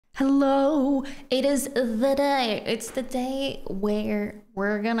Hello! It is the day. It's the day where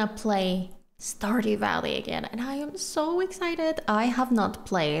we're gonna play Stardew Valley again, and I am so excited. I have not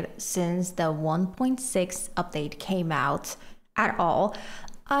played since the 1.6 update came out at all.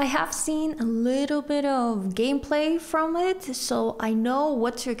 I have seen a little bit of gameplay from it, so I know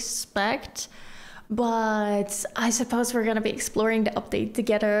what to expect, but I suppose we're gonna be exploring the update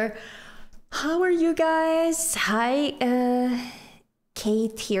together. How are you guys? Hi,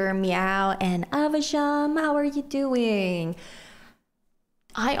 Kate here, Meow, and Avasham. How are you doing?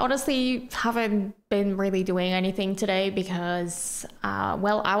 I honestly haven't been really doing anything today because,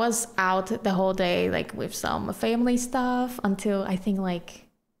 well, I was out the whole day, like with some family stuff until I think like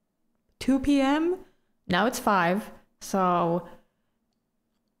 2 p.m. Now it's 5, so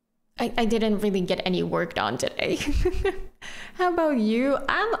I didn't really get any work done today. How about you?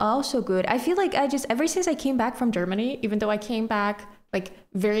 I'm also good. I feel like ever since I came back from Germany, even though I came back like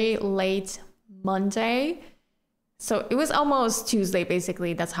very late Monday, so it was almost Tuesday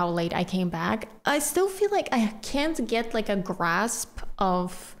basically, that's how late I came back. I still feel like I can't get like a grasp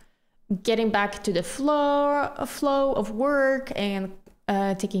of getting back to the flow of work and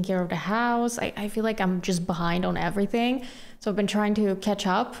taking care of the house. I feel like I'm just behind on everything, so I've been trying to catch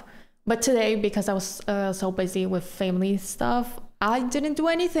up. But today, because I was so busy with family stuff, I didn't do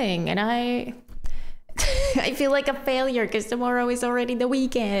anything, and I feel like a failure because tomorrow is already the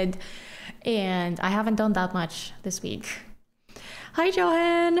weekend, and I haven't done that much this week. Hi,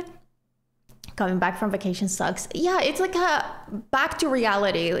 Johan. Coming back from vacation sucks. Yeah, it's like a back to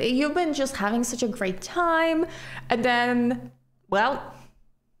reality. You've been just having such a great time, and then, well,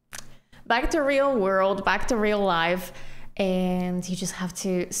 back to real world, back to real life. And you just have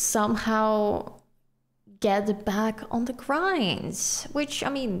to somehow get back on the grind, which, I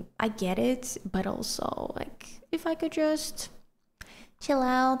mean, I get it, but also, like, if I could just chill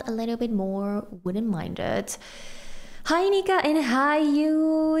out a little bit more, wouldn't mind it. Hi, Nika, and hi,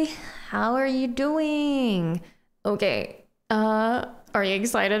 you. How are you doing? Okay, are you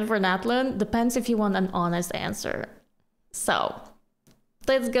excited for Natlan? Depends if you want an honest answer. So,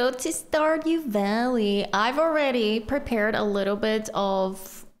 let's go to Stardew Valley. I've already prepared a little bit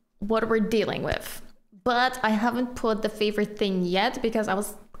of what we're dealing with, but I haven't put the favorite thing yet because I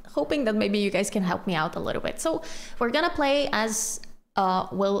was hoping that maybe you guys can help me out a little bit. So we're gonna play as,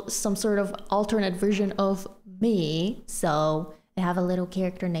 well, some sort of alternate version of me. So I have a little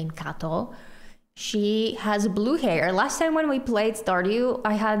character named Kato. She has blue hair. Last time when we played Stardew,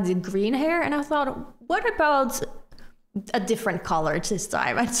 I had green hair, and I thought, what about a different color this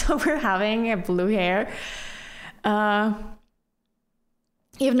time? And so we're having a blue hair.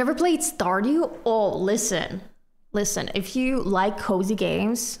 You've never played Stardew? Oh, listen, if you like cozy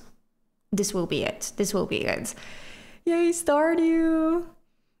games, this will be it. Yay, Stardew.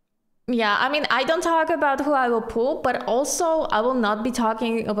 Yeah, I mean, I don't talk about who I will pull, but also I will not be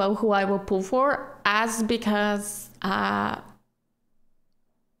talking about who I will pull for, as because I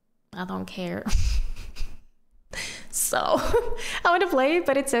don't care. So, I want to play it,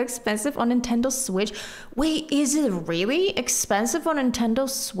 but it's so expensive on Nintendo Switch. Wait, is it really expensive on Nintendo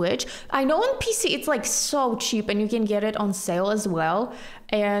Switch? I know on PC it's like so cheap and you can get it on sale as well.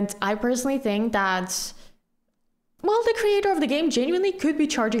 And I personally think that, well, the creator of the game genuinely could be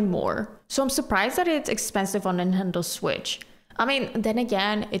charging more. So I'm surprised that it's expensive on Nintendo Switch. I mean, then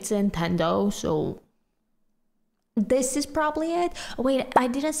again, it's Nintendo, so this is probably it. Oh, wait, I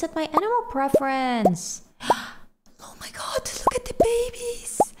didn't set my animal preference. Oh my god, look at the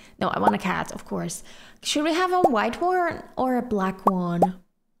babies. No, I want a cat, of course. Should we have a white one or a black one?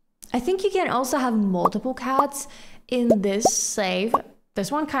 I think you can also have multiple cats in this save.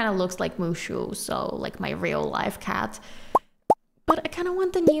 This one kind of looks like Mushu, so like my real life cat. But I kind of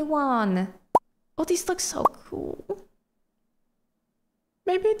want the new one. Oh, these look so cool.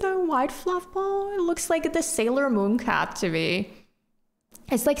 Maybe the white fluff ball? It looks like the Sailor Moon cat to me.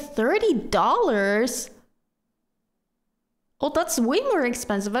 It's like $30. Oh, that's way more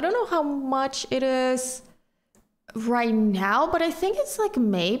expensive. I don't know how much it is right now, but I think it's like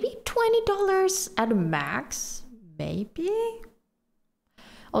maybe $20 at max. Maybe?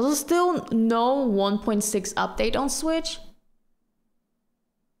 Also, still no 1.6 update on Switch.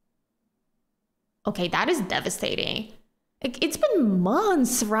 Okay, that is devastating. It's been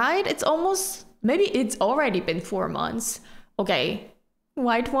months, right? It's almost, maybe it's already been 4 months. Okay.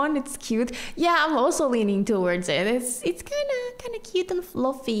 White one, it's cute. Yeah, I'm also leaning towards it. It's kind of cute and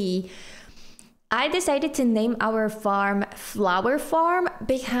fluffy. I decided to name our farm Flower Farm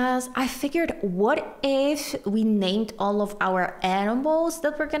because I figured, what if we named all of our animals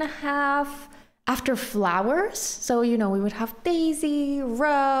that we're gonna have after flowers. So, you know, we would have daisy,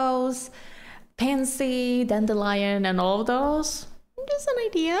 rose, pansy, dandelion, and all of those. Just an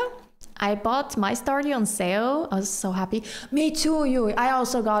idea. I bought my Stardew on sale. I was so happy. Me too, Yui. I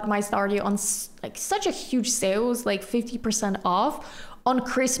also got my Stardew on like such a huge sale. It was like 50% off on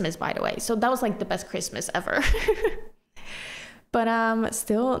Christmas, by the way. So that was like the best Christmas ever. But I'm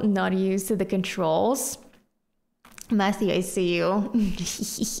still not used to the controls. Matthew, I see you.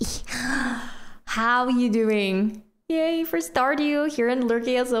 How you doing? Yay for Stardew, here in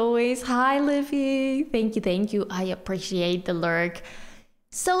Lurky as always. Hi, Livy. Thank you. I appreciate the lurk.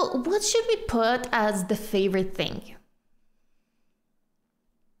 So what should we put as the favorite thing?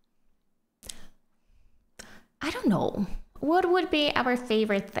 I don't know. What would be our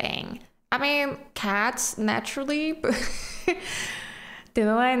favorite thing? I mean, cats, naturally.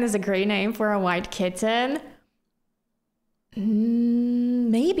 Dandelion is a great name for a white kitten.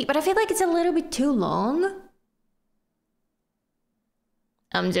 Maybe, but I feel like it's a little bit too long.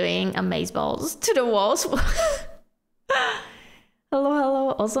 I'm doing amazeballs to the walls.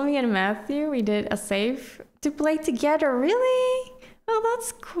 Hello. Also, me and Matthew, we did a save to play together. Really? Oh,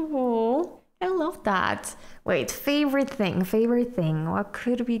 that's cool. I love that. Wait, favorite thing. What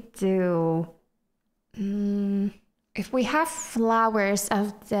could we do? If we have flowers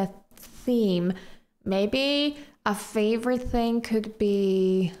of the theme, maybe a favorite thing could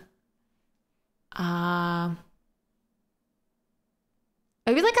be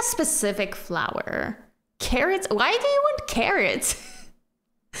maybe like a specific flower. Carrots? Why do you want carrots?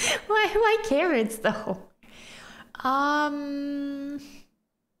 Why carrots though?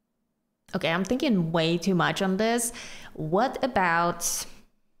 Okay, I'm thinking way too much on this. What about...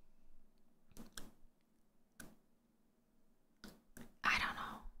 I don't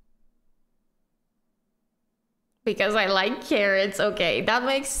know. Because I like carrots. Okay, that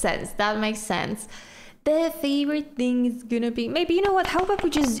makes sense. The favorite thing is gonna be... Maybe, you know what? How about we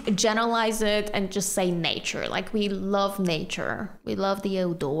just generalize it and just say nature? Like, we love nature. We love the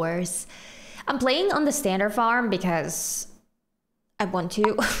outdoors. I'm playing on the standard farm because I want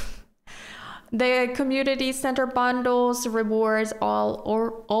to. The community center bundles, rewards,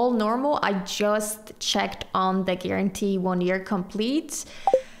 all normal. I just checked on the guarantee 1 year complete.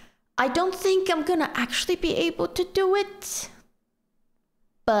 I don't think I'm gonna actually be able to do it,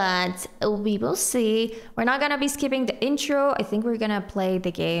 but we will see. We're not gonna be skipping the intro. I think we're gonna play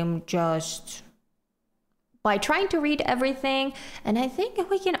the game just by trying to read everything. And I think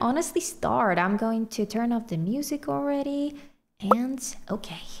we can honestly start. I'm going to turn off the music already. And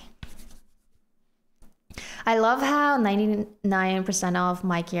okay. I love how 99% of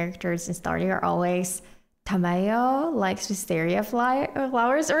my characters in Stardew are always Tamayo likes wisteria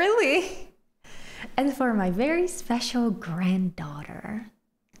flowers, really? And for my very special granddaughter.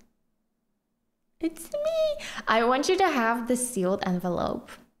 It's me! I want you to have the sealed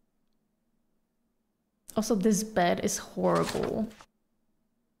envelope. Also, this bed is horrible.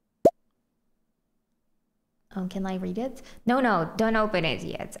 Oh, can I read it? No, don't open it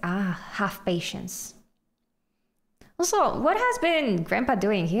yet. Have patience. Also, what has been Grandpa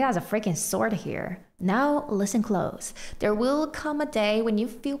doing? He has a freaking sword here. Now, listen close. There will come a day when you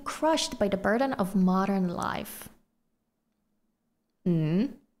feel crushed by the burden of modern life.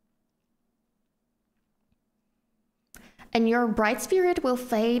 And your bright spirit will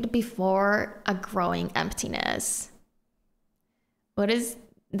fade before a growing emptiness. What is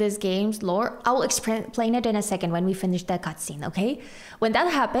this game's lore? I'll explain it in a second when we finish the cutscene, okay? When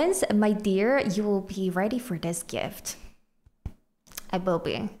that happens, my dear, you will be ready for this gift. I will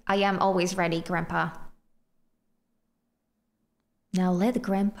be. I am always ready, Grandpa. Now let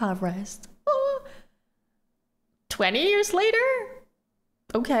Grandpa rest. 20 years later?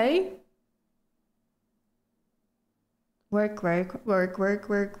 Okay. Work. That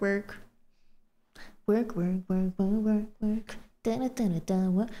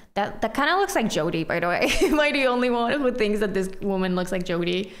kind of looks like Jodie, by the way. Am I the only one who thinks that this woman looks like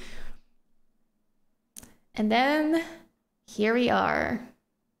Jodie? And then here we are,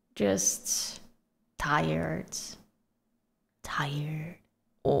 just tired.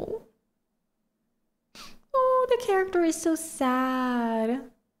 Oh, the character is so sad.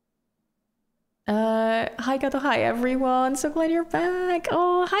 Hi Gato, hi everyone, so glad you're back.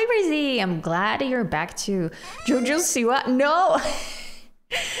 Oh, hi Rizzy, I'm glad you're back too. Jojo Siwa, no.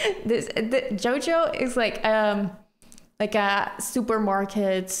 Jojo is like a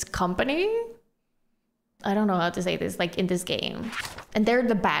supermarket company. I don't know how to say this, like in this game. And they're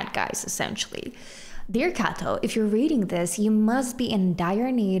the bad guys, essentially. Dear Kato, if you're reading this, you must be in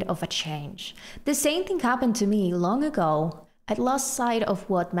dire need of a change. The same thing happened to me long ago. I'd lost sight of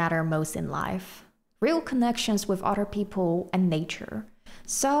what mattered most in life. real connections with other people and nature.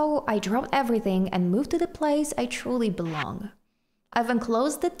 So I dropped everything and moved to the place I truly belong. I've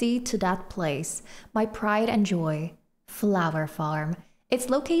enclosed the deed to that place, my pride and joy, Flower Farm. It's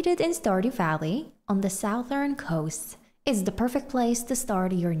located in Stardew Valley on the southern coast. It's the perfect place to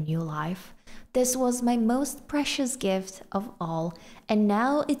start your new life. This was my most precious gift of all, and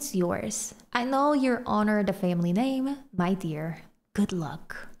now it's yours. I know you honor the family name, my dear. Good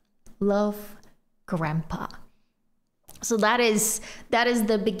luck. Love, Grandpa. So that is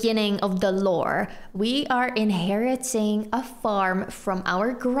the beginning of the lore. We are inheriting a farm from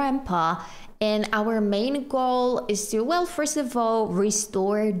our grandpa, and our main goal is to, well, first of all,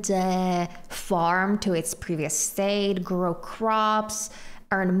 restore the farm to its previous state, grow crops,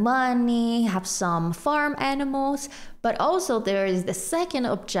 earn money, have some farm animals, but also there is the second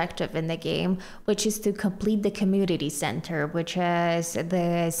objective in the game, which is to complete the community center, which is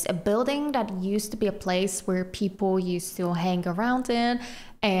this building that used to be a place where people used to hang around in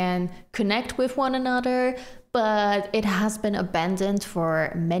and connect with one another, but it has been abandoned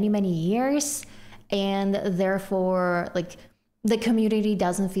for many, many years, and therefore, like, the community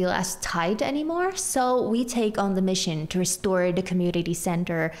doesn't feel as tight anymore. So we take on the mission to restore the community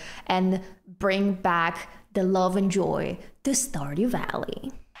center and bring back the love and joy to Stardew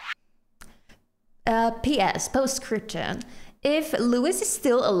Valley. P.S. Postscription. If Lewis is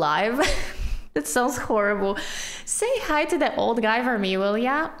still alive, that sounds horrible. Say hi to the old guy for me, will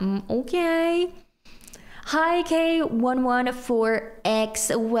ya? Okay. Hi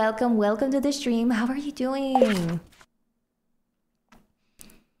K114X. Welcome to the stream. How are you doing?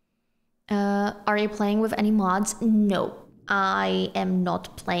 Are you playing with any mods? No, I am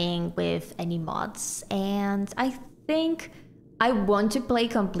not playing with any mods, and I think I want to play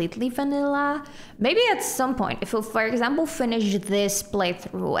completely vanilla. Maybe at some point, if I, for example, finish this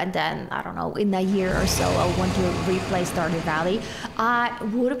playthrough and then, I don't know, in a year or so, I'll want to replay Stardew Valley, I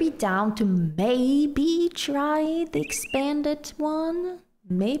would be down to maybe try the expanded one.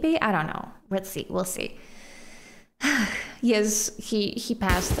 Maybe, I don't know. Let's see, we'll see. Yes, he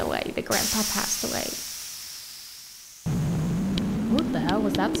passed away. The grandpa passed away. What the hell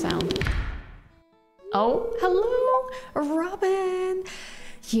was that sound? Oh, hello, Robin.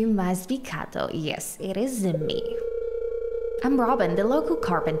 You must be Kato. Yes, it is me. I'm Robin, the local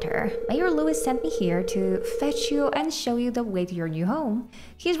carpenter. Mayor Lewis sent me here to fetch you and show you the way to your new home.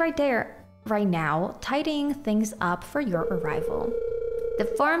 He's right there, right now, tidying things up for your arrival. The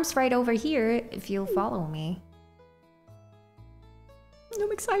farm's right over here, if you'll follow me.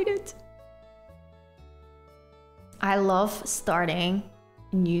 I'm excited. I love starting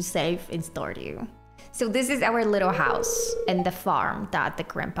new save in Stardew. So this is our little house and the farm that the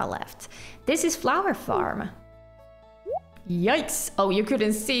grandpa left. This is Flower Farm. Yikes! Oh, you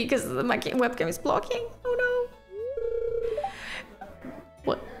couldn't see because my webcam is blocking. Oh no.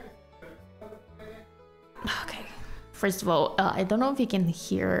 What? Okay. First of all, I don't know if you can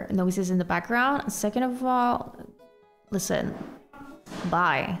hear noises in the background. Second of all, listen.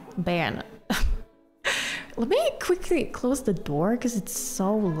 Bye, ban. Let me quickly close the door because it's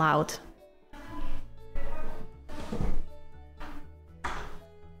so loud.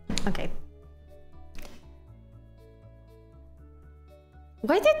 Okay.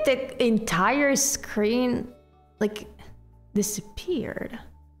 Why did the entire screen like disappeared?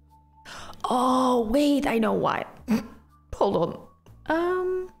 Oh wait, I know why. Hold on.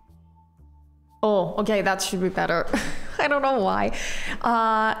 Oh, okay, that should be better. I don't know why.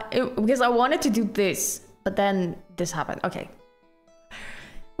 Because I wanted to do this, but then this happened. Okay.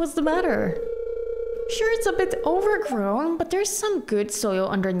 What's the matter? Sure, it's a bit overgrown, but there's some good soil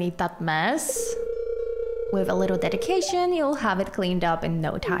underneath that mess. With a little dedication, you'll have it cleaned up in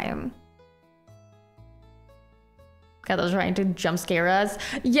no time. Kato's trying to jump scare us.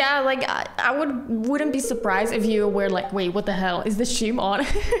 Yeah, like I wouldn't be surprised if you were like, wait, what the hell? Is the stream on?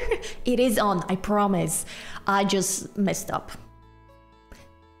 It is on, I promise. I just messed up.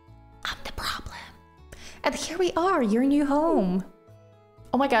 I'm the problem. And here we are, your new home.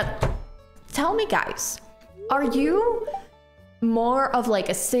 Oh my god. Tell me guys, are you more of like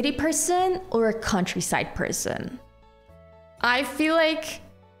a city person or a countryside person? I feel like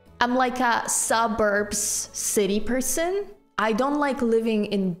I'm like a suburbs city person. I don't like living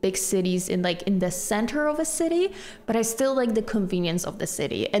in big cities in the center of a city, but I still like the convenience of the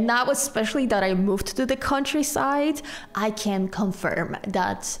city. And now especially that I moved to the countryside, I can confirm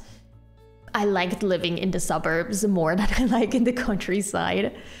that I liked living in the suburbs more than I like in the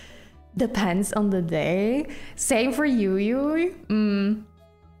countryside. Depends on the day. Same for you.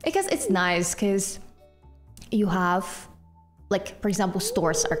 I guess it's nice because you have, like, for example,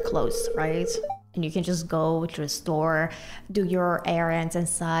 stores are closed, right? and you can just go to the store, do your errands and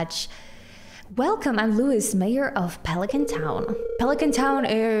such. Welcome, I'm Louis, mayor of Pelican Town. Pelican Town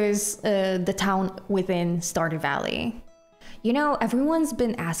is the town within Stardew Valley. You know, everyone's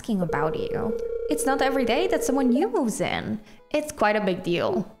been asking about you. It's not every day that someone new moves in. It's quite a big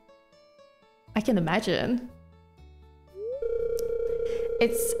deal. I can imagine.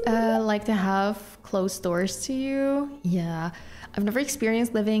 It's like to have closed doors to you. Yeah, I've never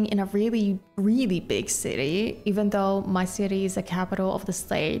experienced living in a really, really big city, even though my city is the capital of the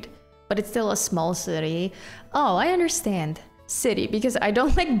state, but it's still a small city. Oh, I understand. City, because I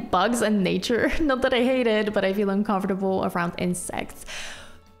don't like bugs and nature. Not that I hate it, but I feel uncomfortable around insects.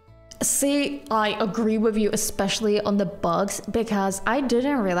 See, I agree with you, especially on the bugs, because I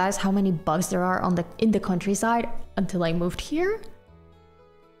didn't realize how many bugs there are in the countryside until I moved here.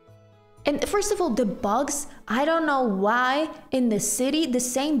 And first of all, the bugs, I don't know why in the city the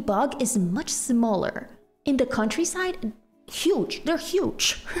same bug is much smaller. In the countryside, huge. They're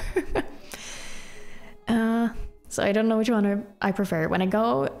huge. So I don't know which one I prefer. When I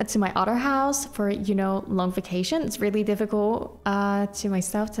go to my other house for, you know, long vacation, it's really difficult to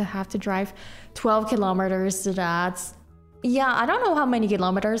myself to have to drive 12 kilometers to that. Yeah, I don't know how many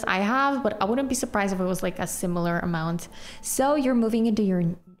kilometers I have, but I wouldn't be surprised if it was like a similar amount. So you're moving into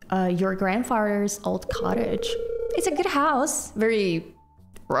your grandfather's old cottage. It's a good house, very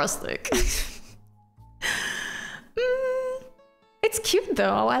rustic. It's cute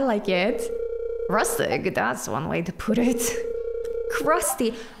though, I like it. Rustic, that's one way to put it.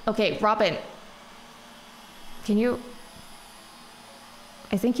 Crusty. Okay, Robin. Can you...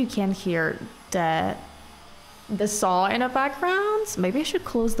 I think you can hear the saw in the background. Maybe I should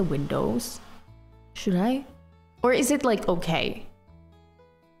close the windows. Should I? Or is it like okay?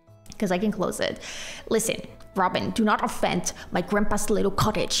 Because I can close it. Listen, Robin, do not offend my grandpa's little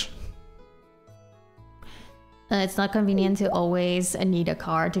cottage. It's not convenient to always need a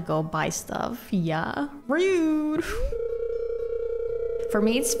car to go buy stuff. Yeah, rude. For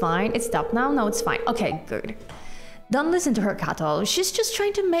me, it's fine. It stopped now? No, it's fine. Okay, good. Don't listen to her, Kato. She's just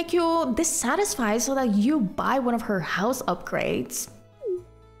trying to make you dissatisfied so that you buy one of her house upgrades.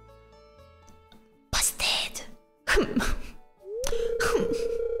 Busted.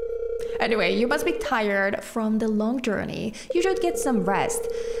 Anyway, you must be tired from the long journey. You should get some rest.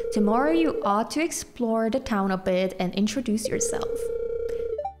 Tomorrow you ought to explore the town a bit and introduce yourself.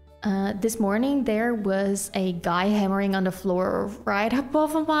 This morning there was a guy hammering on the floor right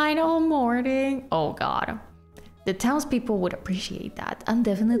above mine all morning. Oh god. The townspeople would appreciate that. I'm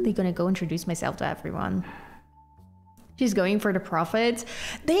definitely gonna go introduce myself to everyone. She's going for the profits.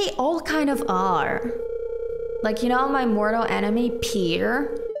 They all kind of are. Like, you know, my mortal enemy,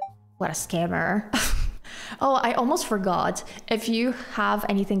 Peter. What a scammer. Oh, I almost forgot. If you have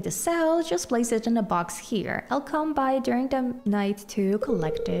anything to sell, just place it in a box here. I'll come by during the night to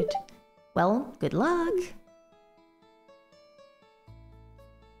collect it. Well, good luck.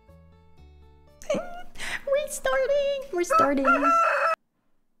 We're starting.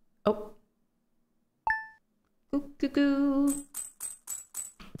 Oh. Cuckoo.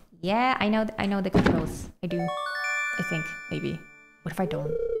 Yeah, I know the controls. I do. I think, maybe. What if I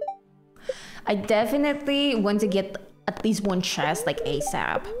don't? I definitely want to get at least one chest, like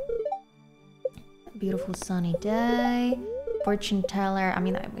ASAP. Beautiful sunny day. Fortune teller. I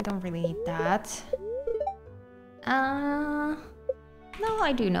mean, we don't really need that. No,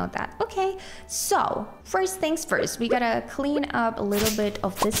 I do know that. Okay, so first things first, we gotta clean up a little bit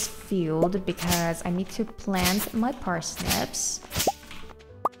of this field because I need to plant my parsnips.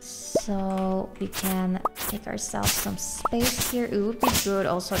 So we can take ourselves some space here. It would be good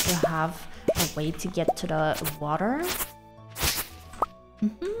also to have a way to get to the water.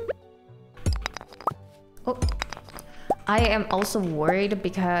 Oh, I am also worried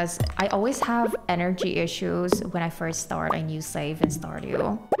because I always have energy issues when I first start a new save in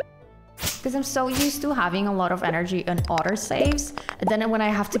Stardew. Because I'm so used to having a lot of energy in other saves, and then when I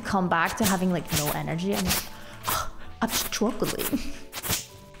have to come back to having like no energy, I'm like, oh, I'm struggling.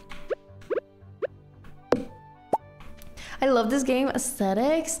 I love this game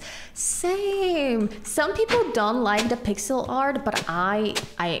aesthetics. Same. Some people don't like the pixel art, but I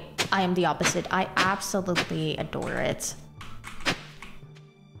am the opposite. I absolutely adore it.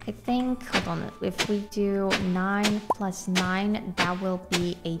 I think, hold on, if we do 9 plus 9, that will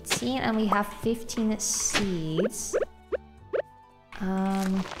be 18, and we have 15 seeds.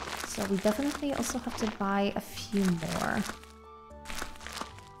 So we definitely also have to buy a few more.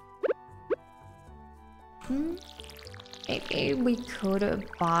 Maybe we could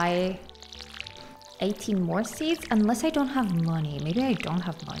buy 18 more seeds, unless I don't have money. Maybe I don't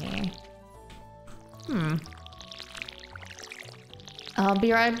have money. I'll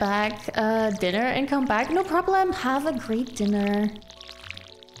be right back. Dinner and come back. No problem. Have a great dinner.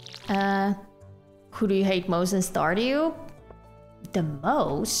 Who do you hate most in Stardew? The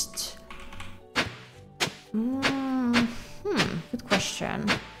most? Good question.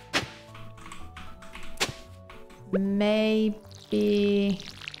 Maybe...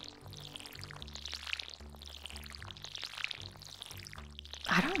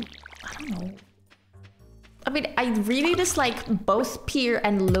 I don't know. I mean, I really dislike both Pierre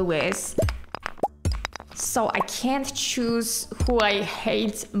and Lewis. So I can't choose who I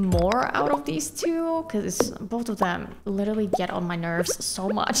hate more out of these two, because both of them literally get on my nerves so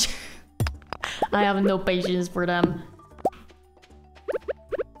much. I have no patience for them.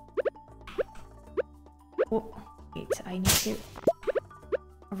 Oh, wait, I need to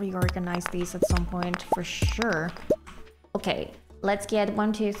reorganize these at some point for sure. Okay, let's get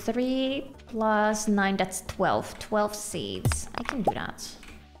 1, 2, 3 plus 9, that's 12. 12 seeds. I can do that.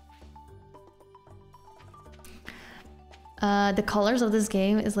 The colors of this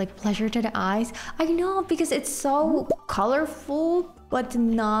game is like pleasure to the eyes. I know, because it's so colorful, but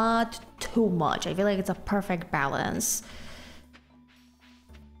not too much. I feel like it's a perfect balance.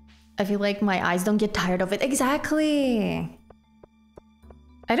 I feel like my eyes don't get tired of it. Exactly.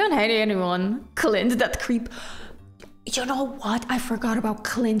 I don't hate anyone. Clint, that creep. You know what? I forgot about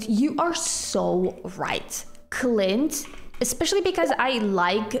Clint. You are so right. Clint, especially because I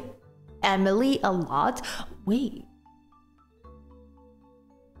like Emily a lot. Wait.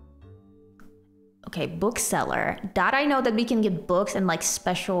 Okay, bookseller. That I know that we can get books and like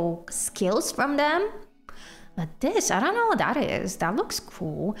special skills from them. But this, I don't know what that is. That looks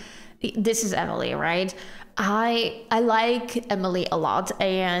cool. This is Emily, right? I like Emily a lot,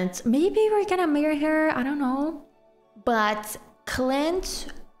 and maybe we're gonna marry her. I don't know. But Clint,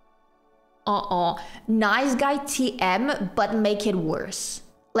 nice guy TM, but make it worse.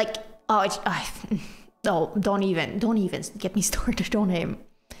 Like, don't even get me started on him.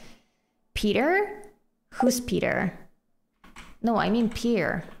 Peter? Who's Peter? No, I mean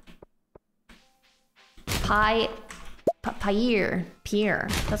Pierre. Pierre.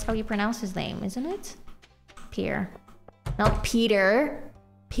 That's how you pronounce his name, isn't it? Pierre. Not Peter.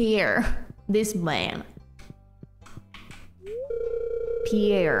 Pierre. This man.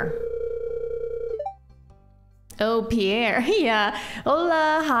 Pierre. Oh, Pierre. Yeah.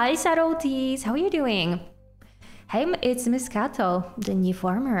 Hola. Hi, Sarotis. How are you doing? Hey, it's Miss Kato, the new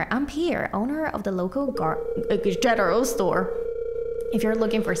farmer. I'm Pierre, owner of the local general store. If you're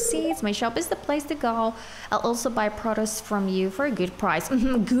looking for seeds, my shop is the place to go. I'll also buy produce from you for a good price.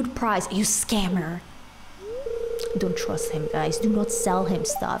 Good price, you scammer. Don't trust him, guys. Do not sell him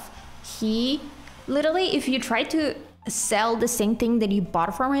stuff. He, literally, if you try to sell the same thing that you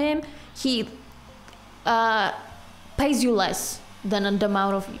bought from him, he pays you less than the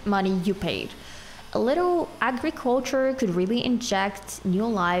amount of money you paid. A little agriculture could really inject new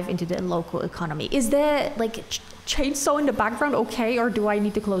life into the local economy. Is there like chainsaw in the background okay, or do I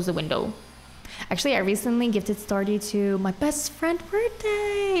need to close the window? Actually, I recently gifted Stardew to my best friend's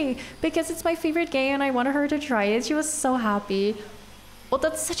birthday because it's my favorite game and I wanted her to try it. She was so happy. Well,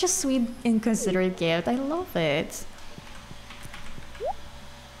 that's such a sweet and considerate gift. I love it.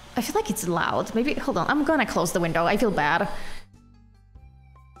 I feel like it's loud. Maybe, hold on, I'm gonna close the window. I feel bad.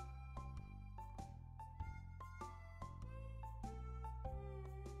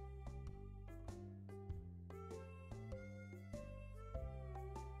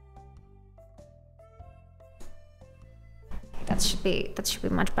 That should be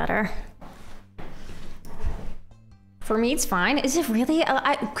much better. For me, it's fine. Is it really?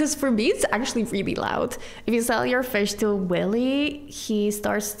 Because for me, it's actually really loud. If you sell your fish to Willy, he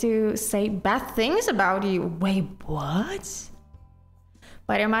starts to say bad things about you. Wait, what?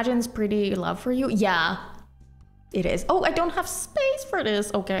 But I imagine it's pretty loud for you. Yeah, it is. Oh, I don't have space for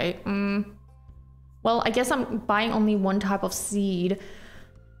this. Okay. Well, I guess I'm buying only one type of seed.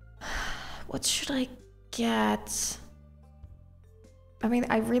 What should I get? I mean,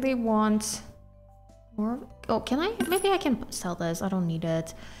 I really want more. Oh, can I? Maybe I can sell this. I don't need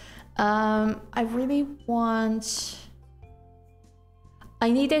it. I really want.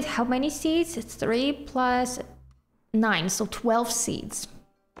 I needed how many seeds? It's 3 plus 9, so 12 seeds.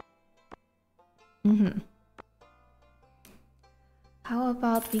 How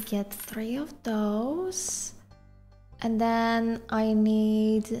about we get 3 of those? And then I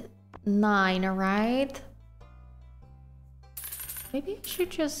need 9, right? Maybe I should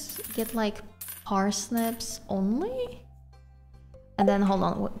just get like parsnips only? And then hold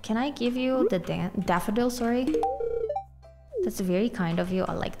on, can I give you the daffodil, sorry? That's very kind of you.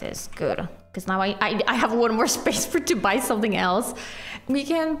 I like this. Good. Because now I have one more space to buy something else. We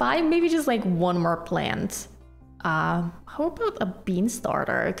can buy maybe just like one more plant. How about a bean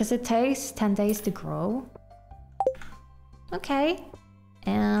starter? Because it takes 10 days to grow. Okay.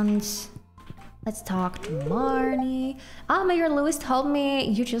 And let's talk to Marnie. Ah, Mayor Lewis told me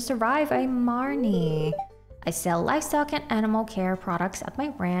you just arrived. I'm Marnie. I sell livestock and animal care products at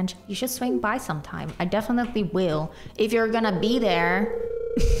my ranch. You should swing by sometime. I definitely will. If you're gonna be there.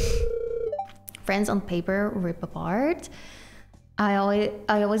 Friends on paper rip apart. I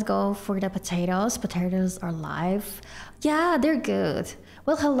always go for the potatoes. Potatoes are live. Yeah, they're good.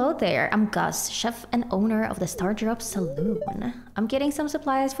 Well, hello there. I'm Gus, chef and owner of the Stardew Saloon. I'm getting some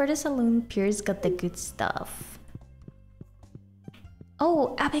supplies for the saloon. Pierce got the good stuff.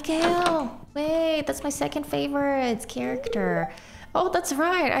 Oh, Abigail! Wait, that's my second favorite character. Oh, that's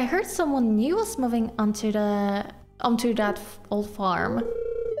right. I heard someone new was moving onto that old farm.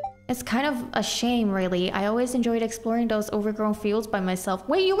 It's kind of a shame, really. I always enjoyed exploring those overgrown fields by myself.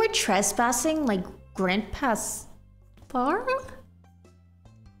 Wait, you were trespassing like Grandpa's farm?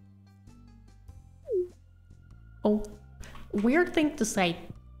 Oh, weird thing to say,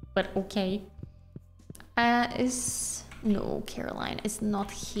 but okay. No, Caroline is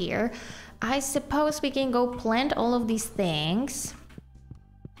not here. I suppose we can go plant all of these things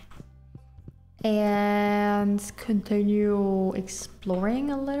and continue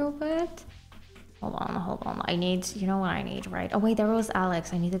exploring a little bit. Hold on. I need, you know what I need, right? Oh wait, there was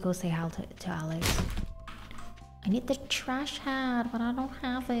Alex. I need to go say hi to Alex. I need the trash hat, but I don't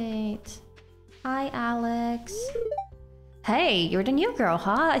have it. Hi, Alex. Hey, you're the new girl,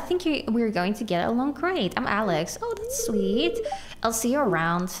 huh? I think we're going to get along great. I'm Alex. Oh, that's sweet. I'll see you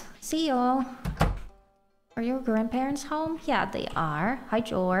around. See you. Are your grandparents home? Yeah, they are. Hi,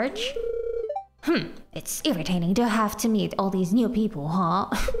 George. It's irritating to have to meet all these new people, huh?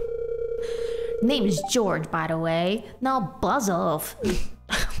 Name's George, by the way. Now buzz off.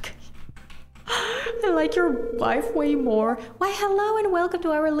 Okay. I like your wife way more. Why, hello and welcome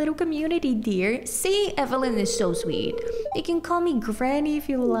to our little community, dear. See, Evelyn is so sweet. You can call me Granny if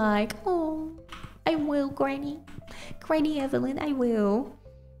you like. Oh, I will, Granny. Granny Evelyn, I will.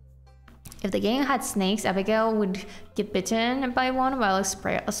 If the gang had snakes, Abigail would get bitten by one while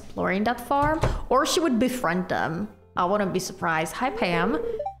exploring that farm, or she would befriend them. I wouldn't be surprised. Hi, Pam.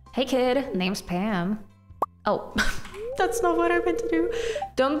 Hey, kid. Name's Pam. Oh, that's not what I meant to do.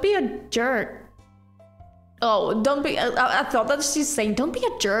 Don't be a jerk. Oh, don't be... I thought that she's saying, don't be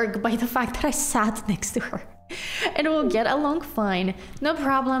a jerk by the fact that I sat next to her. And we'll get along fine. No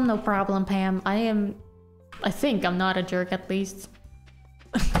problem, Pam. I think I'm not a jerk, at least.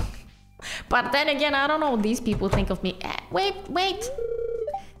 But then again, I don't know what these people think of me. Wait.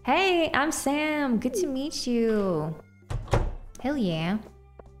 Hey, I'm Sam. Good to meet you. Hell yeah.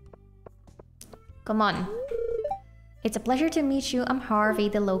 Come on. It's a pleasure to meet you. I'm Harvey,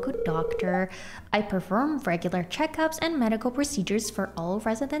 the local doctor. I perform regular checkups and medical procedures for all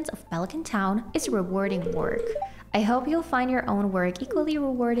residents of Pelican Town. It's rewarding work. I hope you'll find your own work equally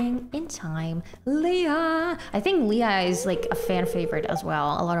rewarding in time. Leah! I think Leah is like a fan favorite as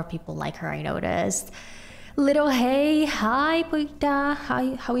well. A lot of people like her, I noticed. Little Hey, hi Pita.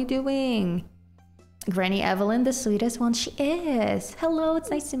 How you doing? Granny Evelyn, the sweetest one she is. Hello,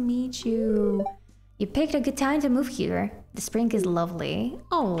 it's nice to meet you. You picked a good time to move here. The spring is lovely.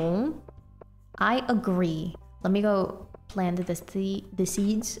 Oh, I agree. Let me go plant the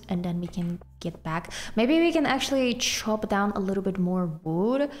seeds and then we can get back. Maybe we can actually chop down a little bit more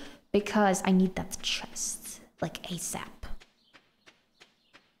wood because I need that chest like ASAP.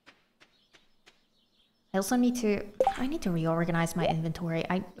 I also need to reorganize my inventory.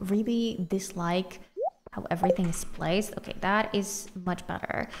 I really dislike how everything is placed. Okay, that is much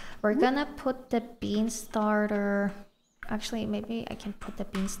better. We're gonna put the bean starter... Actually, maybe I can put the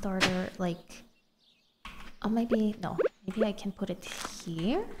bean starter like... Oh, maybe... No. Maybe I can put it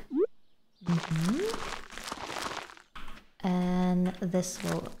here. And this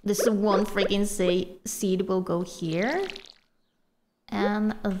one freaking seed will go here.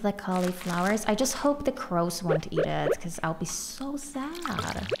 And the cauliflowers. I just hope the crows won't eat it, because I'll be so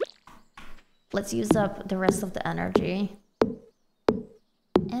sad. Let's use up the rest of the energy.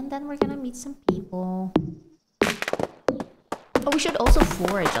 And then we're gonna meet some people. Oh, we should also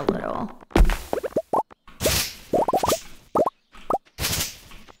forage a little.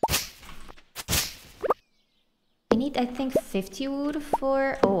 I need, I think, 50 wood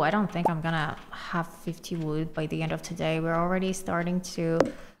for... Oh, I don't think I'm gonna have 50 wood by the end of today. We're already starting to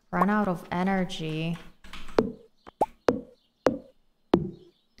run out of energy.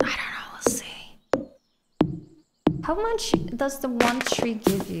 How much does the one tree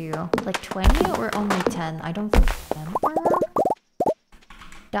give you? Like 20 or only 10? I don't remember.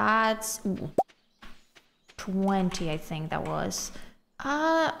 That's... Ooh, 20, I think that was.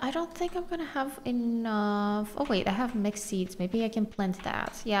 I don't think I'm gonna have enough. Oh wait, I have mixed seeds. Maybe I can plant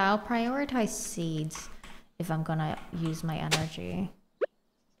that. Yeah, I'll prioritize seeds if I'm gonna use my energy.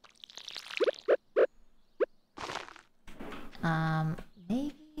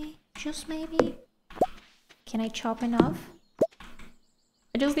 Maybe, just maybe. Can I chop enough?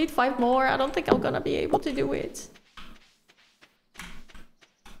 I just need 5 more. I don't think I'm gonna be able to do it.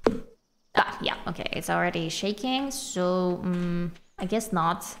 Ah, yeah, okay, it's already shaking, so I guess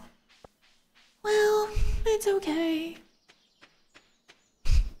not. Well, it's okay.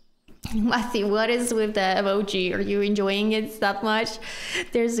 Matthew, what is with the emoji? Are you enjoying it that much?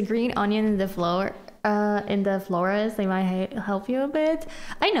 There's a green onion in the floor, in the florist. They might help you a bit.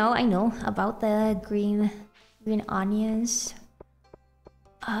 I know about the green onions.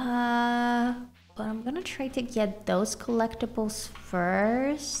 But I'm gonna try to get those collectibles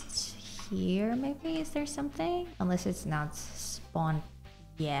first. Here, maybe? Is there something? Unless it's not spawned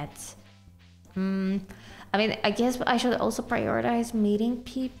yet. I mean, I guess I should also prioritize meeting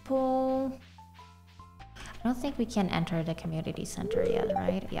people. I don't think we can enter the community center yet,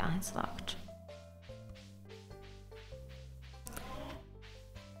 right? Yeah, it's locked.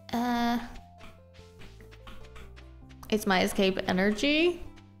 It's my escape energy.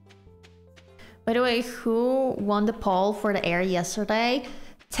 By the way, who won the poll for the air yesterday?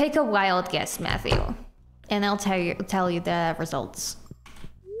 Take a wild guess, Matthew, and I'll tell you the results.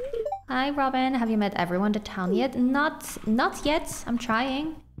 Hi, Robin. Have you met everyone in the town yet? Not yet. I'm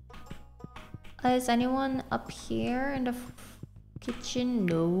trying. Is anyone up here in the kitchen?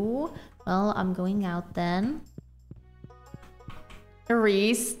 No. Well, I'm going out then.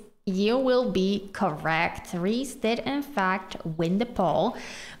 Reese, you will be correct. Reese did in fact win the poll,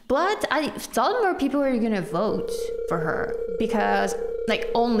 but I thought more people were gonna vote for her because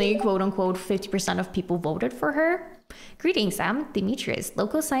like only quote unquote 50% of people voted for her. Greetings, I'm Demetrius,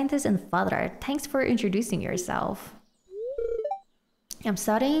 local scientist and father. Thanks for introducing yourself. I'm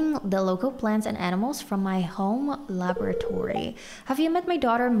studying the local plants and animals from my home laboratory. Have you met my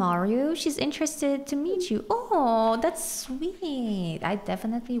daughter Mario? She's interested to meet you. Oh, that's sweet. I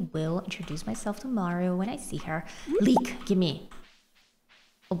definitely will introduce myself to Mario when I see her. Leek, gimme.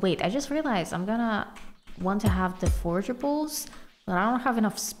 Oh, wait, I just realized I'm gonna want to have the forgeables, but I don't have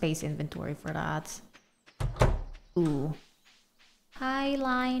enough space inventory for that. Ooh. Hi,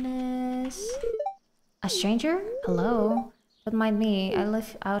 Linus. A stranger? Hello. Don't mind me, I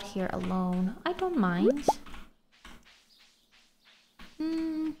live out here alone. I don't mind.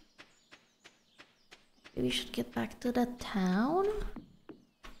 Maybe we should get back to the town.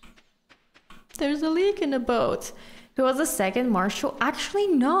 There's a leak in the boat. Who was the second marshal? Actually,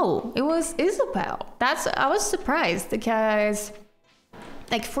 no. It was Isabel. I was surprised because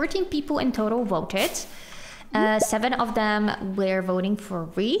like 14 people in total voted. 7 of them were voting for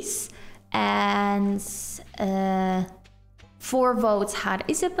Reese, and 4 votes had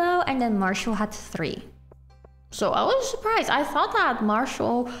Isabel, and then Marshall had 3. So I was surprised. I thought that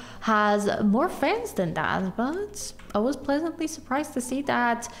Marshall has more fans than that, but I was pleasantly surprised to see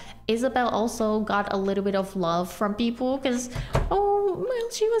that Isabel also got a little bit of love from people because, oh, well,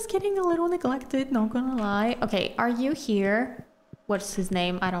 she was getting a little neglected, not gonna lie. Okay, are you here? What's his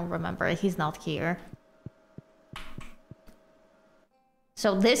name? I don't remember. He's not here.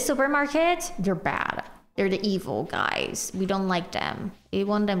 So this supermarket, they're bad. They're the evil guys. We don't like them. We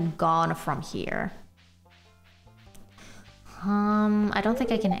want them gone from here. I don't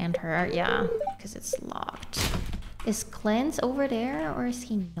think I can enter. Yeah, because it's locked. Is Clint over there or is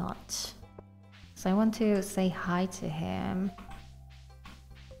he not? So I want to say hi to him.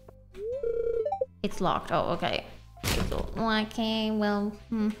 It's locked. Oh, okay. Okay, well,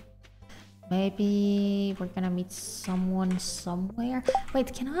 maybe we're gonna meet someone somewhere.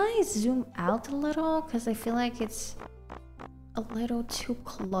 Wait, can I zoom out a little? Because I feel like it's a little too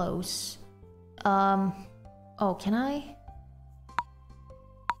close. Oh, can I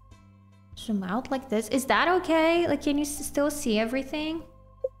zoom out like this? Is that okay? Like, can you still see everything?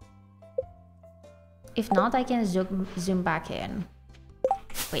 If not, I can zoom back in.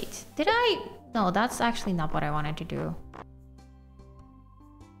 Wait, did I? No, that's actually not what I wanted to do.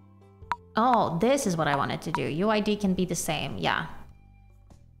 Oh, this is what I wanted to do. UID can be the same, yeah.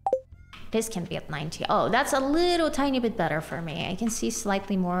 This can be at 90. Oh, that's a little tiny bit better for me. I can see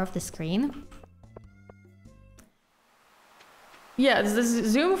slightly more of the screen. Yeah, this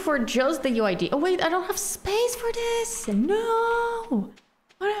is zoom for just the UID. Oh wait, I don't have space for this. No!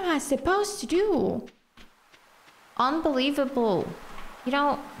 What am I supposed to do? Unbelievable. You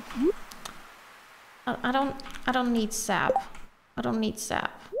know, I don't need sap. I don't need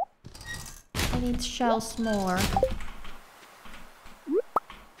sap. I need shells more.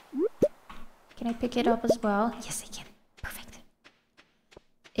 Can I pick it up as well? Yes, I can. Perfect.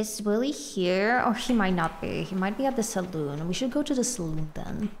 Is Willy here? Or he might not be. He might be at the saloon. We should go to the saloon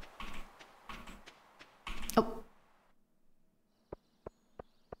then. Oh.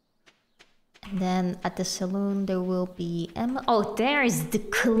 And then at the saloon there will be Emma. Oh, there's the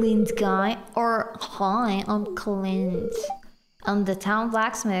Clint guy. Or, hi, I'm Clint. I'm the town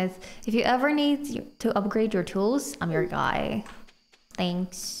blacksmith. If you ever need to upgrade your tools, I'm your guy.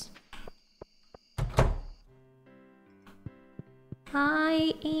 Thanks.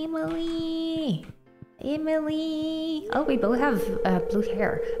 Hi, Emily. Emily. Oh, we both have blue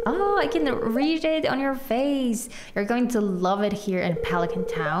hair. Oh, I can read it on your face. You're going to love it here in Pelican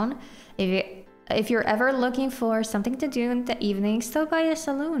Town. If you're ever looking for something to do in the evening, stop by the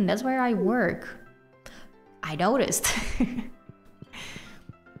saloon. That's where I work. I noticed.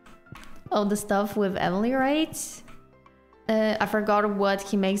 Oh, the stuff with Emily, right? I forgot what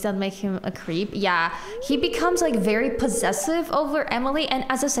he makes that make him a creep. Yeah, he becomes like very possessive over Emily, and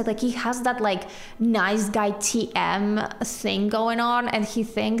as I said, like he has that like nice guy TM thing going on, and he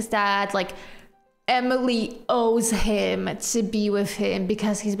thinks that like Emily owes him to be with him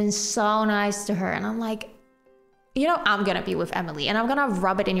because he's been so nice to her. And I'm like, you know, I'm gonna be with Emily and I'm gonna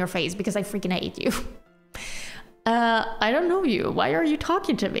rub it in your face because I freaking hate you. I don't know you. Why are you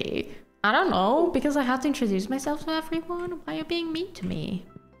talking to me? I don't know, because I have to introduce myself to everyone. Why are you being mean to me?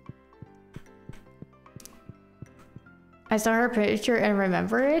 I saw her picture and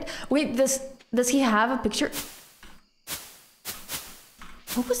remember it. Wait, does he have a picture?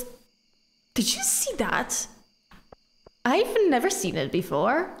 What was... Did you see that? I've never seen it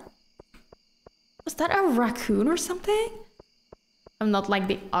before. Was that a raccoon or something? I'm not like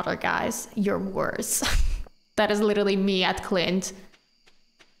the other guys. You're worse. That is literally me at Clint.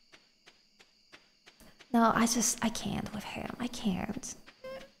 No, I can't with him. I can't.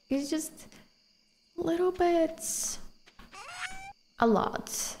 He's just a little bit... a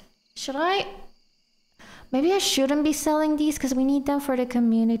lot. Should I? Maybe I shouldn't be selling these because we need them for the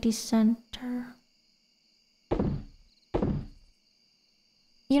community center.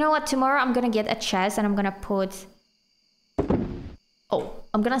 You know what? Tomorrow I'm gonna get a chest and I'm gonna put... Oh,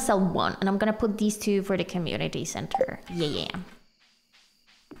 I'm gonna sell one and I'm gonna put these two for the community center. Yeah.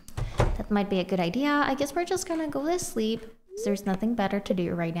 That might be a good idea. I guess we're just gonna go to sleep. There's nothing better to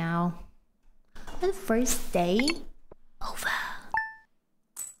do right now. The first day over.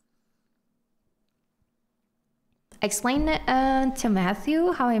 I explained to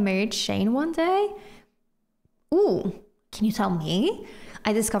Matthew how I married Shane one day. Ooh, can you tell me?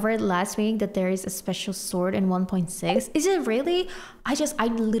 I discovered last week that there is a special sword in 1.6. Is it really? I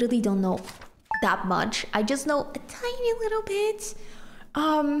literally don't know that much. I just know a tiny little bit.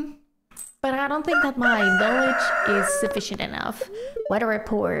 But I don't think that my knowledge is sufficient enough. Weather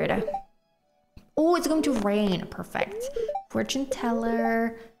report. Oh, it's going to rain. Perfect. Fortune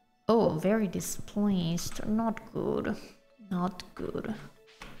teller. Oh, very displeased. Not good. Not good.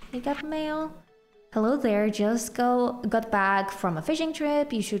 You got mail? Hello there. Just got back from a fishing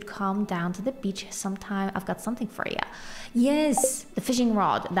trip. You should come down to the beach sometime. I've got something for you. Yes, the fishing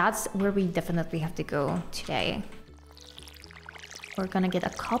rod. That's where we definitely have to go today. We're gonna get a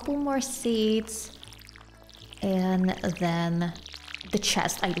couple more seeds. And then the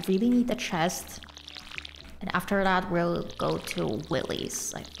chest. I really need the chest. And after that, we'll go to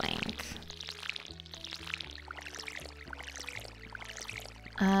Willy's, I think.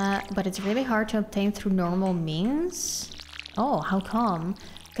 But it's really hard to obtain through normal means. Oh, how come?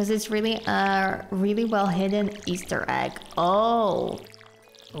 Because it's really a really well hidden Easter egg. Oh,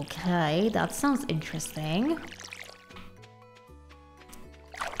 okay, that sounds interesting.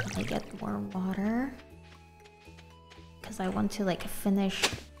 Can I get more water? Because I want to like finish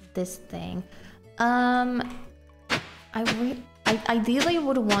this thing. I ideally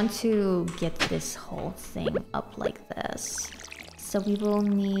would want to get this whole thing up like this. So we will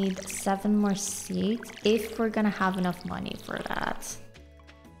need 7 more seeds if we're gonna have enough money for that.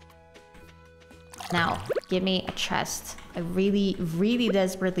 Now, give me a chest. I really, really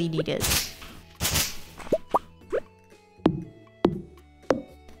desperately need it.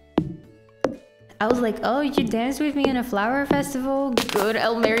 I was like, oh, you dance with me in a flower festival? Good,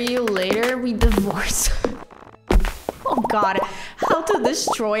 I'll marry you later. We divorce. Oh god, how to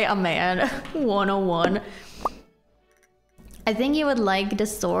destroy a man. 101. I think you would like the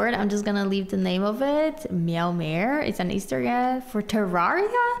sword. I'm just gonna leave the name of it. Meow Mare. It's an Easter egg for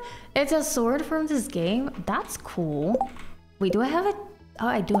Terraria. It's a sword from this game. That's cool. Wait, do I have a... Oh,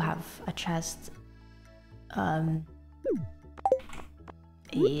 I do have a chest.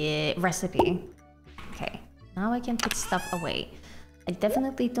 Yeah, recipe. Okay, now I can put stuff away. I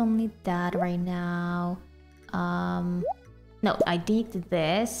definitely don't need that right now. No, I need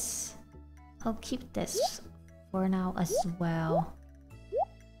this. I'll keep this for now as well.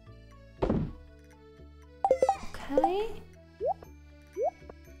 Okay.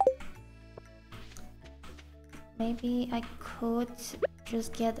 Maybe I could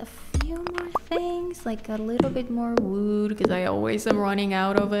just get a few more things, like a little bit more wood, because I always am running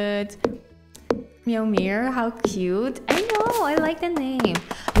out of it. Meow Mir, how cute. I know, I like the name.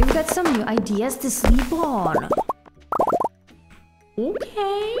 We've got some new ideas to sleep on.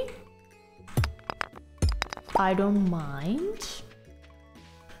 Okay. I don't mind.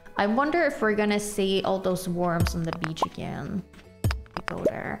 I wonder if we're gonna see all those worms on the beach again. We go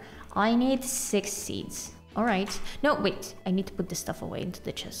there. I need 6 seeds. Alright. No, wait. I need to put this stuff away into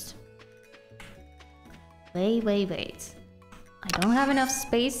the chest. Wait. I don't have enough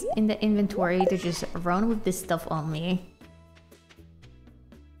space in the inventory to just run with this stuff on me.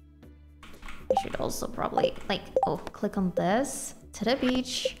 I should also probably, like, click on this. To the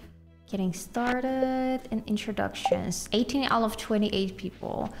beach. Getting started. And introductions. 18 out of 28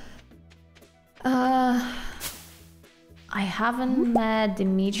 people. I haven't met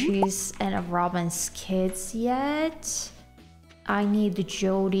Dimitri's and Robin's kids yet. I need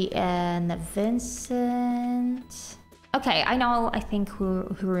Jody and Vincent. Okay, I know, I think who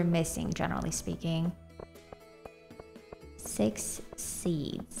we're missing, generally speaking. 6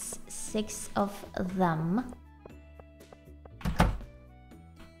 seeds. 6 of them.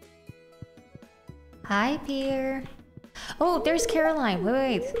 Hi, Pierre. Oh, there's Caroline.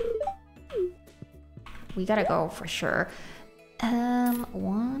 Wait. We gotta go for sure.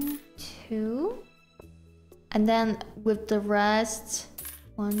 1, 2. And then with the rest,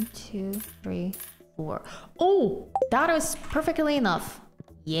 1, 2, 3, 4. Oh, that was perfectly enough.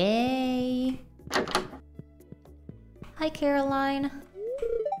 Yay. Hi, Caroline.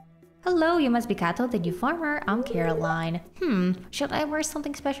 Hello, you must be Kato, the new farmer. I'm Caroline. Should I wear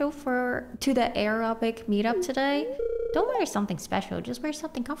something special to the aerobic meetup today? Don't wear something special, just wear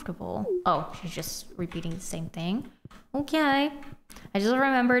something comfortable. Oh, she's just repeating the same thing. Okay. I just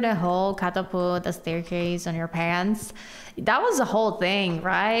remember the whole catapult, the staircase on your pants. That was the whole thing,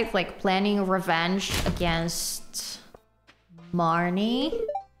 right? Like planning revenge against Marnie.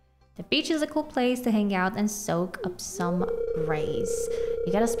 The beach is a cool place to hang out and soak up some rays.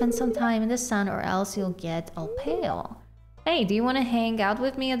 You gotta spend some time in the sun or else you'll get all pale. Hey, do you want to hang out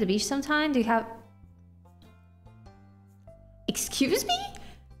with me at the beach sometime? Do you have... Excuse me?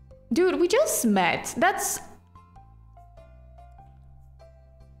 Dude, we just met. That's...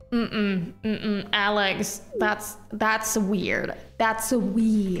 Alex, that's weird. That's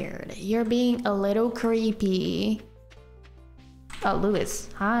weird. You're being a little creepy. Oh, Louis.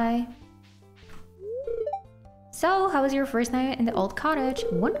 Hi. So, how was your first night in the old cottage?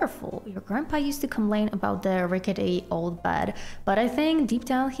 Wonderful. Your grandpa used to complain about the rickety old bed, but I think deep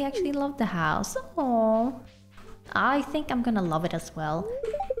down he actually loved the house. Oh, I think I'm gonna love it as well.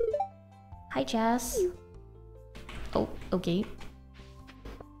 Hi, Jess. Oh, okay.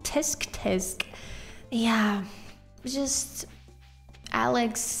 Tisk. Yeah, just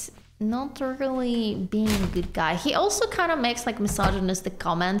Alex not really being a good guy. He also kind of makes like misogynistic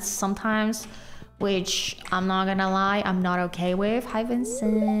comments sometimes, which I'm not gonna lie, I'm not okay with. Hi,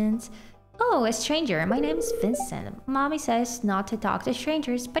 Vincent. Oh, a stranger. My name is Vincent. Mommy says not to talk to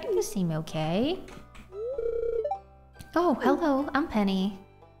strangers, but you seem okay. Oh, hello. I'm Penny.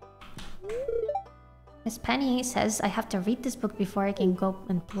 Miss Penny says I have to read this book before I can go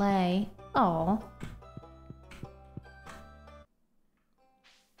and play. Oh.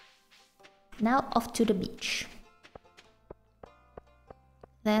 Now off to the beach.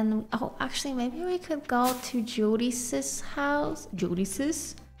 Then, oh, actually, maybe we could go to Jody's house.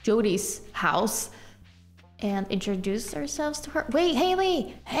 Jody's house. And introduce ourselves to her. Wait,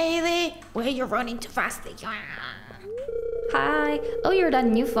 Haley! Haley! Wait, you're running too fast. Hi. Oh, you're that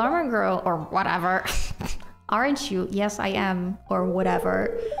new farmer girl, or whatever. Aren't you? Yes, I am, or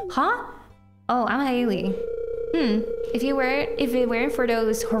whatever. Huh? Oh, I'm Haley. If you weren't for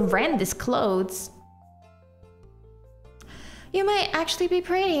those horrendous clothes, you might actually be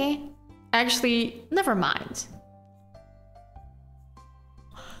pretty. Actually, never mind.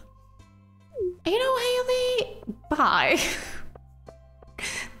 You know, Haley, bye.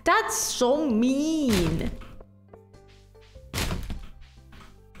 That's so mean.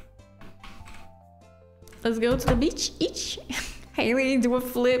 Let's go to the beach. Each. Haley, do a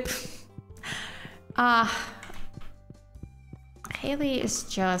flip. Haley is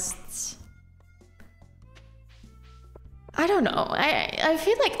just... I don't know. I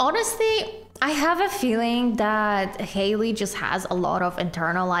feel like, honestly, I have a feeling that Haley just has a lot of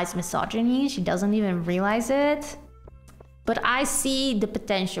internalized misogyny. She doesn't even realize it. But I see the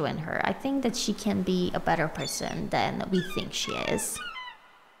potential in her. I think that she can be a better person than we think she is.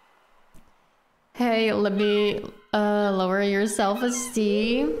 Hey, let me lower your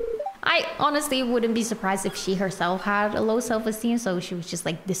self-esteem. I honestly wouldn't be surprised if she herself had a low self-esteem, so she was just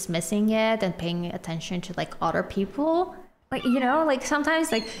like dismissing it and paying attention to like other people. Like, you know, like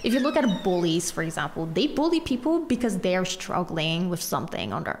sometimes, like if you look at bullies, for example, they bully people because they're struggling with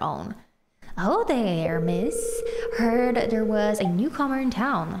something on their own. Oh there, miss. Heard there was a newcomer in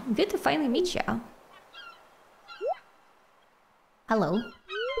town. Good to finally meet you. Hello.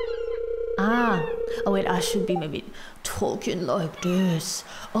 Ah, oh wait, I should be maybe talking like this.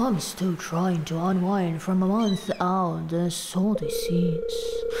 I'm still trying to unwind from a month out the salty seas.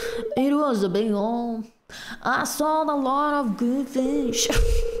 It was a big haul. I saw a lot of good fish.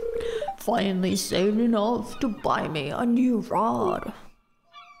 Finally saved enough to buy me a new rod.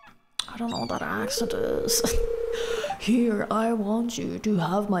 I don't know what that accent is. Here, I want you to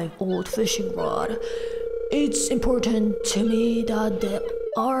have my old fishing rod. It's important to me that the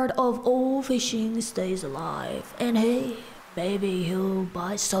art of old fishing stays alive. And hey, maybe you'll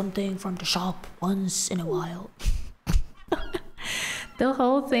buy something from the shop once in a while. The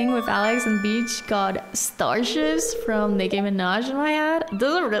whole thing with Alex and Beach got starships from Nicki Minaj in my head.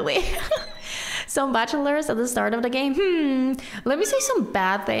 Does it really? Some bachelors at the start of the game. Let me say some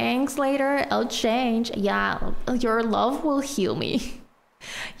bad things later. I'll change. Yeah, your love will heal me.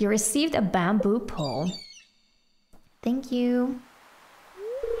 You received a bamboo pole. Thank you.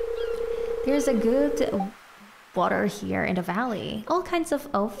 There's a good water here in the valley. All kinds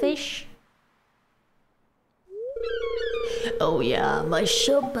of oafish. Oh yeah, my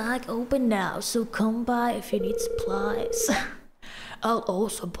shop back open now, so come by if you need supplies. I'll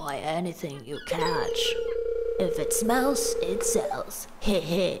also buy anything you catch. If it smells, it sells.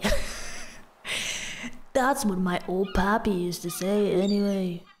 Hey. That's what my old pappy used to say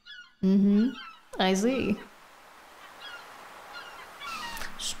anyway. I see.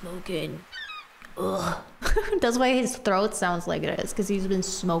 Smoking. Ugh. That's why his throat sounds like this, because he's been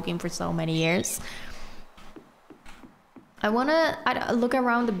smoking for so many years. I wanna look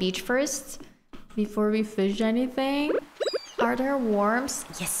around the beach first before we fish anything. Are there worms?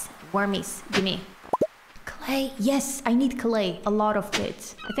 Yes, wormies. Gimme. Clay. Yes, I need clay. A lot of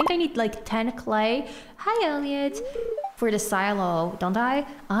it. I think I need like 10 clay. Hi, Elliot. For the silo, don't I?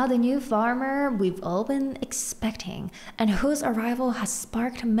 Ah, the new farmer we've all been expecting and whose arrival has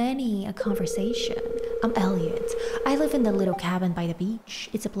sparked many a conversation. I'm Elliot. I live in the little cabin by the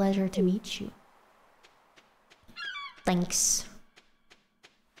beach. It's a pleasure to meet you. Thanks.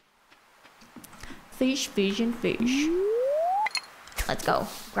 Fish, fish, and fish. Let's go.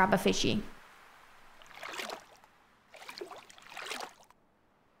 Grab a fishy.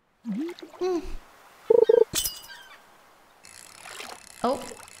 Oh,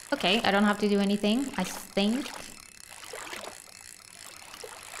 okay. I don't have to do anything, I think.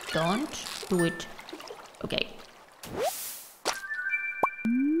 Don't do it. Okay.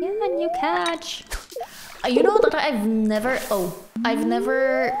 Yeah, new catch. You know that I've never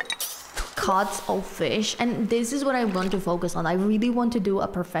caught a fish, and this is what I want to focus on. I really want to do a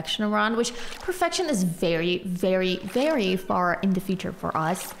perfection run, which perfection is very, very, very far in the future for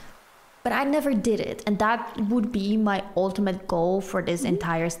us. But I never did it, and that would be my ultimate goal for this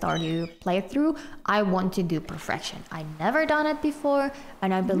entire Stardew playthrough. I want to do perfection. I never done it before,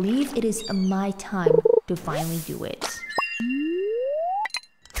 and I believe it is my time to finally do it.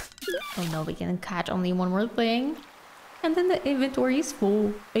 Oh no, we can catch only one more thing. And then the inventory is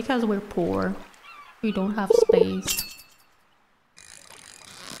full because we're poor. We don't have space.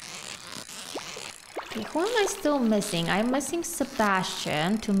 Okay, who am I still missing? I'm missing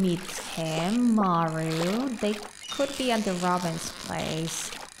Sebastian to meet him. Maru. They could be at the Robin's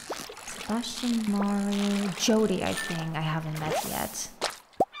place. Sebastian, Maru, Jody, I think I haven't met yet.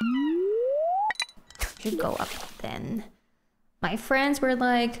 Should go up then. My friends were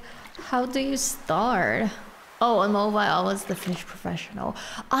like, how do you start? Oh, on mobile, I was the fish professional.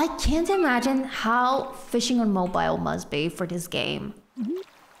 I can't imagine how fishing on mobile must be for this game.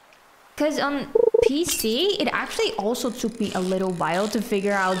 Because on PC, it actually also took me a little while to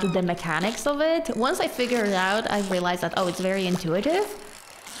figure out the mechanics of it. Once I figured it out, I realized that, oh, it's very intuitive.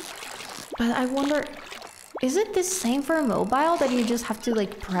 But I wonder Is it the same for mobile that you just have to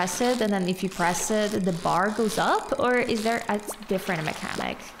like press it and then if you press it, the bar goes up? Or is there a different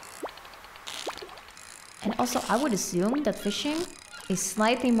mechanic? And also, I would assume that fishing is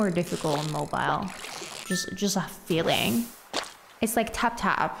slightly more difficult on mobile. Just a feeling. It's like tap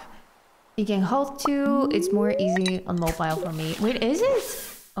tap. You can hold to, it's more easy on mobile for me. Wait, is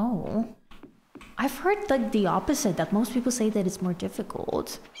it? Oh. I've heard like the opposite, that most people say that it's more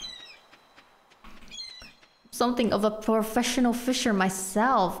difficult. Something of a professional fisher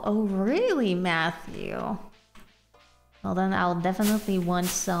myself. Oh, really, Matthew? Well, then I'll definitely want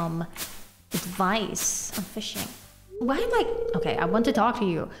some advice on fishing. Why am I... Okay, I want to talk to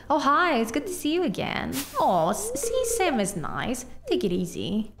you. Oh, hi, it's good to see you again. Oh, see, Sim is nice. Take it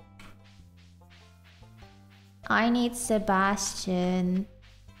easy. I need Sebastian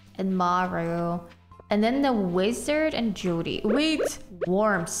and Maru. And then the wizard and Jody. Wait,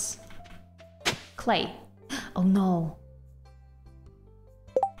 worms. Clay. Oh no.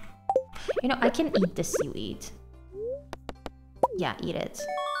 You know, I can eat the seaweed. Yeah, eat it.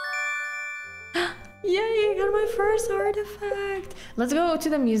 Yay, I got my first artifact. Let's go to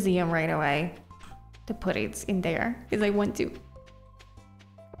the museum right away to put it in there because I want to.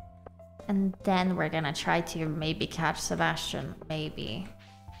 And then we're gonna try to maybe catch Sebastian, maybe.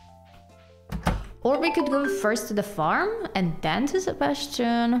 Or we could go first to the farm and then to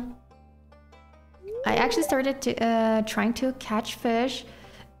Sebastian. I actually started to trying to catch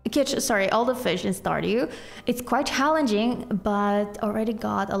all the fish in Stardew. It's quite challenging, but already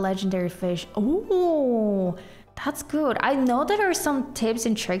got a legendary fish. Oh, that's good. I know there are some tips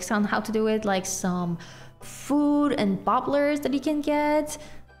and tricks on how to do it, like some food and bobblers that you can get.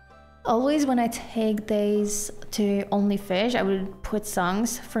 Always when I take days to only fish, I would put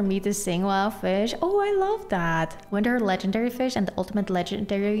songs for me to sing while I fish. Oh, I love that. When there are legendary fish and the ultimate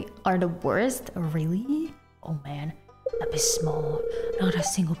legendary are the worst. Really? Oh man, that is small. Not a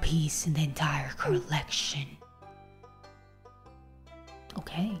single piece in the entire collection.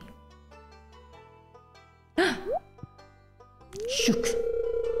 Okay. Shook.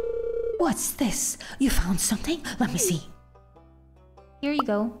 What's this? You found something? Let me see. Here you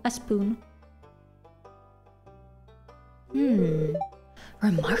go, a spoon.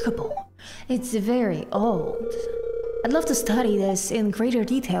 Remarkable. It's very old. I'd love to study this in greater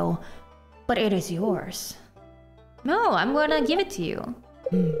detail, but it is yours. No, I'm gonna give it to you.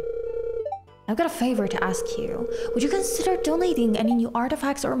 I've got a favor to ask you. Would you consider donating any new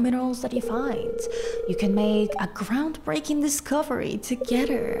artifacts or minerals that you find? You can make a groundbreaking discovery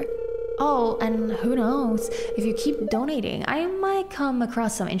together. Oh, and who knows, if you keep donating, I might come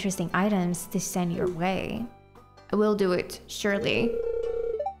across some interesting items to send your way. I will do it, surely.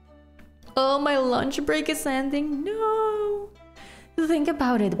 Oh, my lunch break is ending. No! Think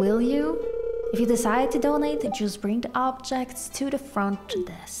about it, will you? If you decide to donate, just bring the objects to the front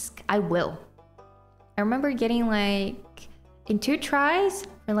desk. I will. I remember getting like, in 2 tries,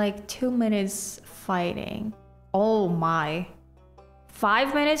 for like 2 minutes fighting. Oh my.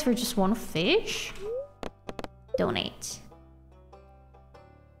 5 minutes for just 1 fish? Donate.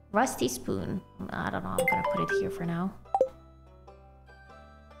 Rusty spoon. I don't know, I'm gonna put it here for now.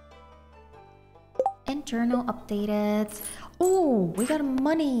 And journal updated. Oh, we got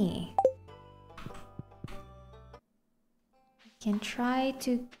money. We can try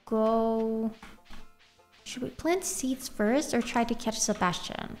to go... Should we plant seeds first or try to catch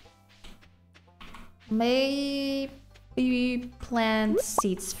Sebastian? Maybe plant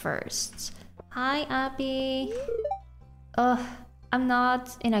seeds first. Hi, Abby. Ugh, I'm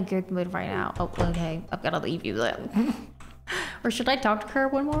not in a good mood right now. Oh, okay. I've gotta leave you then. Or should I talk to her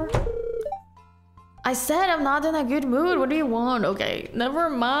one more? I said I'm not in a good mood. What do you want? Okay, never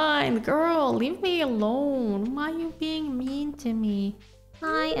mind. Girl, leave me alone. Why are you being mean to me?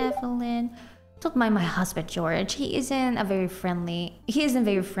 Hi, Evelyn. Don't mind my husband, George. He isn't very friendly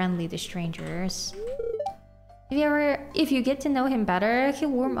to strangers. If you get to know him better, he'll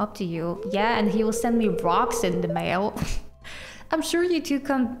warm up to you. Yeah, and he will send me rocks in the mail. I'm sure you two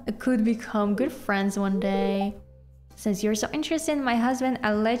could become good friends one day. Since you're so interested in my husband,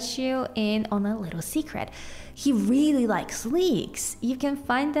 I'll let you in on a little secret. He really likes leeks. You can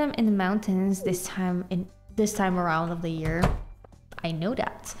find them in the mountains this time around of the year. I know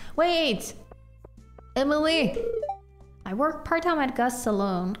that. Wait! Emily! I work part-time at Gus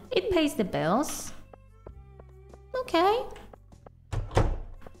Salon. It pays the bills. Okay.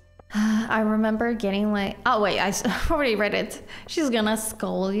 I remember getting like... Oh wait, I already read it. She's gonna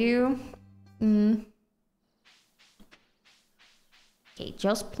scold you. Okay,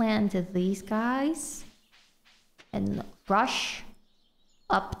 just plant these guys. And rush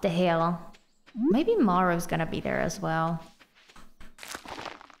up the hill. Maybe Maru's gonna be there as well.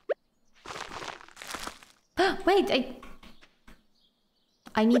 Wait,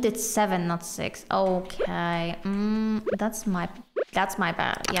 I needed 7, not 6. Okay. That's my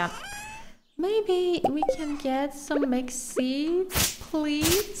bad. Yeah. Maybe we can get some mixed seeds,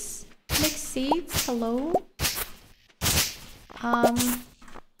 please. Mixed seeds. Hello.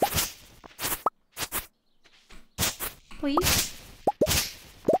 Please.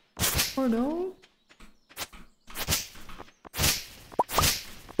 Or no?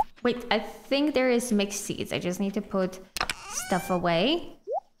 Wait, I think there is mixed seeds. I just need to put stuff away.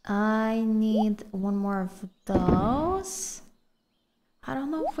 I need one more of those. I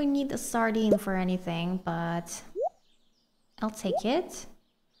don't know if we need a sardine for anything, but I'll take it.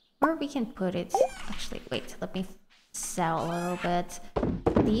 Or we can put it... Actually, wait, let me sell a little bit.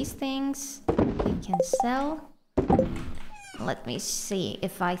 These things we can sell. Let me see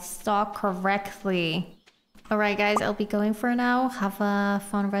if I saw correctly. Alright guys, I'll be going for now. Have a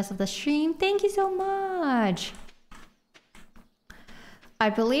fun rest of the stream. Thank you so much! I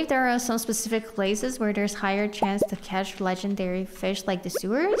believe there are some specific places where there's higher chance to catch legendary fish like the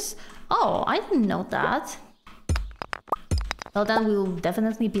sewers. Oh, I didn't know that. Well then, we will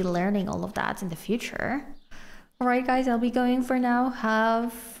definitely be learning all of that in the future. Alright guys, I'll be going for now.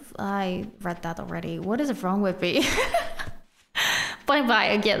 I read that already. What is wrong with me? Bye-bye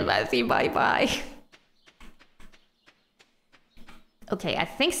again, Matthew. Bye-bye. Okay, I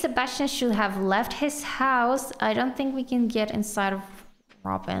think Sebastian should have left his house. I don't think we can get inside of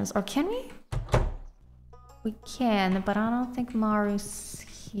Robin's. Or can we? We can, but I don't think Maru's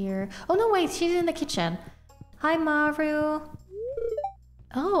here. Oh no, wait, she's in the kitchen. Hi, Maru.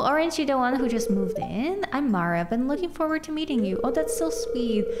 Oh, aren't you the one who just moved in? I'm Maru. I've been looking forward to meeting you. Oh, that's so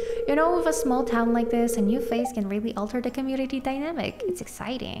sweet. You know, with a small town like this, a new face can really alter the community dynamic. It's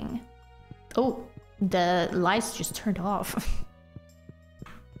exciting. Oh, the lights just turned off.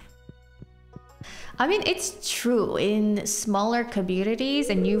 I mean, it's true. In smaller communities,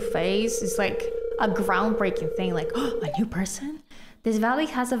 a new face is like a groundbreaking thing. Like, oh, a new person? This valley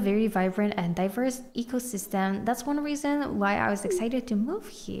has a very vibrant and diverse ecosystem. That's one reason why I was excited to move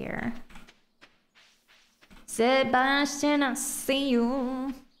here. Sebastian, I see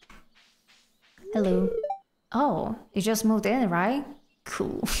you. Hello. Oh, you just moved in, right?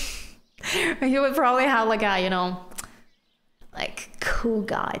 Cool. You would probably have like a, you know, like cool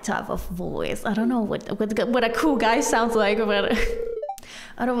guy type of voice. I don't know what a cool guy sounds like, but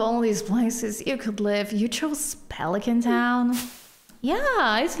out of all these places you could live, you chose Pelican Town.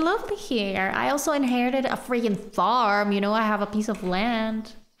 Yeah, it's lovely here. I also inherited a freaking farm, you know, I have a piece of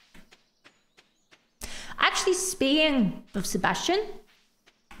land. Actually, speaking of Sebastian,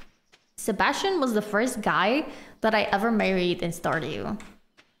 Sebastian was the first guy that I ever married in Stardew.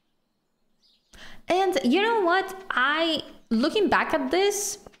 And you know what? Looking back at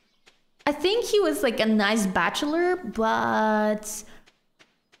this, I think he was like a nice bachelor, but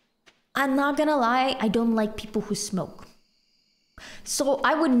I'm not gonna lie, I don't like people who smoke. So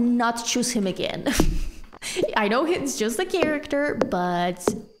I would not choose him again. I know it's just a character, but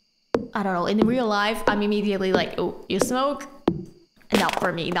I don't know, in real life, I'm immediately like, oh, you smoke? Not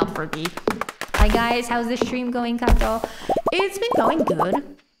for me, not for me. Hi guys, how's the stream going, Kato? It's been going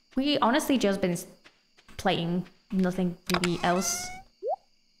good. We honestly just been playing, nothing really else.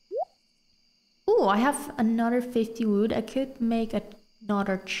 Ooh, I have another 50 wood. I could make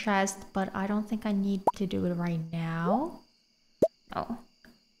another chest, but I don't think I need to do it right now. Oh,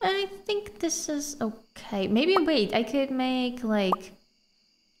 I think this is okay. Maybe wait, I could make like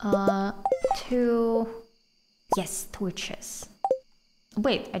 2 torches.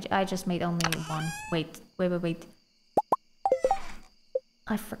 Wait, I just made only 1. Wait.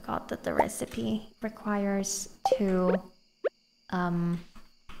 I forgot that the recipe requires 2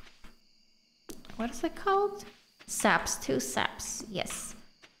 what is it called? Saps, 2 saps. Yes.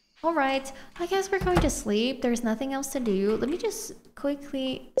 All right, I guess we're going to sleep. There's nothing else to do. Let me just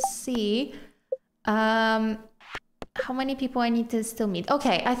quickly see how many people I need to still meet.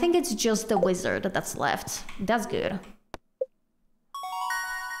 Okay, I think it's just the wizard that's left. That's good.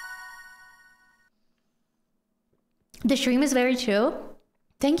 The stream is very chill.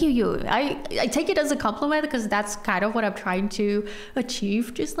 Thank you. I take it as a compliment because that's kind of what I'm trying to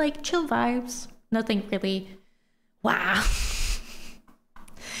achieve. Just like chill vibes. Nothing really. Wow.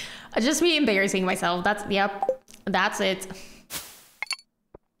 Just me embarrassing myself. That's it.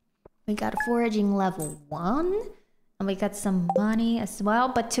 We got foraging level 1. And we got some money as well.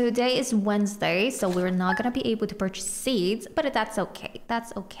 But today is Wednesday, so we're not gonna be able to purchase seeds. But that's okay.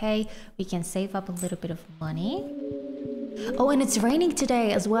 That's okay. We can save up a little bit of money. Oh, and it's raining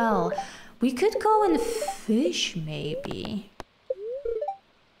today as well. We could go and fish, maybe.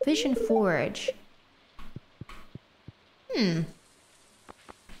 Fish and forage.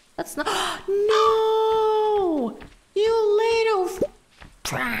 That's not... No! You little...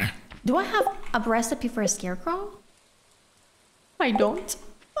 Do I have a recipe for a scarecrow? I don't.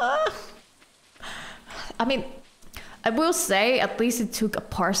 I mean, I will say at least it took a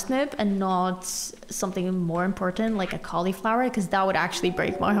parsnip and not something more important like a cauliflower, because that would actually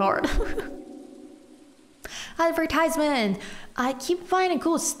break my heart. Advertisement! I keep finding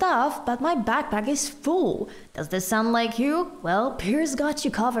cool stuff, but my backpack is full. Does this sound like you? Well, Pierce got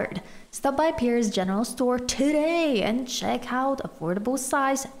you covered. Stop by Pierce General Store today and check out affordable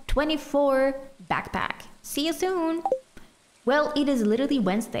size 24 backpack. See you soon! Well, it is literally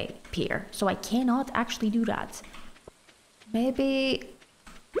Wednesday, Pierre, so I cannot actually do that. Maybe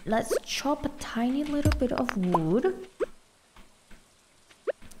let's chop a tiny little bit of wood.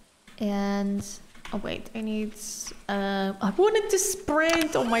 And... oh wait, I need... I wanted to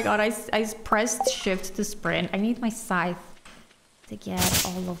sprint! Oh my god, I pressed shift to sprint. I need my scythe to get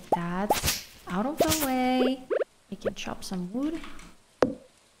all of that out of the way. We can chop some wood.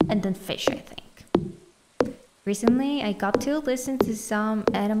 And then fish, I think. Recently, I got to listen to some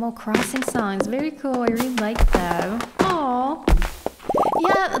Animal Crossing songs. Very cool, I really like them. Aww.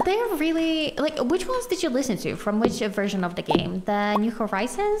 Yeah, they're really... like, which ones did you listen to? From which version of the game? The New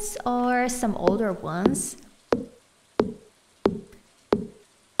Horizons or some older ones?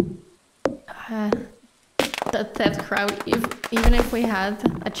 The theft crowd, even if we had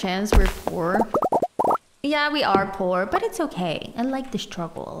a chance, we're poor. Yeah, we are poor, but it's okay. I like the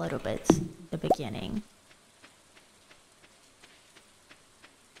struggle a little bit at the beginning.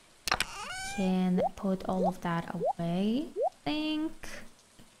 Can put all of that away, I think.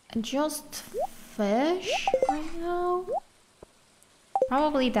 Just fish right now.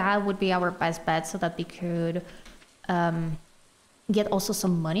 Probably that would be our best bet so that we could get also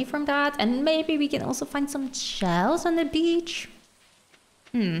some money from that. And maybe we can also find some shells on the beach.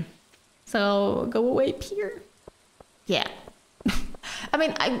 So go away, Pierre. Yeah. I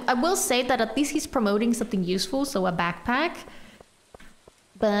mean, I will say that at least he's promoting something useful, so a backpack.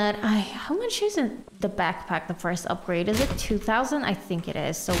 But how much is it, the backpack, the first upgrade? Is it 2,000? I think it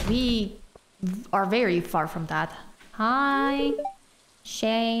is. So we are very far from that. Hi,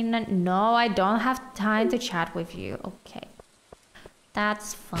 Shane. No, I don't have time to chat with you. Okay,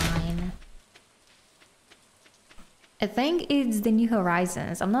 that's fine. I think it's the New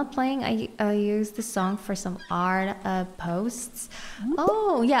Horizons. I'm not playing. I used the song for some art posts.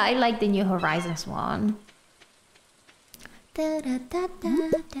 Oh, yeah, I like the New Horizons one. I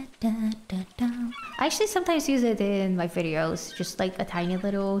actually sometimes use it in my videos, just like a tiny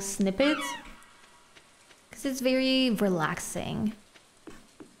little snippet, because it's very relaxing.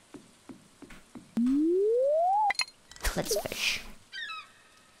 Let's fish.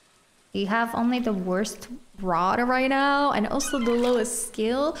 You have only the worst rod right now and also the lowest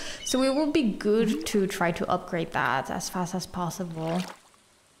skill, so it will be good to try to upgrade that as fast as possible.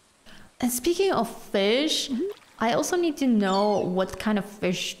 And speaking of fish, I also need to know what kind of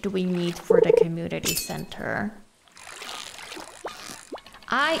fish do we need for the community center.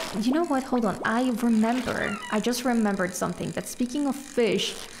 You know what, hold on, I just remembered something, that speaking of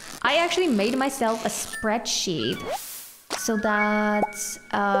fish, I actually made myself a spreadsheet so that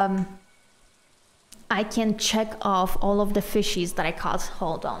I can check off all of the fishies that I caught.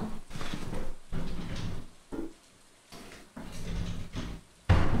 Hold on.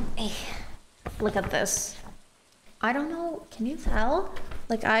 Hey, look at this. I don't know, can you tell?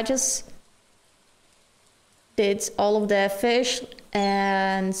 Like, I just did all of the fish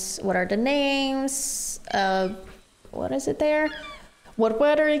and what are the names? What is it there? What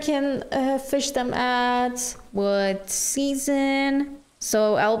weather you can fish them at, what season.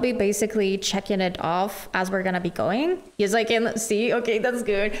 So I'll be basically checking it off as we're gonna be going. Yes, I can see. Okay, that's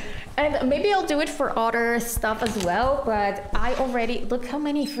good. And maybe I'll do it for other stuff as well, but I already... look how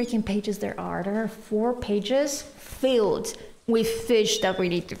many freaking pages there are. There are 4 pages filled with fish that we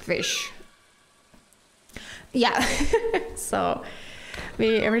need to fish. Yeah. So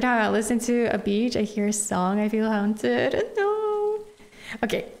every time I listen to a beach, I hear a song, I feel haunted. No.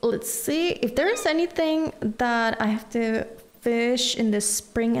 Okay, let's see if there's anything that I have to fish in the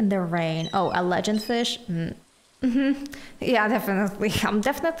spring and the rain. Oh, a legend fish? Yeah, definitely. I'm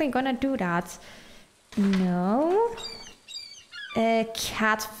definitely gonna do that. No. A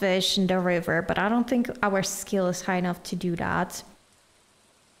catfish in the river, but I don't think our skill is high enough to do that.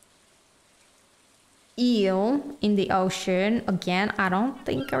 Eel in the ocean. Again, I don't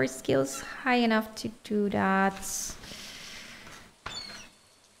think our skill is high enough to do that.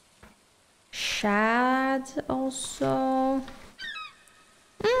 Shad also.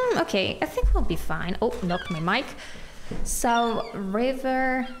 Okay, I think we'll be fine. Oh, knocked my mic. So,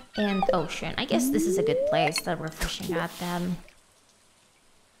 river and ocean. I guess this is a good place that we're fishing at them.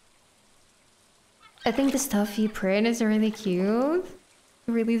 I think the stuff you print is really cute.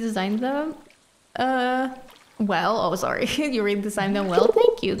 You really designed them. Well, oh sorry, you really designed them well.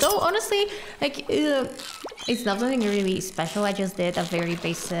 Thank you. Though honestly, like, it's nothing really special. I just did a very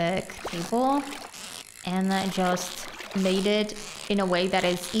basic table, and I just made it in a way that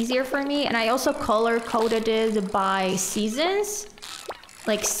is easier for me. And I also color coded it by seasons.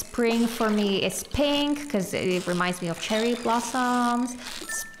 Like spring for me is pink because it reminds me of cherry blossoms.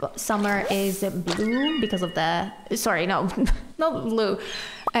 Summer is blue because of the... Sorry, no, not blue.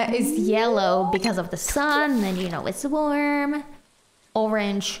 It's yellow because of the sun, and you know, it's warm.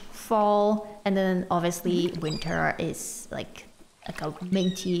 Orange, fall, and then obviously winter is like a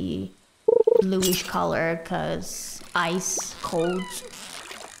minty bluish color because ice, cold.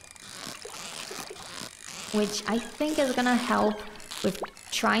 Which I think is gonna help with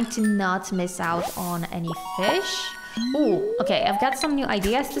trying to not miss out on any fish. Ooh, okay, I've got some new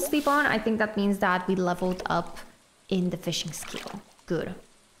ideas to sleep on. I think that means that we leveled up in the fishing skill. Good.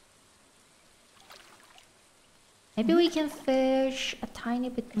 Maybe we can fish a tiny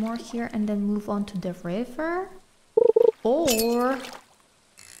bit more here and then move on to the river. Or...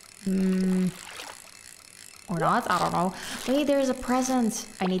 or not, I don't know. Wait, there's a present.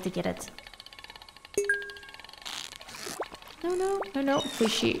 I need to get it. No,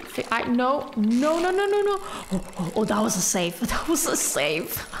 fishy. No. Oh, that was a save. That was a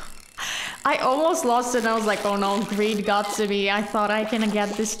save. I almost lost it and I was like, oh no, greed got to me. I thought I can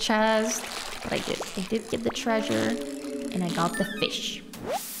get this chest. But I did get the treasure. And I got the fish.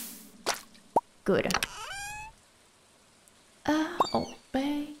 Good. Oh,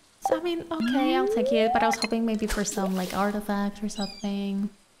 base. I mean, okay, I'll take it. But I was hoping maybe for some like artifact or something.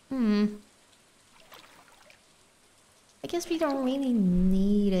 I guess we don't really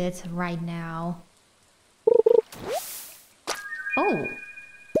need it right now. Oh!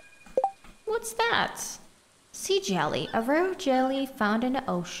 What's that? Sea jelly. A rare jelly found in the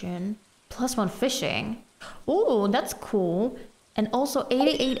ocean. +1 fishing. Oh, that's cool. And also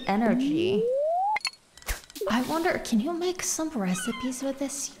 88 energy. I wonder, can you make some recipes with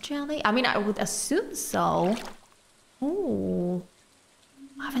this sea jelly? I mean, I would assume so. Oh,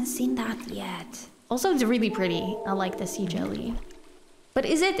 I haven't seen that yet. Also, it's really pretty. I like the sea jelly. But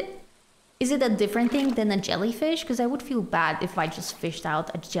is it a different thing than a jellyfish? Because I would feel bad if I just fished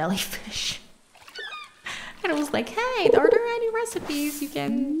out a jellyfish. And I was like, hey, are there any recipes you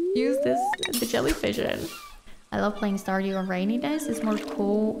can use the jellyfish in? I love playing Stardew on rainy days. It's more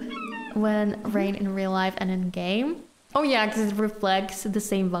cool when rain in real life and in game. Oh yeah, because it reflects the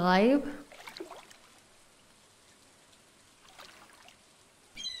same vibe.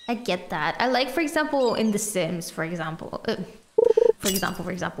 I get that. I like, for example, in The Sims, in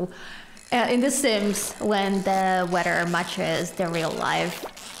The Sims, when the weather matches the real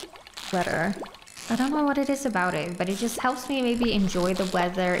life weather. I don't know what it is about it, but it just helps me maybe enjoy the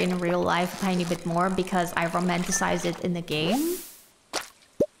weather in real life a tiny bit more because I romanticize it in the game.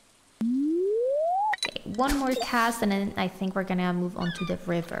 Okay, one more cast and then I think we're gonna move on to the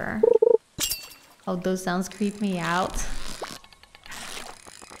river. Oh, those sounds creep me out.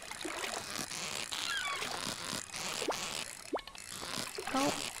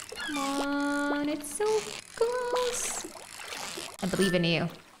 Oh, come on, it's so close. I believe in you.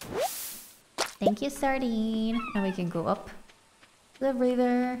 Thank you, Sardine. Now we can go up the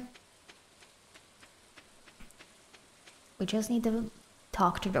river. We just need to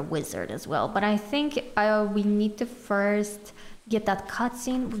talk to the wizard as well. But I think we need to first get that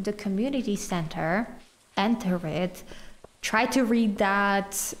cutscene with the community center. Enter it. Try to read that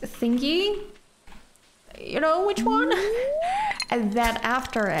thingy. You know which one? And then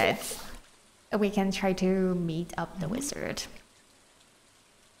after it, we can try to meet up the wizard.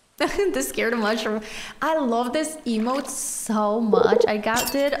 The scared mushroom. I love this emote so much. I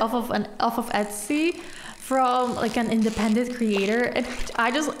got it off of Etsy from like an independent creator, and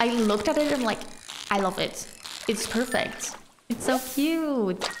I looked at it and like, I love it. It's perfect. It's so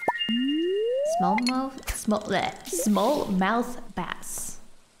cute. Small mouth bass.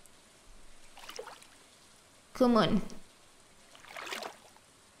 Come on.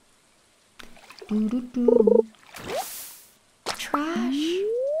 Trash.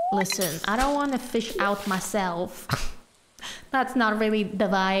 Listen, I don't want to fish out myself. That's not really the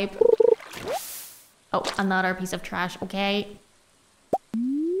vibe. Oh, another piece of trash, okay.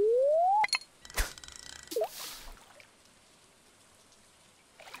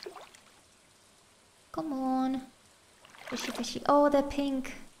 Oh, the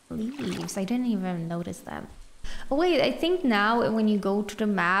pink leaves. I didn't even notice them. Oh wait, I think now when you go to the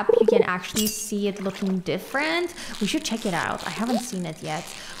map, you can actually see it looking different. We should check it out. I haven't seen it yet.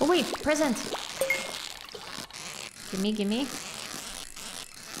 Oh wait, present. Gimme, gimme.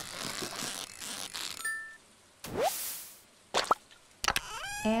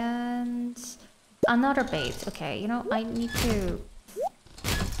 And another bait. Okay, you know, I need to...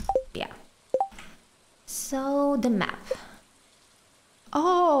 Yeah. So, the map.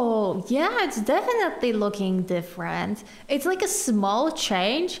 Oh, yeah, it's definitely looking different. It's like a small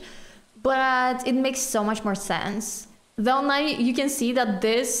change, but it makes so much more sense. Though now you can see that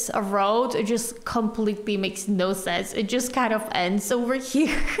this road just completely makes no sense. It just kind of ends over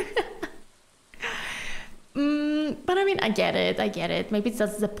here. But I mean, I get it. Maybe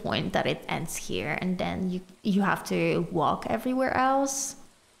that's the point, that it ends here and then you have to walk everywhere else.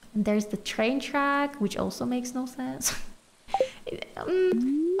 And there's the train track, which also makes no sense.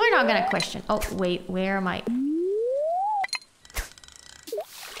 We're not gonna question. Oh, wait, where am I?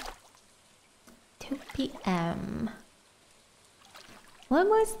 2 p.m. What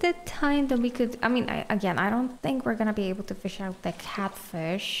was the time that we could... I mean, again, I don't think we're gonna be able to fish out the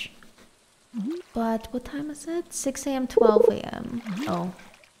catfish. But what time is it? 6 a.m., 12 a.m. Oh.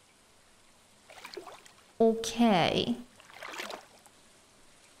 Okay.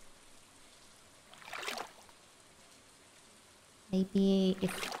 Maybe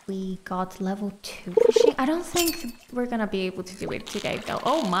if we got level 2 fishing. I don't think we're gonna be able to do it today though.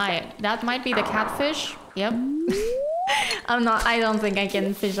 Oh my, that might be the catfish. Yep. I don't think I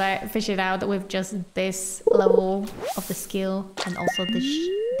can fish it out with just this level of the skill and also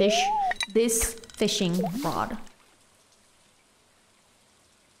this fishing rod.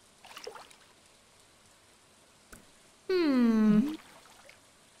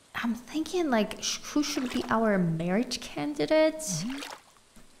 I'm thinking like who should be our marriage candidate?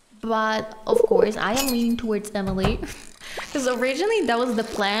 But of course I am leaning towards Emily. Because originally that was the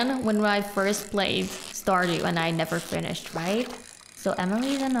plan when I first played Stardew and I never finished, right? So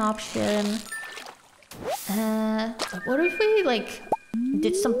Emily is an option. What if we like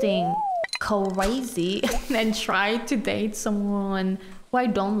did something crazy and tried to date someone who I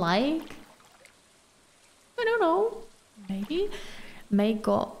don't like? I don't know. Maybe. My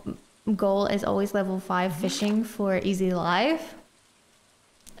goal is always level 5 fishing for easy life.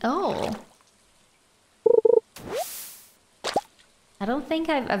 Oh. I don't think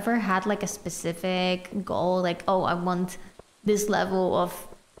I've ever had like a specific goal, like, oh, I want this level of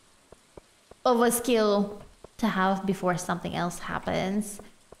a skill to have before something else happens.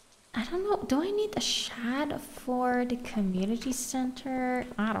 I don't know. Do I need a shad for the community center?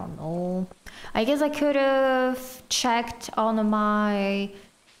 I don't know. I guess I could have checked on my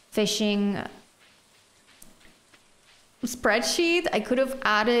fishing spreadsheet. I could have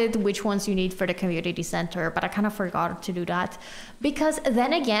added which ones you need for the community center, but I kind of forgot to do that. Because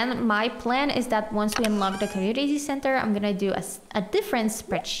then again, my plan is that once we unlock the community center, I'm gonna do a different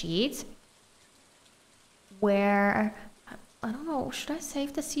spreadsheet where... I don't know, should I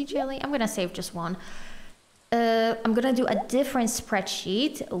save the sea jelly? I'm gonna save just one. I'm gonna do a different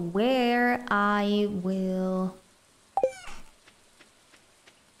spreadsheet where I will...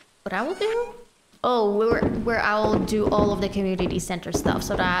 What I will do? Oh, where I'll do all of the community center stuff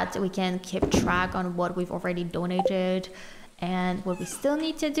so that we can keep track on what we've already donated and what we still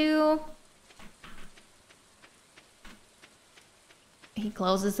need to do. He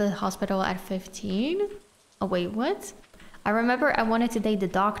closes the hospital at 15. Oh, wait, what? I remember I wanted to date the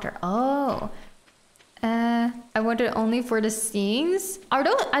doctor. Oh. I wanted only for the scenes. Are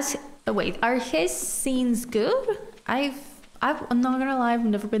those... wait, are his scenes good? I'm not gonna lie, I've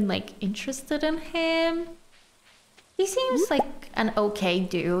never been like interested in him. He seems like an okay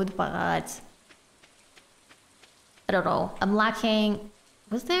dude, but I don't know. I'm lacking...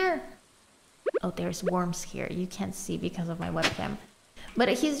 Was there... Oh, there's worms here. You can't see because of my webcam. But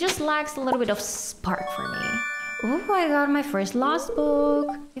he just lacks a little bit of spark for me. Oh, I got my first lost book.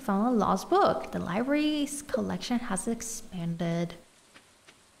 I found a lost book. The library's collection has expanded.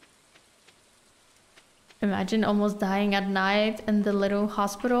 Imagine almost dying at night in the little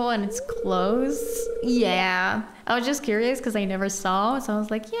hospital and it's closed. Yeah, I was just curious because I never saw. So I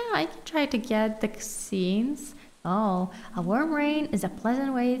was like, yeah, I can try to get the scenes. Oh, a warm rain is a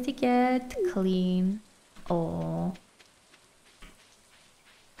pleasant way to get clean. Oh.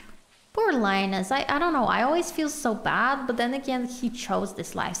 Poor Linus, I don't know, I always feel so bad, but then again, he chose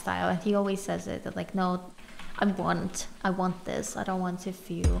this lifestyle and he always says it, that like, no, I want this, I don't want to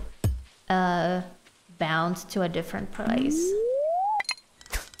feel bound to a different place.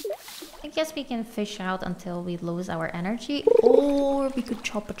 I guess we can fish out until we lose our energy. Or we could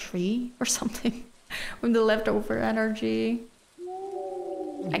chop a tree or something with the leftover energy.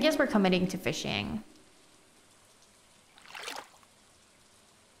 I guess we're committing to fishing.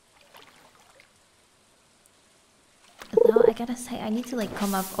 Though I gotta say, I need to like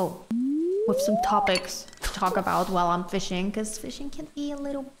come up with some topics to talk about while I'm fishing, because fishing can be a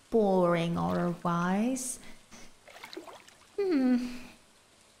little boring otherwise.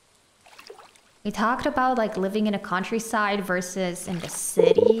 We talked about like living in a countryside versus in the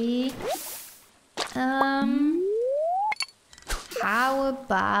city. How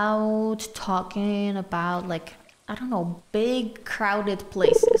about talking about like, I don't know, big crowded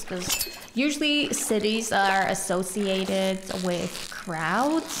places? Because usually cities are associated with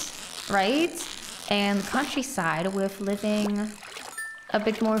crowds, right? And countryside with living a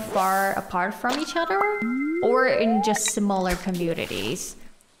bit more far apart from each other or in just smaller communities.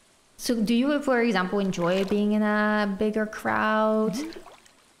 So do you, for example, enjoy being in a bigger crowd?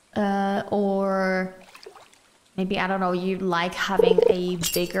 Or maybe, I don't know, you like having a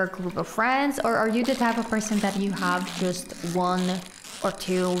bigger group of friends? Or are you the type of person that you have just one or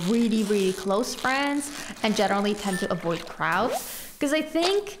two really, really close friends and generally tend to avoid crowds? Because I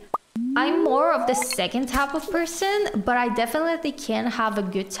think I'm more of the second type of person, but I definitely can have a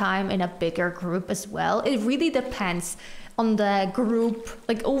good time in a bigger group as well. It really depends on the group,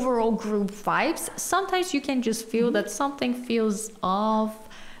 like overall group vibes. Sometimes you can just feel that something feels off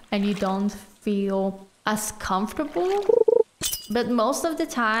and you don't feel as comfortable. But most of the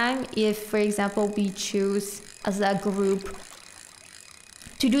time, if for example we choose as a group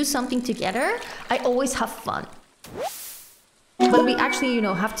to do something together, I always have fun. But we actually, you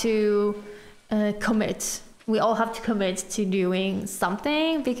know, have to commit. We all have to commit to doing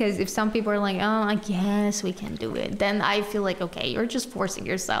something, because if some people are like, oh, I guess we can do it, then I feel like, okay, you're just forcing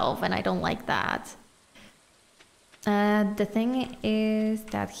yourself, and I don't like that. The thing is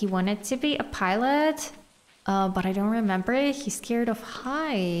that he wanted to be a pilot, but I don't remember it. He's scared of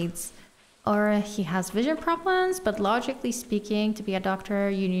heights, or he has vision problems, but logically speaking, to be a doctor,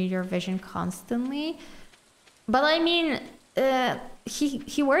 you need your vision constantly. But I mean,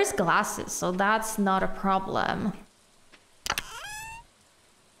 he wears glasses, so that's not a problem.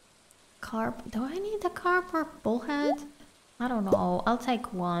 Carp? Do I need the carp or bullhead? I don't know. I'll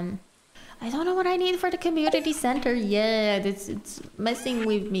take one. I don't know what I need for the community center yet. It's messing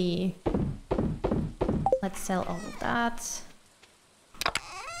with me. Let's sell all of that.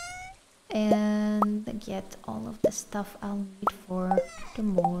 And get all of the stuff I'll need for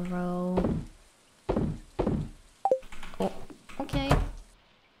tomorrow. Oh, okay.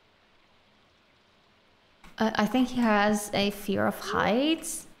 I think he has a fear of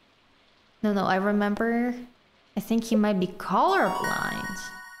heights. No, I remember. I think he might be colorblind.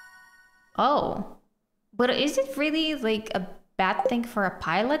 Oh. But is it really like a bad thing for a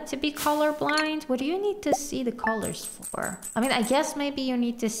pilot to be colorblind? What do you need to see the colors for? I mean, I guess maybe you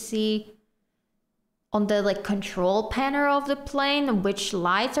need to see on the like control panel of the plane which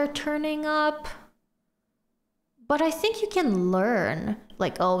lights are turning up. But I think you can learn,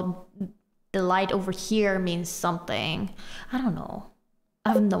 like, oh, the light over here means something. I don't know.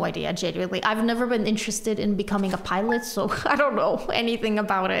 I have no idea, genuinely. I've never been interested in becoming a pilot, so I don't know anything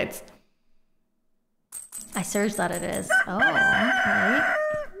about it. I searched that it is. Oh, okay.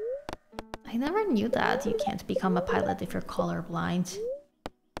 I never knew that you can't become a pilot if you're colorblind.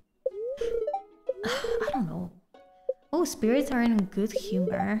 I don't know. Oh, spirits are in good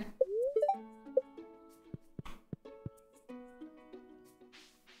humor.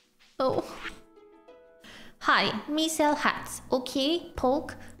 Oh. Hi, me sell hats. Okay,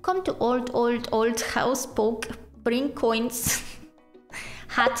 Poke. Come to old house, Poke. Bring coins.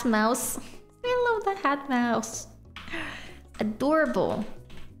 Hat mouse. I love the hat mouse. Adorable.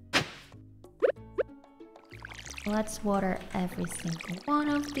 Let's water every single one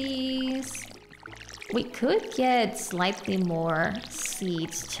of these. We could get slightly more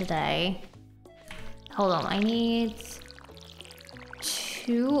seeds today. Hold on, I need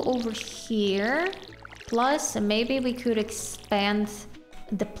 2 over here. Plus, maybe we could expand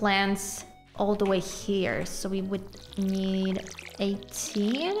the plants all the way here. So we would need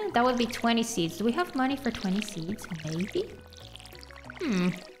 18. That would be 20 seeds. Do we have money for 20 seeds? Maybe?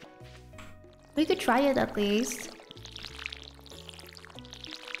 We could try it at least.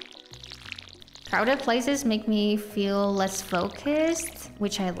 Crowded places make me feel less focused,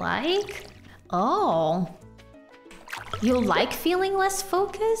 which I like. Oh. You like feeling less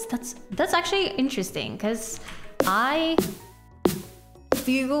focused? That's actually interesting, because I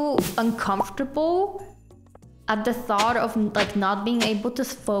feel uncomfortable at the thought of like not being able to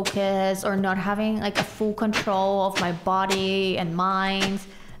focus or not having like a full control of my body and mind.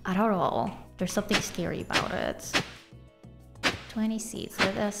 I don't know. There's something scary about it. 20 seeds.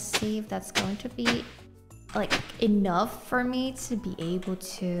 Let us see if that's going to be like enough for me to be able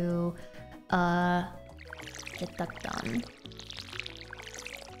to get that done.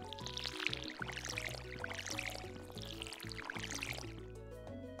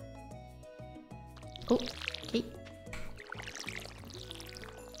 Oh, okay.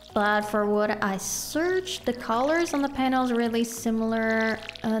 But for what I searched, the colors on the panel is really similar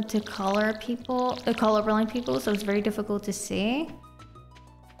to colorblind people, so it's very difficult to see.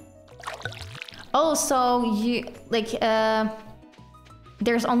 Oh, so you like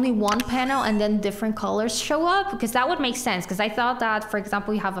there's only one panel and then different colors show up? Because that would make sense, because I thought that, for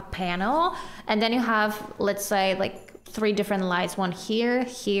example, you have a panel and then you have, let's say, like 3 different lights, one here,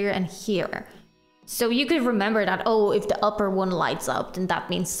 here, and here. So you could remember that, oh, if the upper one lights up, then that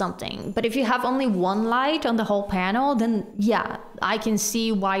means something. But if you have only one light on the whole panel, then yeah, I can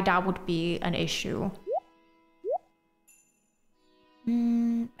see why that would be an issue.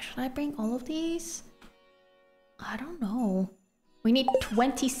 Should I bring all of these? I don't know. We need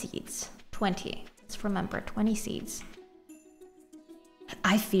 20 seeds. 20. Let's remember, 20 seeds.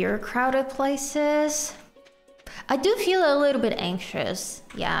 I fear crowded places. I do feel a little bit anxious,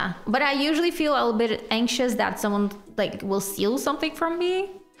 yeah. But I usually feel a little bit anxious that someone like will steal something from me.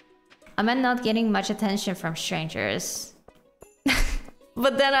 I meant not getting much attention from strangers.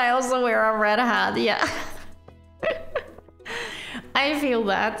 But then I also wear a red hat, yeah. I feel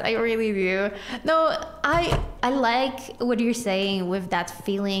that, I really do. No, I like what you're saying with that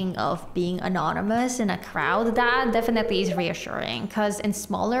feeling of being anonymous in a crowd. That definitely is reassuring, because in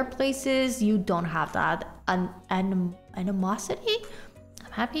smaller places, you don't have that animosity.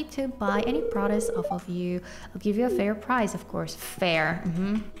 I'm happy to buy any products off of you. I'll give you a fair price, of course. Fair.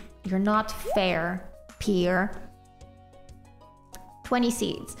 You're not fair, peer. 20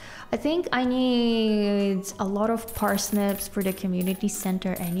 seeds. I think I need a lot of parsnips for the community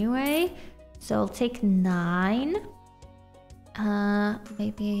center anyway. So I'll take 9.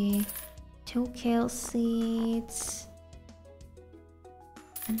 Maybe 2 kale seeds.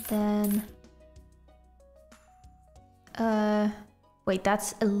 And then... wait,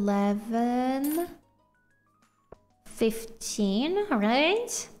 that's 11. 15,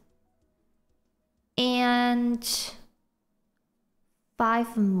 right? And...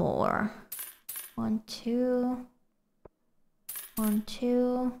 5 more. 1, 2. 1,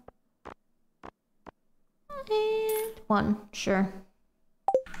 2. And 1, sure.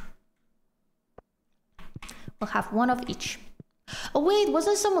 We'll have 1 of each. Oh wait,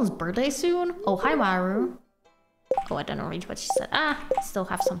 wasn't someone's birthday soon? Oh, hi Maru. Oh, I don't read what she said. Ah, still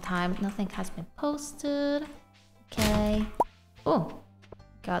have some time. Nothing has been posted. Okay. Oh.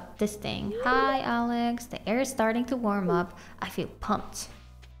 Got this thing. Hi, Alex. The air is starting to warm up. I feel pumped.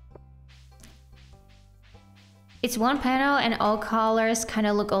 It's one panel and all colors kind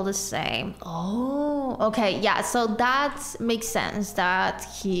of look all the same. Oh, okay. Yeah, so that makes sense that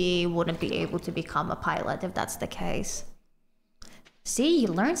he wouldn't be able to become a pilot if that's the case. See, you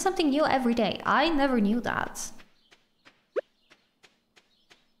learn something new every day. I never knew that.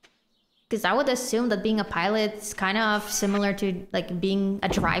 Because I would assume that being a pilot is kind of similar to like being a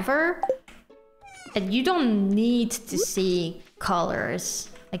driver. And you don't need to see colors,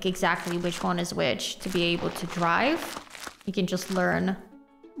 like exactly which one is which, to be able to drive. You can just learn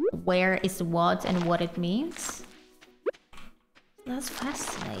where is what and what it means. That's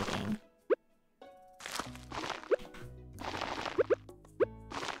fascinating.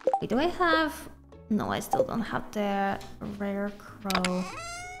 Wait, do I have... No, I still don't have the rare crow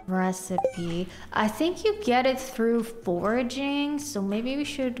recipe. I think you get it through foraging, so maybe we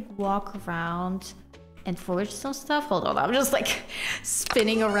should walk around and forage some stuff. Hold on, I'm just like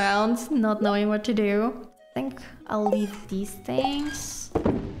spinning around, not knowing what to do. I think I'll leave these things.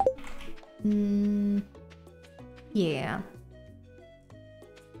 Yeah.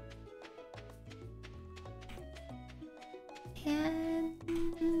 And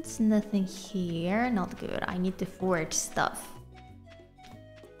there's nothing here. Not good. I need to forage stuff.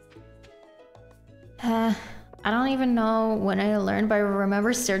 I don't even know when I learned, but I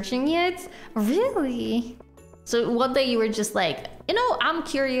remember searching it. Really? So one day you were just like, you know, I'm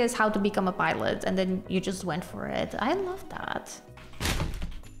curious how to become a pilot, and then you just went for it. I love that.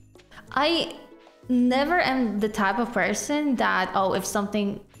 I never am the type of person that, oh, if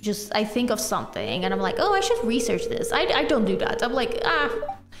something just, I think of something and I'm like, oh, I should research this. I don't do that. I'm like,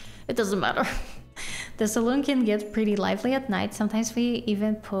 it doesn't matter. The saloon can get pretty lively at night. Sometimes we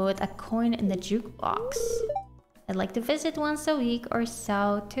even put a coin in the jukebox. I'd like to visit once a week or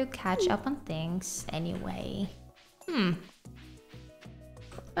so to catch up on things anyway. I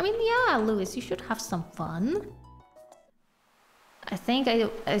mean, yeah, Louis, you should have some fun. I think I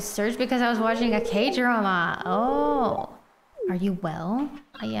searched because I was watching a K-drama. Oh, are you well?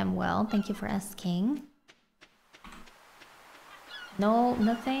 I am well, thank you for asking. No,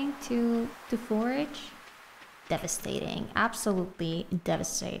 nothing to forage? Devastating, absolutely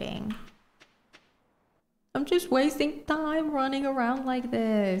devastating. I'm just wasting time running around like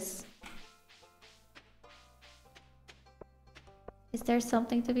this. Is there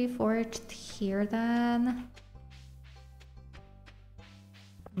something to be foraged here then?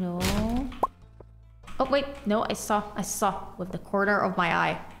 No. Oh wait, no, I saw with the corner of my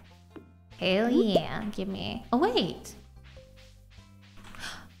eye. Hell yeah, give me. Oh wait.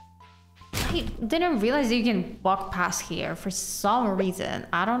 I didn't realize you can walk past here for some reason.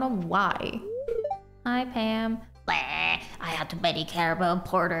 I don't know why. Hi, Pam. Blah, I had too many caribou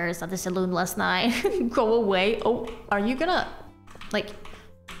porters at the saloon last night. Go away. Oh, are you gonna, like,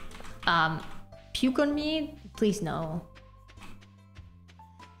 puke on me? Please no.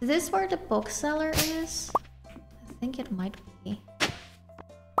 Is this where the bookseller is? I think it might be.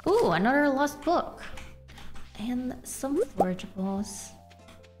 Ooh, another lost book. And some forageables.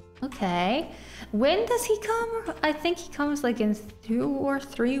 Okay. When does he come? I think he comes like in 2 or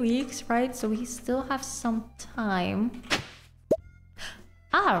 3 weeks, right? So we still have some time.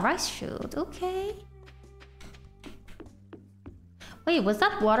 Ah, rice shoot. Okay. Wait, was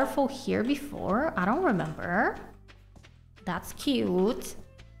that waterfall here before? I don't remember. That's cute.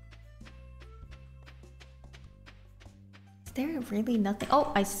 Is there really nothing?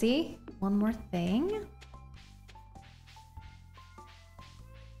 Oh, I see. One more thing.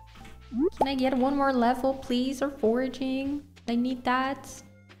 Can I get one more level, please? Or foraging? I need that.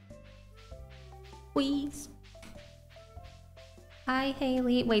 Please. Hi,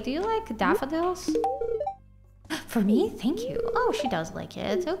 Haley. Wait, do you like daffodils? For me? Thank you. Oh, she does like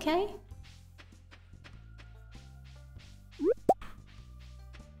it. Okay.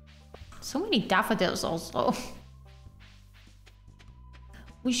 So many daffodils also.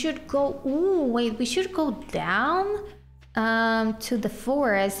 We should go... Ooh, wait. We should go down to the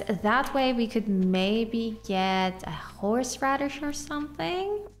forest. That way we could maybe get a horseradish or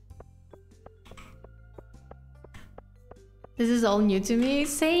something. This is all new to me.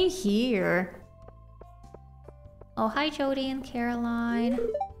 Same here. Oh, hi Jody and Caroline.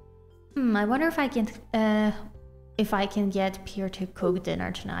 I wonder if I can get Pierre to cook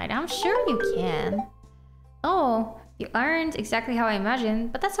dinner tonight. I'm sure you can. Oh, you aren't exactly how I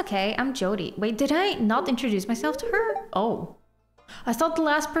imagined, but that's okay. I'm Jody. Wait, did I not introduce myself to her? Oh. I thought the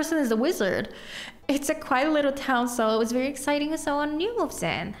last person is the wizard. It's a quite a little town, so it was very exciting when someone new moves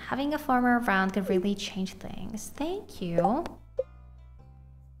in. Having a farmer around could really change things. Thank you.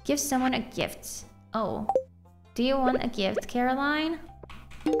 Give someone a gift. Oh. Do you want a gift, Caroline?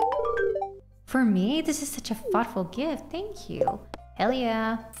 For me? This is such a thoughtful gift. Thank you. Hell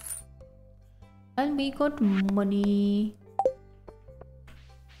yeah. And we got money.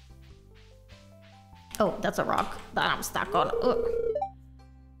 Oh, that's a rock that I'm stuck on. Ugh.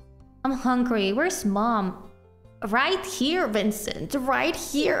 I'm hungry. Where's mom? Right here, Vincent. Right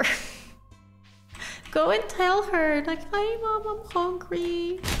here. Go and tell her, like, hi mom, I'm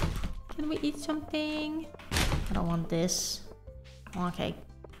hungry. Can we eat something? I don't want this. Okay.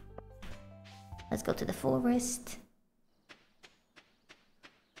 Let's go to the forest.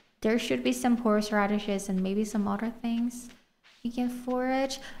 There should be some horseradishes and maybe some other things we can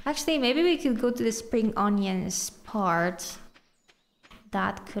forage. Actually, maybe we could go to the spring onions part.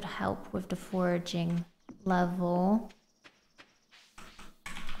 That could help with the foraging level.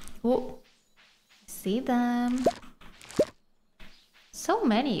 Oh, see them. So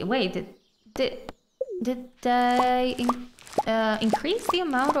many. Wait, did they increase the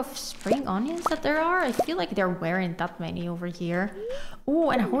amount of spring onions that there are? I feel like there weren't that many over here.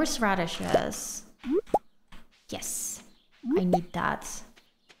 Oh, and horseradishes. Yes, I need that.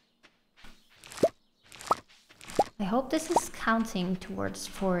 I hope this is counting towards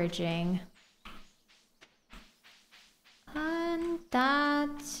foraging. And that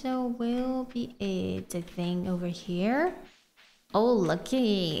will be it, I think, over here. Oh,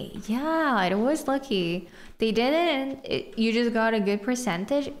 lucky. Yeah, it was lucky. They didn't... you just got a good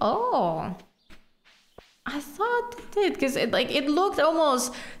percentage? Oh. I thought they did, because it looked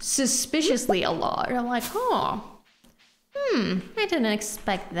almost suspiciously a lot. I'm like, oh. I didn't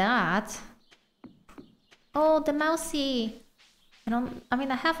expect that. Oh, the mousey. I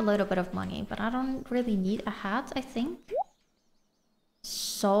mean, I have a little bit of money, but I don't really need a hat, I think.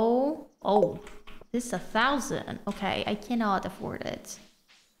 So... oh. This is 1,000. Okay, I cannot afford it.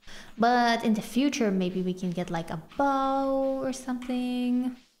 But in the future, maybe we can get like a bow or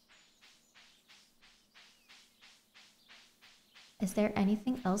something. Is there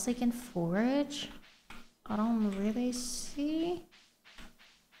anything else I can forage? I don't really see.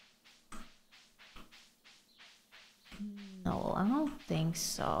 No, I don't think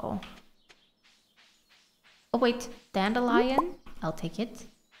so. Oh wait, dandelion. I'll take it.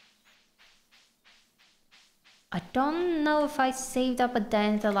 I don't know if I saved up a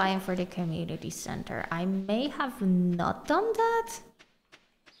dandelion for the community center. I may have not done that.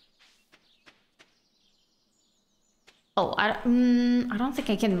 Oh, I don't think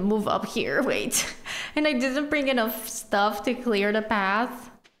I can move up here. Wait. And I didn't bring enough stuff to clear the path.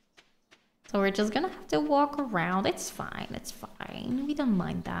 So we're just gonna have to walk around. It's fine. It's fine. We don't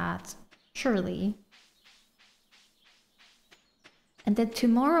mind that. Surely. And then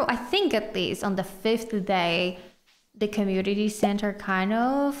tomorrow, I think at least on the 5th day, the community center kind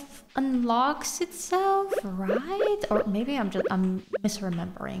of unlocks itself, right? Or maybe I'm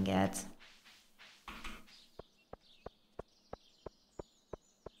misremembering it.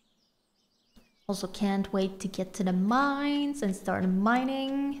 Also can't wait to get to the mines and start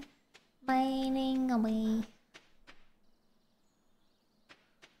mining. Mining away.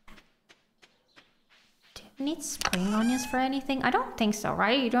 Do you need spring onions for anything? I don't think so,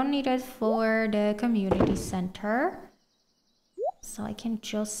 right? You don't need it for the community center. So I can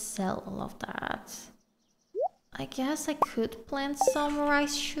just sell all of that. I guess I could plant some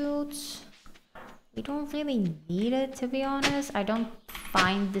rice shoots. We don't really need it, to be honest. I don't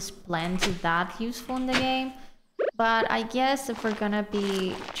find this plant that useful in the game. But I guess if we're gonna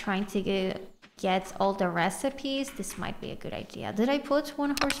be trying to get all the recipes, this might be a good idea. Did I put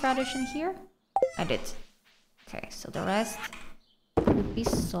one horseradish in here? I did. Okay, so the rest would be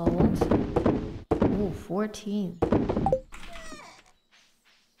sold. Ooh, 14.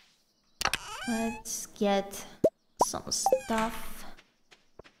 Let's get some stuff.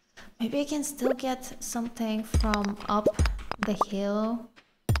 Maybe I can still get something from up the hill.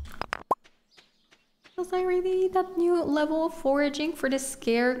 Because I really need that new level of foraging for the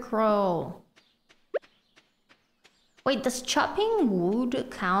scarecrow. Wait, does chopping wood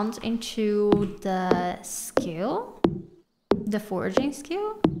count into the skill? The foraging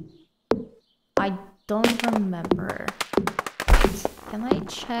skill? I don't remember. Wait, can I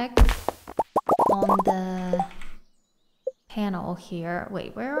check on the panel here?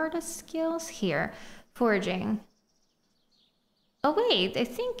 Wait, where are the skills? Here. Foraging. Oh wait, I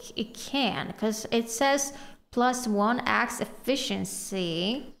think it can, because it says +1 axe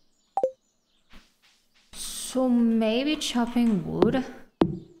efficiency. So maybe chopping wood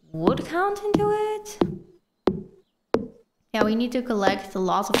would count into it? Yeah, we need to collect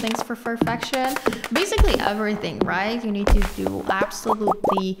lots of things for perfection. Basically everything, right? You need to do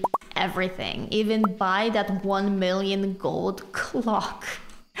absolutely everything. Even buy that 1 million gold clock.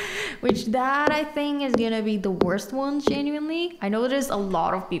 Which that I think is gonna be the worst one, genuinely. I know there's a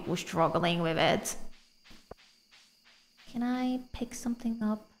lot of people struggling with it. Can I pick something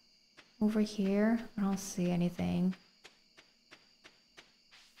up over here? I don't see anything.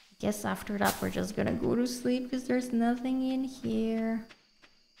 Guess after that we're just gonna go to sleep because there's nothing in here.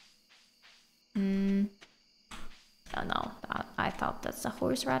 Oh no, I thought that's a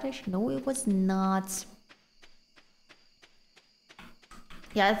horseradish. No, it was not.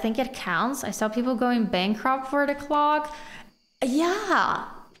 Yeah, I think it counts. I saw people going bankrupt for the clock. Yeah,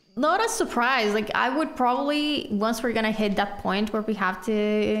 not a surprise. Like, I would probably, once we're gonna hit that point where we have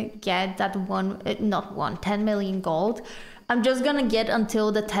to get that 10 million gold, I'm just gonna get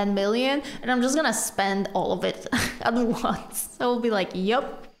until the 10 million and I'm just gonna spend all of it at once. So we'll be like,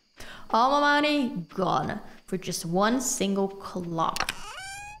 yep, all my money gone for just one single clock.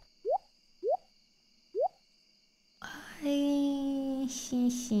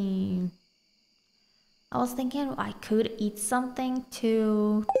 I was thinking I could eat something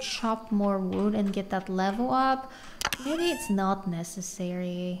to chop more wood and get that level up. Maybe it's not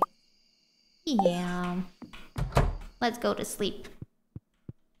necessary. Yeah. Let's go to sleep.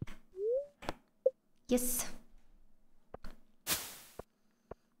 Yes.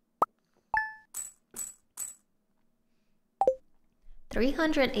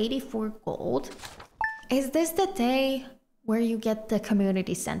 $384 gold. Is this the day where you get the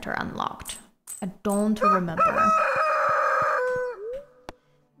community center unlocked? I don't remember.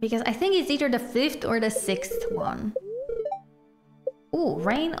 Because I think it's either the 5th or the 6th one. Ooh,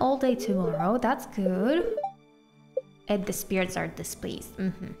 rain all day tomorrow. That's good. And the spirits are displeased.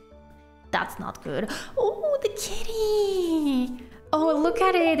 That's not good. Oh, the kitty! Oh, look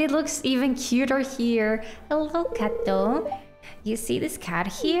at it. It looks even cuter here. Hello, Kato. You see this cat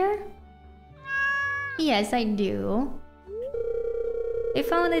here? Yes, I do. I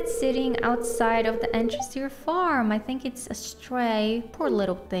found it sitting outside of the entrance to your farm. I think it's a stray. Poor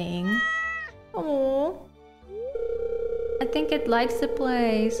little thing. Oh. I think it likes the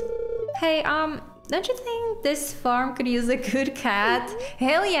place. Hey, don't you think this farm could use a good cat?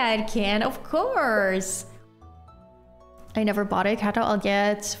 Hell yeah, it can, of course. I never bought a cat. I'll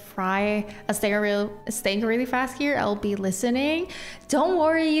get Fry staying really fast here. I'll be listening. Don't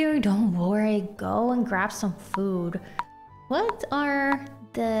worry, don't worry. Go and grab some food. What are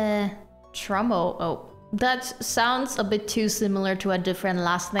the Trumbo? Oh, that sounds a bit too similar to a different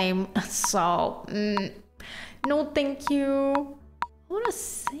last name. So, no thank you. I wanna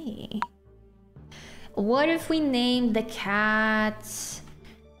see. What if we name the cat?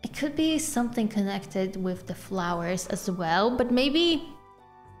 It could be something connected with the flowers as well, but maybe...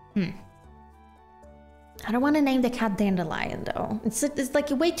 I don't want to name the cat Dandelion though. It's like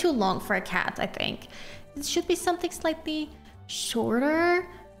way too long for a cat, I think. It should be something slightly shorter.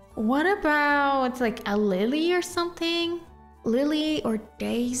 What about like a Lily or something? Lily or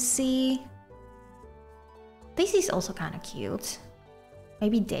Daisy? Daisy's also kind of cute.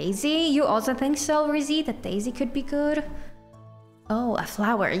 Maybe Daisy? You also think so, Rizzy? That Daisy could be good? Oh, a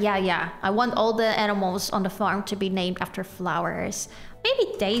flower. Yeah. I want all the animals on the farm to be named after flowers.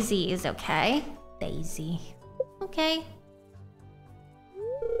 Maybe Daisy is okay. Daisy. Okay.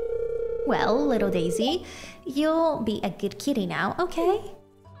 Well, little Daisy, you'll be a good kitty now, okay?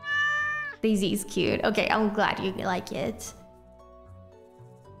 Daisy is cute. Okay, I'm glad you like it.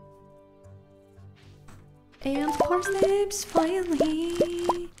 And parsnips, finally.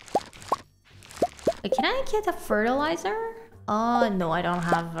 Wait, can I get a fertilizer? Oh, no, I don't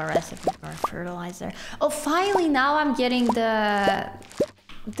have a recipe for fertilizer. Oh, finally, now I'm getting the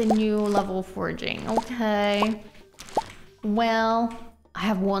new level foraging. Okay. Well, I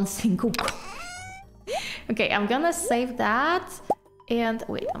have one single goal. Okay, I'm gonna save that. And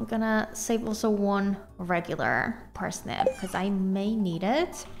wait, I'm gonna save also one regular parsnip because I may need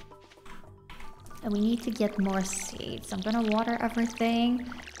it. And we need to get more seeds. I'm gonna water everything.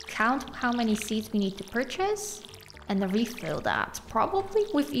 Count how many seeds we need to purchase. And then refill that. Probably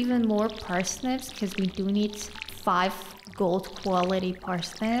with even more parsnips, because we do need 5 gold quality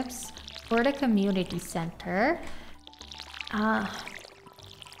parsnips for the community center.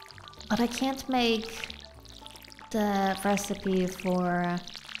 But I can't make the recipe for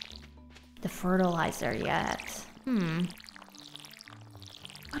the fertilizer yet.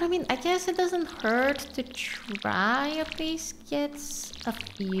 But I mean, I guess it doesn't hurt to try at least get a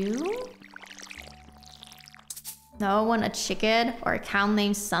few. No, I want a chicken or a cow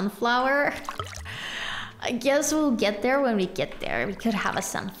named Sunflower. I guess we'll get there when we get there. We could have a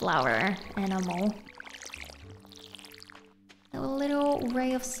sunflower animal. A little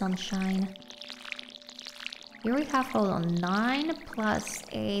ray of sunshine. Here we have, hold on, 9 plus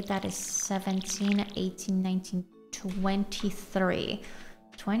 8, that is 17, 18, 19, 23.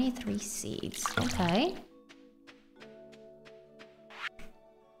 23 seeds, okay.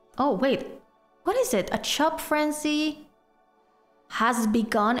 Oh, wait. What is it? A chop frenzy has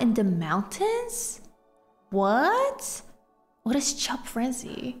begun in the mountains? What? What is chop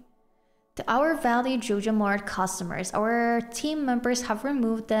frenzy? To our valued Joja Mart customers, our team members have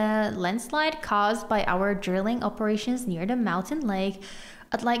removed the landslide caused by our drilling operations near the mountain lake.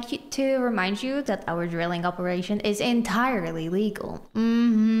 I'd like to remind you that our drilling operation is entirely legal.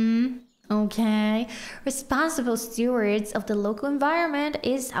 Okay. Responsible stewards of the local environment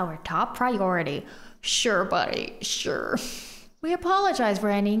is our top priority. Sure, buddy, sure. We apologize for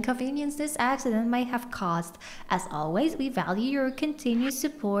any inconvenience this accident might have caused. As always, we value your continued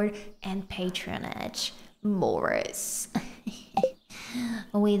support and patronage. Morris.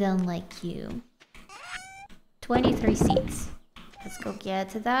 We don't like you. 23 seats. Let's go get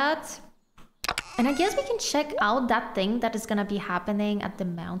to that. And I guess we can check out that thing that is gonna be happening at the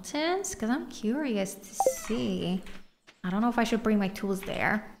mountains, because I'm curious to see. I don't know if I should bring my tools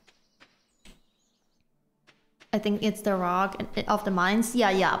there. I think it's the rock of the mines.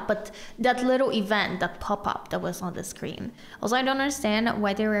 Yeah, but that little event, that pop-up that was on the screen. Also, I don't understand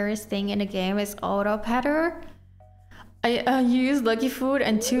why the rarest thing in the game is auto petter. I used lucky food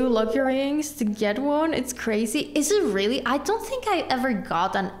and 2 lucky rings to get one. It's crazy. Is it really? I don't think I ever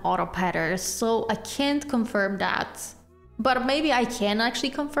got an auto petter, so I can't confirm that. But maybe I can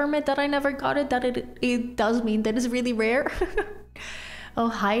actually confirm it that I never got it, that it does mean that it's really rare. Oh,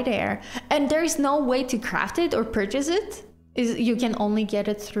 hi there. And there's no way to craft it or purchase it? You can only get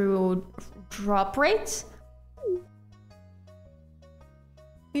it through drop rates?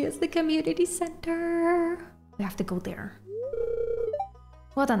 Here's the community center. We have to go there.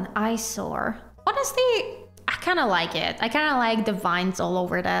 What an eyesore. Honestly, I kind of like it. I kind of like the vines all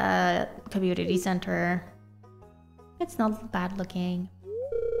over the community center. It's not bad looking.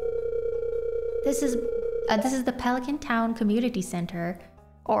 This is the Pelican Town Community Center,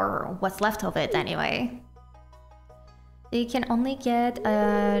 or what's left of it anyway. You can only get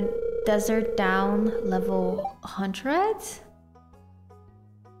a Desert Down level 100.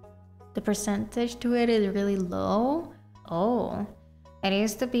 The percentage to it is really low. Oh, it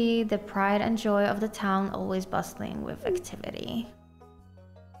used to be the pride and joy of the town, always bustling with activity.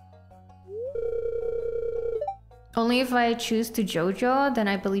 Only if I choose to JoJo, then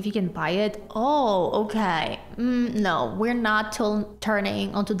I believe you can buy it. Oh, okay. No, we're not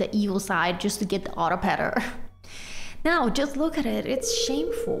turning onto the evil side just to get the auto petter. Now, just look at it. It's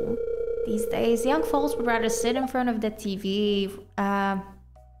shameful. These days, young folks would rather sit in front of the TV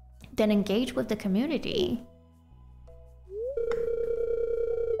than engage with the community.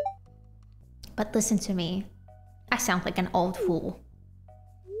 But listen to me. I sound like an old fool.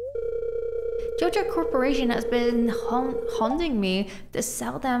 JoJo Corporation has been haunting me to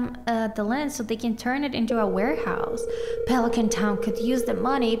sell them the land so they can turn it into a warehouse. Pelican Town could use the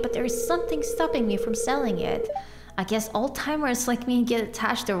money, but there is something stopping me from selling it. I guess old-timers like me get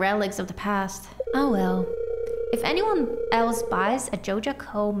attached to relics of the past. Oh well. If anyone else buys a JoJo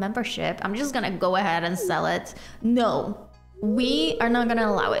Co membership, I'm just gonna go ahead and sell it. No, we are not gonna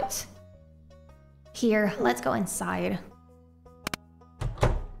allow it. Here, let's go inside.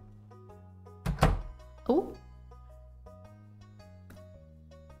 Oh.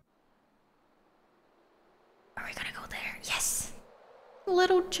 Are we gonna go there? Yes!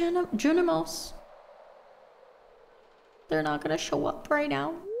 Little Junimos. They're not gonna show up right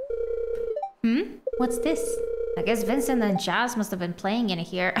now. What's this? I guess Vincent and Jazz must have been playing in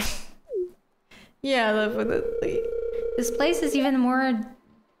here. Yeah, definitely. This place is even more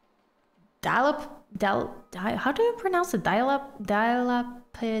how do you pronounce it? Dilapidated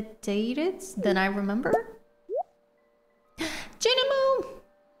than I remember? Jinimo!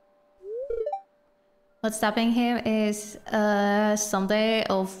 What's stopping him is someday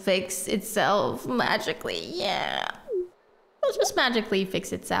it'll fix itself magically. Yeah. It'll just magically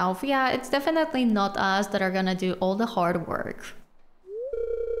fix itself. Yeah, it's definitely not us that are gonna do all the hard work.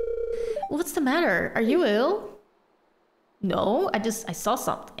 What's the matter? Are you ill? No, I saw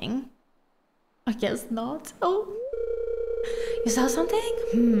something. I guess not. Oh. You saw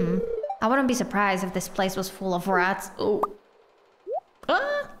something? I wouldn't be surprised if this place was full of rats. Oh.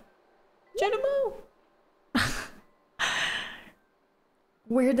 Ah! Geronimo!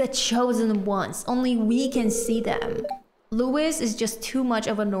 We're the chosen ones. Only we can see them. Louis is just too much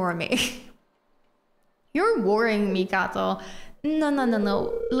of a normie. You're worrying me, Kato.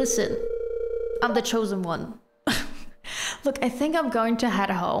 No. Listen. I'm the chosen one. Look, I think I'm going to head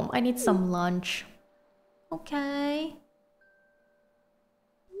home. I need some lunch. Okay.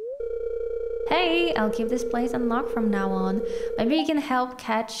 Hey, I'll keep this place unlocked from now on. Maybe you can help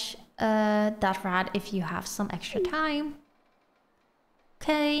catch that rat if you have some extra time.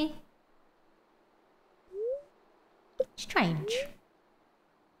 Okay. Strange.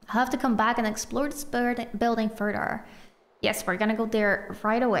 I'll have to come back and explore this building further. Yes, we're gonna go there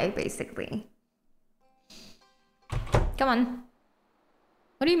right away, basically. Come on.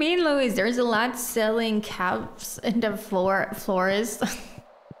 What do you mean, Louis? There's a lot selling caps in the forest.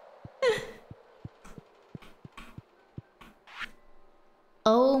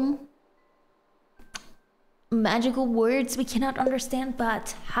 Oh. Magical words we cannot understand,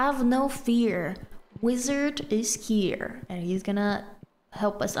 but have no fear. Wizard is here, and he's gonna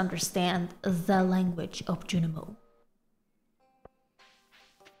help us understand the language of Junimo.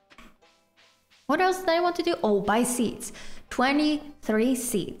 What else did I want to do? Oh, buy seeds. 23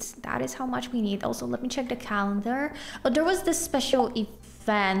 seeds. That is how much we need. Also, let me check the calendar. Oh, there was this special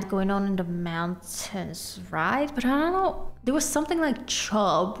event going on in the mountains, right? But I don't know. There was something like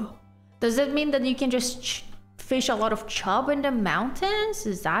chub. Does that mean that you can just fish a lot of chub in the mountains?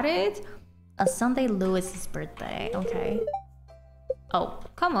 Is that it? A Sunday Lewis's birthday. Okay. Oh,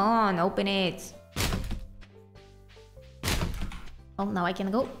 come on. Open it. Oh, now I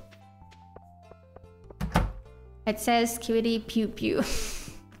can go. It says cutie pew pew.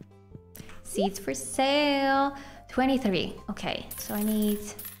 Seeds for sale. 23. Okay, so I need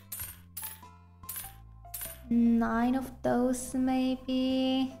 9 of those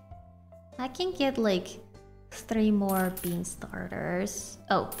maybe. I can get like 3 more bean starters.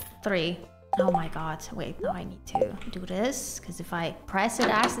 Oh, 3. Oh my god. Wait, now I need to do this. Because if I press it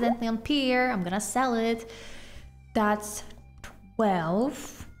accidentally on Pier, I'm gonna sell it. That's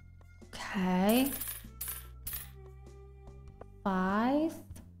 12. Okay. 5.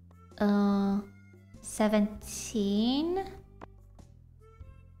 17.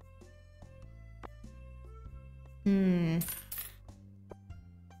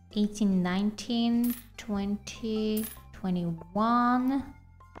 18, 19, 20, 21.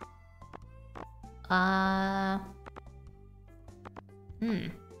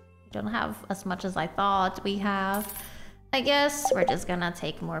 We don't have as much as I thought we have. I guess we're just gonna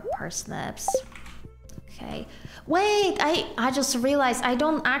take more parsnips. Okay. Wait, I just realized I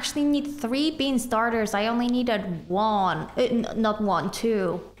don't actually need 3 bean starters. I only needed 1. Not 1,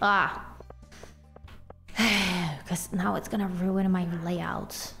 2. Because now it's gonna ruin my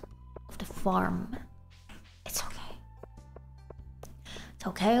layout of the farm. It's okay. It's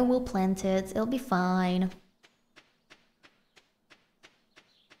okay, we'll plant it. It'll be fine.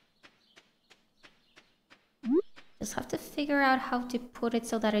 Just have to figure out how to put it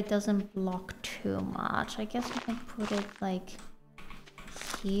so that it doesn't block too much. I guess we can put it like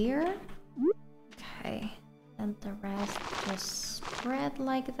here. Okay. And the rest just spread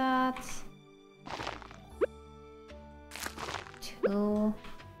like that. 2,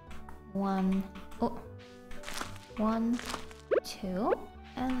 1. Oh. 1, 2.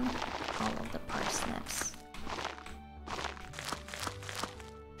 And all of the parsnips.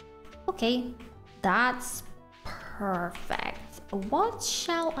 Okay. That's perfect. What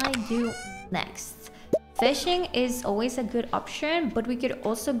shall I do next? Fishing is always a good option, but we could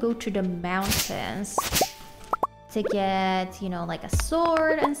also go to the mountains to get, you know, like a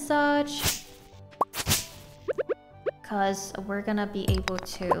sword and such. Because we're gonna be able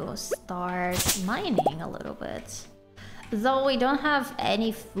to start mining a little bit. Though we don't have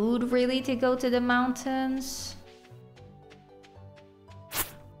any food really to go to the mountains.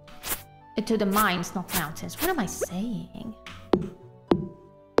 To the mines, not mountains. What am I saying?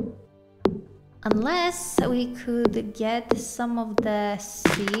 Unless we could get some of the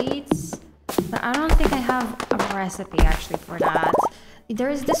seeds. But I don't think I have a recipe actually for that.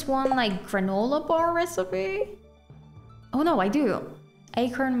 There is this one like granola bar recipe. Oh no, I do.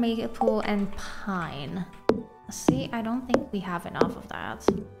 Acorn, maple, and pine. See, I don't think we have enough of that.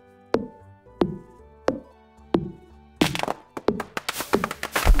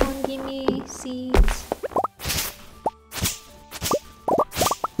 Give me seeds.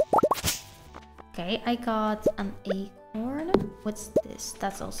 Okay, I got an acorn. What's this?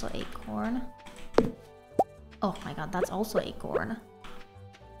 That's also acorn. Oh my god, that's also acorn.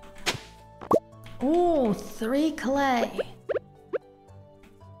 Oh, 3 clay.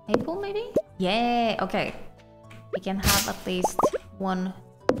 Maple maybe? Yeah, okay. We can have at least 1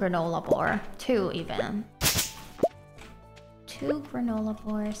 granola bar. 2 even. 2 granola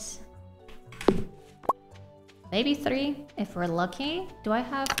bars. Maybe 3 if we're lucky. Do I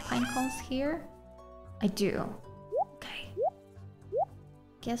have pine cones here? I do. Okay.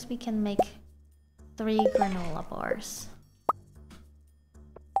 Guess we can make 3 granola bars.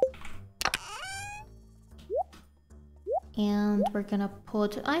 And we're gonna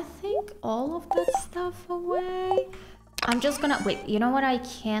put, I think, all of that stuff away. I'm just gonna, wait, you know what I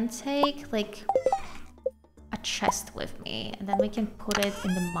can take? Like a chest with me, and then we can put it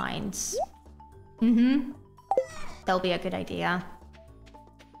in the mines. That'll be a good idea.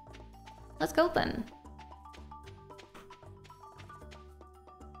 Let's go then.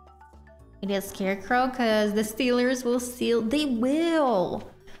 It is Scarecrow because the Steelers will steal. They will.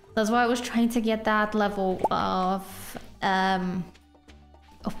 That's why I was trying to get that level of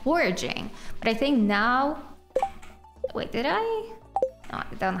foraging. But I think now. Wait, did I? No, I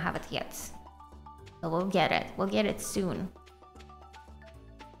don't have it yet. But we'll get it. We'll get it soon.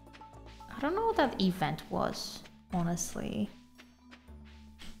 I don't know what that event was, honestly.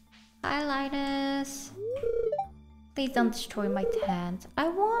 Hi, Linus. Please don't destroy my tent. I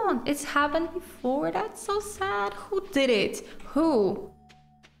won't. It's happened before. That's so sad. Who did it? Who?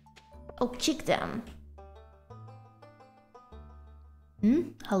 I'll kick them.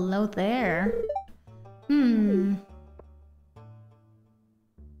 Hello there.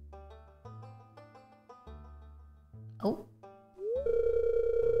 Oh.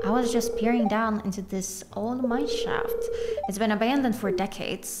 I was just peering down into this old mine shaft. It's been abandoned for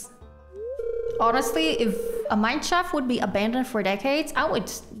decades. Honestly, if a mine shaft would be abandoned for decades, I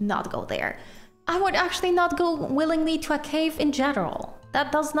would not go there. I would actually not go willingly to a cave in general.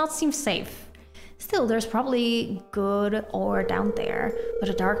 That does not seem safe. Still, there's probably good ore down there, but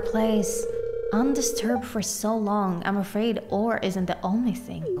a dark place. Undisturbed for so long, I'm afraid ore isn't the only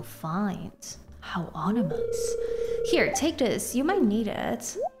thing you'll find. How ominous. Here, take this. You might need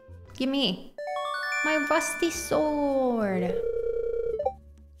it. Give me my rusty sword.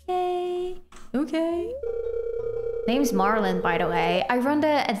 Yay! Okay. Name's Marlin, by the way. I run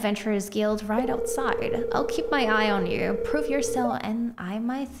the Adventurers Guild right outside. I'll keep my eye on you, prove yourself, and I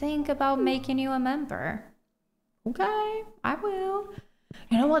might think about making you a member. Okay, I will.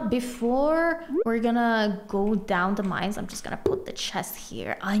 You know what? Before we're gonna go down the mines, I'm just gonna put the chest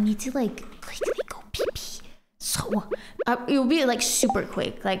here. I need to like go pee pee. So it'll be like super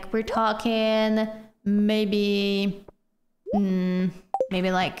quick. Like we're talking maybe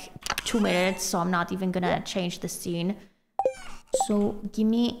like 2 minutes. So I'm not even gonna change the scene. So give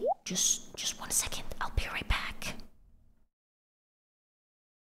me just 1 second. I'll be right back.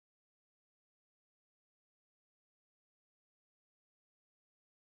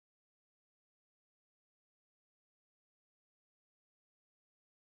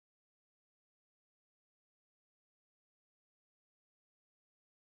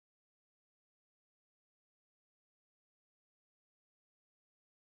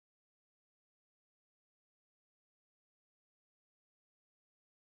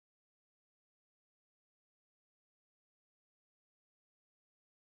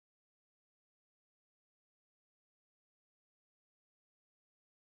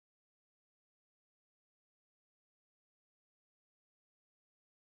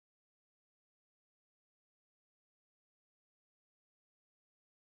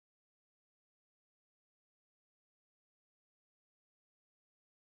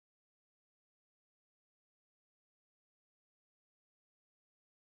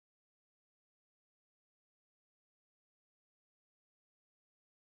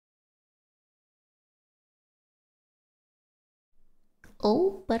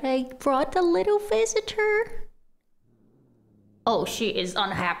 Oh, but I brought a little visitor. Oh, she is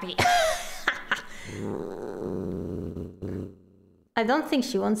unhappy. I don't think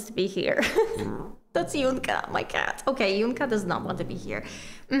she wants to be here. That's Yunka, my cat. Okay, Yunka does not want to be here.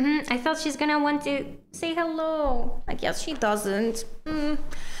 I thought she's gonna want to say hello. I guess she doesn't.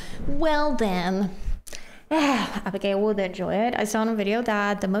 Well then. Abigail would enjoy it. I saw on a video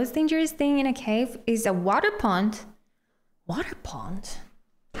that the most dangerous thing in a cave is a water pond. Water pond?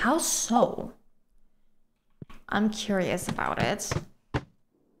 How so? I'm curious about it.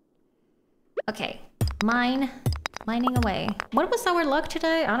 Okay, mining away. What was our luck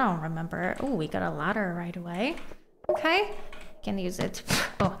today? I don't remember. Oh, we got a ladder right away. Okay, can use it.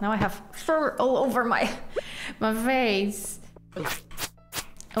 Oh, now I have fur all over my face.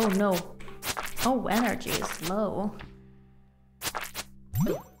 Oh no. Oh, energy is low.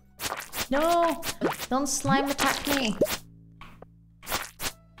 No, don't slime attack me.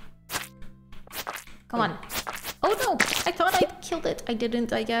 Come on. Oh no, I thought I killed it. I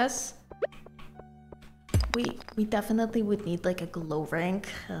didn't, I guess. We definitely would need like a glow ring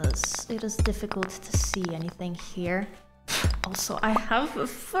because it is difficult to see anything here. Also, I have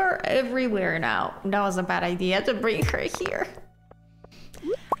fur everywhere now. That was a bad idea to bring her here.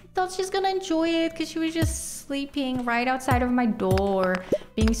 I thought she's gonna enjoy it because she was just sleeping right outside of my door,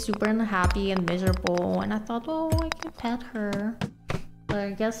 being super unhappy and miserable. And I thought, oh, I can pet her. But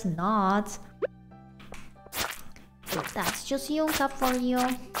I guess not. That's just Yunka for you.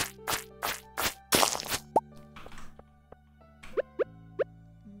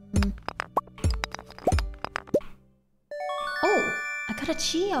 Oh, I got a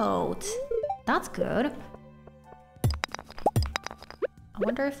geode. That's good. I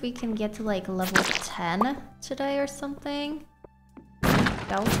wonder if we can get to like level 10 today or something.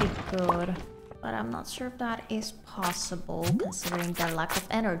 That would be good. But I'm not sure if that is possible considering the lack of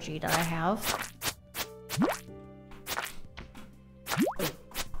energy that I have.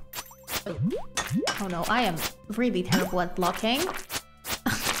 Oh no, I am really terrible at blocking.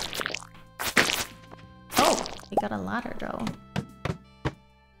 Oh, we got a ladder though.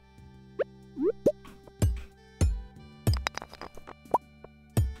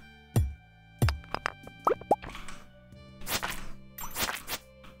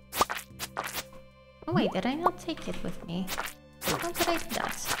 Oh wait, did I not take it with me? How did I do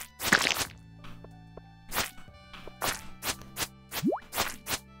that?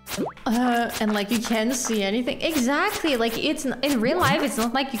 And like you can't see anything. Exactly, like it's in real life, it's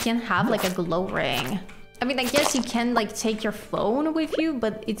not like you can have like a glow ring. I mean, I guess you can like take your phone with you,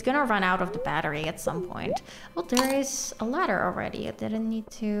 but it's gonna run out of the battery at some point. Oh, there is a ladder already. I didn't need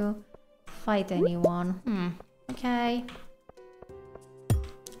to fight anyone. Okay.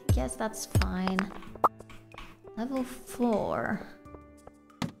 I guess that's fine. Level 4.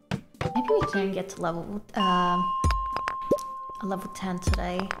 Maybe we can get to level 10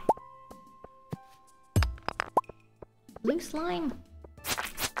 today. Blue slime.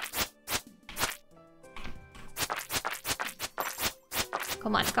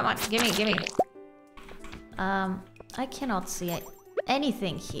 Come on, gimme. I cannot see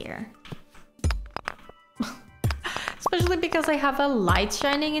anything here. Especially because I have a light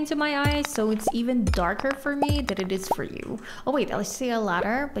shining into my eyes, so it's even darker for me than it is for you. Oh wait, I see a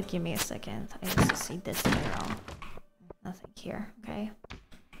ladder, but give me a second. I also see this arrow. Nothing here, okay.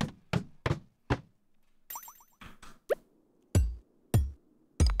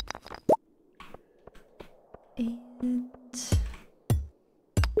 And...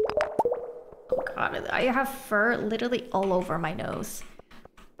 oh god, I have fur literally all over my nose.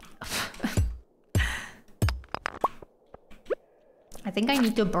 I think I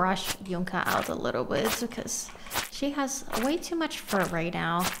need to brush Yunka out a little bit because she has way too much fur right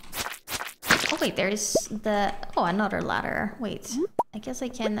now. Oh wait, there's the... oh, another ladder. Wait, I guess I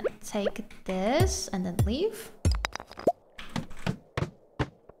can take this and then leave.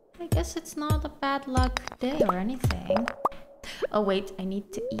 I guess it's not a bad luck day or anything. Oh wait, I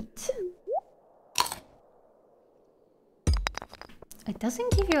need to eat. It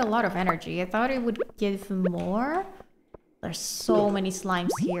doesn't give you a lot of energy. I thought it would give more. There's so many slimes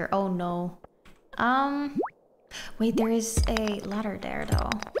here. Oh no. Wait, there is a ladder there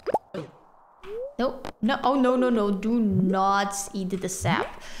though. Nope. No. Oh no no no. Do not eat the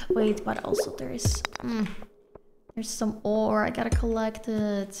sap. Wait, but also there's there's some ore. I gotta collect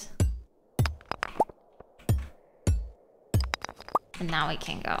it. And now we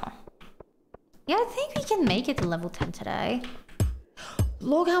can go. Yeah, I think we can make it to level 10 today.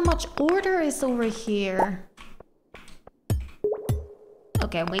 Look how much ore there is over here.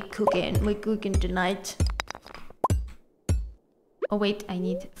 Okay, we're cooking tonight. Oh wait, I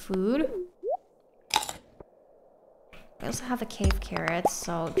need food. I also have a cave carrot,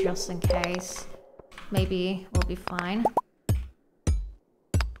 so just in case, maybe we'll be fine.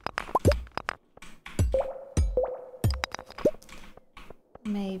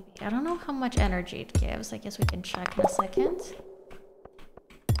 Maybe. I don't know how much energy it gives. I guess we can check in a second.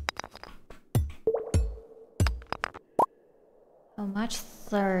 How much?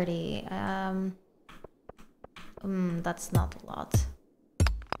 30. That's not a lot.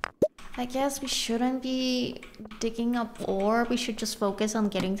 I guess we shouldn't be digging up ore. We should just focus on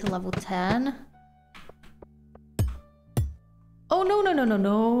getting to level 10. Oh no no no no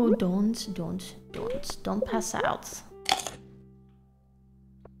no! Don't pass out.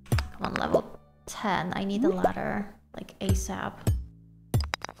 Come on, level 10. I need a ladder, like ASAP.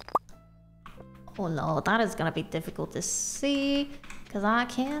 Oh no, that is gonna be difficult to see, because I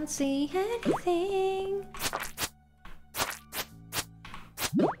can't see anything.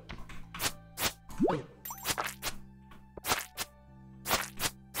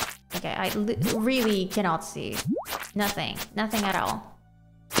 Okay, I really cannot see. Nothing at all.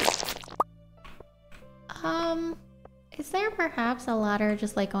 Is there perhaps a ladder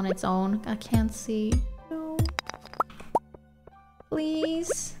just like on its own? I can't see. No.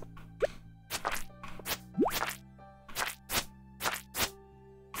 Please.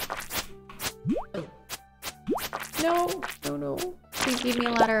 No. Please give me a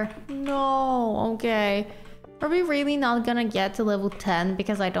ladder. No, okay. Are we really not gonna get to level 10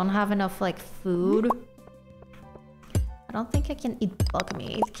 because I don't have enough, like, food? I don't think I can eat bug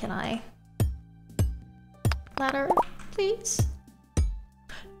meat, can I? Ladder, please?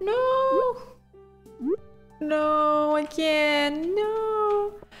 No! No, I can't.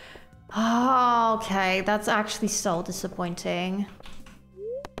 No! Oh, okay, that's actually so disappointing.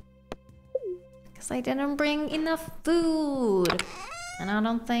 Because I didn't bring enough food. And I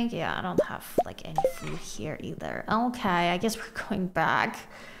don't think, yeah, I don't have like any food here either. Okay, I guess we're going back.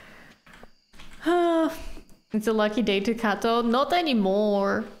 It's a lucky day to Kato. Not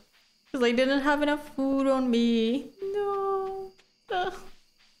anymore. Because I didn't have enough food on me. No.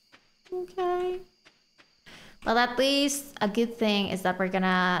 Okay. Well, at least a good thing is that we're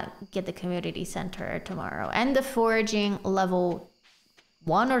gonna get the community center tomorrow. And the foraging level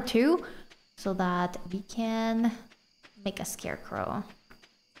 1 or 2. So that we can make a scarecrow.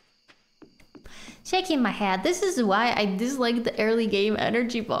 Shaking my head. This is why I dislike the early game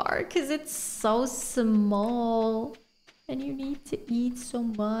energy bar, because it's so small and you need to eat so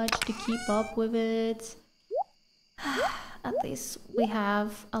much to keep up with it. At least we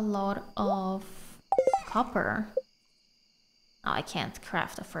have a lot of copper. Oh, I can't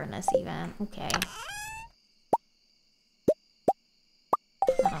craft a furnace even. Okay.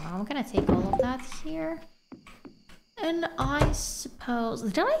 I don't know, I'm gonna take all of that here. And I suppose...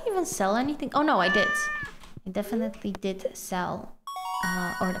 Did I even sell anything? Oh no, I did. I definitely did sell.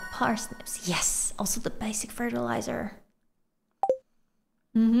 Or the parsnips. Yes! Also the basic fertilizer.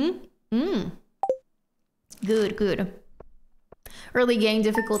 Good. early game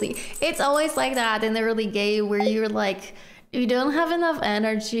difficulty. It's always like that in the early game where you're like, you don't have enough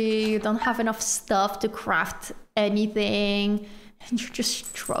energy, you don't have enough stuff to craft anything, and you're just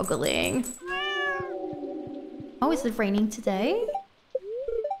struggling. Oh, is it raining today?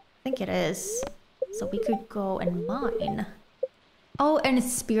 I think it is. So we could go and mine. Oh, and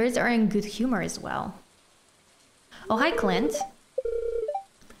spirits are in good humor as well. Oh, hi, Clint.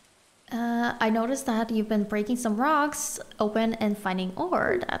 I noticed that you've been breaking some rocks open and finding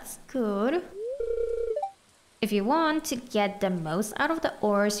ore. That's good. If you want to get the most out of the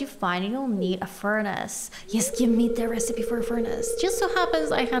ores you find, you'll need a furnace. Yes, give me the recipe for a furnace. Just so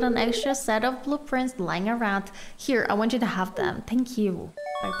happens I had an extra set of blueprints lying around. Here, I want you to have them. Thank you.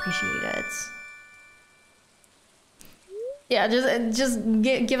 I appreciate it. Yeah, just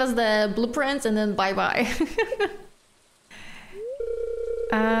give us the blueprints and then bye-bye.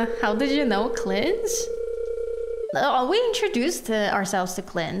 How did you know Clint? Oh, we introduced ourselves to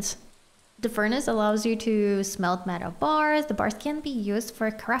Clint. The furnace allows you to smelt metal bars. The bars can be used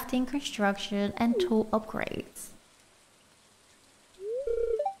for crafting, construction, and tool upgrades.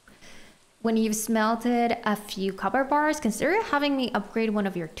 When you've smelted a few copper bars, consider having me upgrade one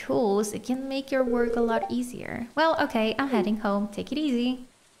of your tools. It can make your work a lot easier. Well, okay, I'm heading home. Take it easy.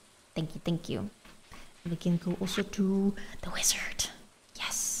 Thank you, thank you. We can go also to the wizard.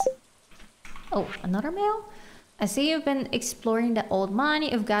 Yes. Oh, another mail? I see you've been exploring the old mine.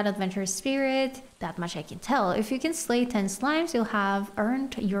 You've got adventurous spirit. That much I can tell. If you can slay 10 slimes, you'll have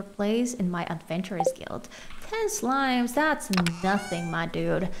earned your place in my adventurers guild. 10 slimes, that's nothing, my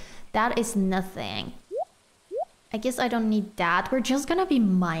dude. That is nothing. I guess I don't need that. We're just gonna be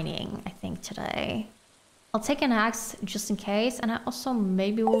mining, I think, today. I'll take an axe just in case, and I also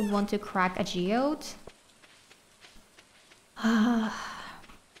maybe would want to crack a geode.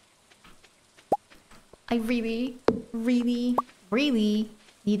 I really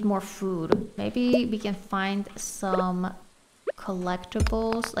need more food. Maybe we can find some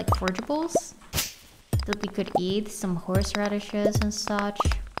collectibles, like forageables, that we could eat. Some horseradishes and such.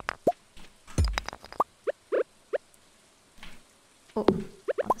 Oh,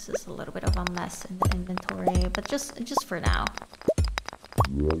 this is a little bit of a mess in the inventory, but just for now.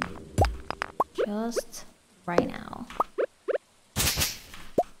 Just right now.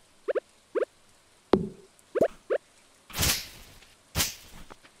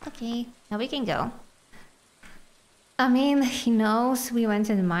 Okay, now we can go. I mean, he knows we went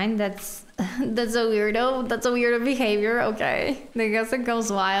to the mine. That's a weirdo. That's a weirdo behavior. Okay, I guess it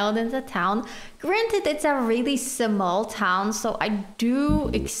goes wild in the town. Granted, it's a really small town, so I do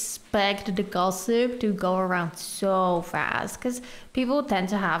expect the gossip to go around so fast, because people tend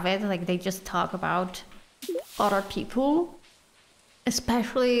to have it like they just talk about other people,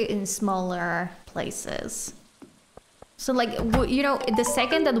 especially in smaller places. So like, you know, the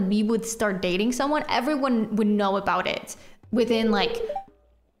second that we would start dating someone, everyone would know about it within like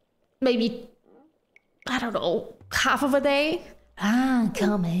maybe, I don't know, half of a day. Ah,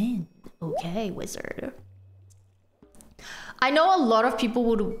 come in. Okay, wizard. I know a lot of people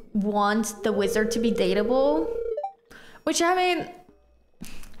would want the wizard to be dateable, which I mean,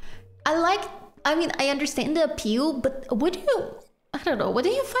 I understand the appeal, but what do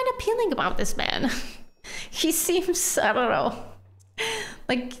you find appealing about this man? He seems, I don't know,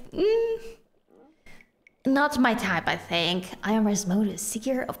 like, not my type, I think. I am Rasmodus,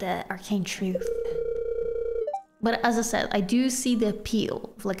 seeker of the arcane truth. But as I said, I do see the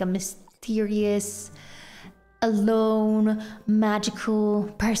appeal of like a mysterious, alone,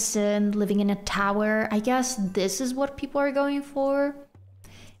 magical person living in a tower. I guess this is what people are going for.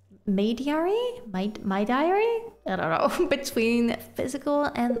 My diary? My diary? I don't know. Between physical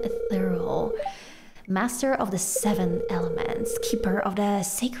and ethereal. Master of the 7 elements, keeper of the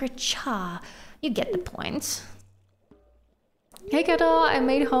sacred cha. You get the point. Hey Kato, I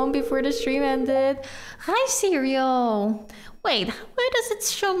made home before the stream ended. Hi Serial. Wait, why does it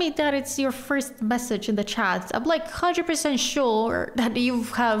show me that it's your first message in the chat? I'm like 100% sure that you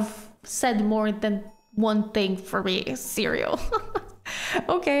have said more than one thing for me, Serial.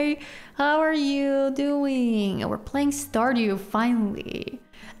 Okay, how are you doing? We're playing Stardew finally.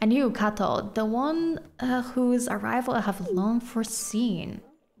 And you, Kato, the one whose arrival I have long foreseen.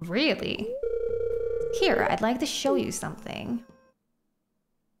 Really? Here, I'd like to show you something.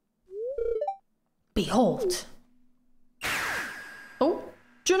 Behold! Oh,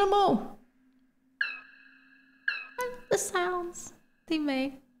 Junimo! The sounds they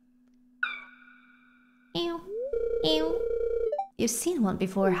make. Ew, ew. You've seen one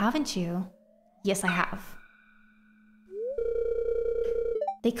before, haven't you? Yes, I have.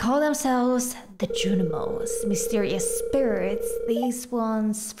 They call themselves the Junimos, mysterious spirits. These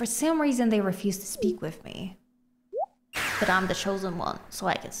ones, for some reason, they refuse to speak with me. But I'm the chosen one, so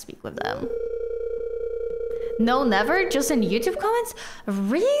I can speak with them. No, never? Just in YouTube comments?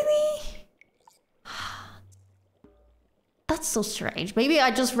 Really? That's so strange. Maybe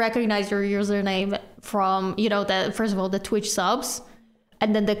I just recognize your username from, you know, the first of all, the Twitch subs.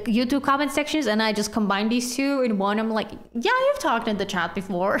 And then the YouTube comment sections, and I just combine these two in one. I'm like, yeah, you've talked in the chat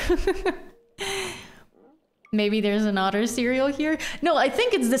before. Maybe there's another serial here. No, I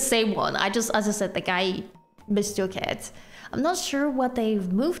think it's the same one. As I said, the guy mistook it. I'm not sure what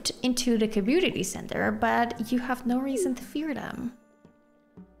they've moved into the community center, but you have no reason to fear them.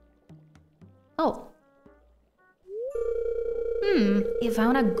 Oh. You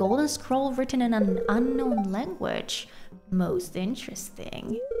found a golden scroll written in an unknown language. Most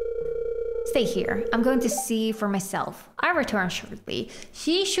interesting. Stay here. I'm going to see for myself. I return shortly.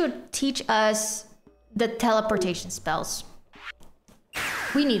 She should teach us the teleportation spells.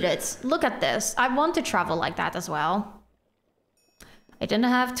 We need it. Look at this. I want to travel like that as well. I didn't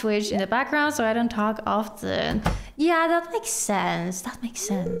have Twitch in the background, so I don't talk often. Yeah, that makes sense. That makes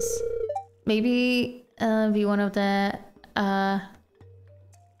sense. Maybe be one of the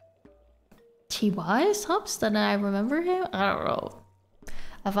TY subs that I remember him? I don't know.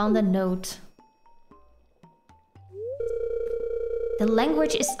 I found a note. The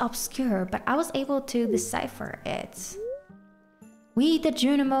language is obscure, but I was able to decipher it. We, the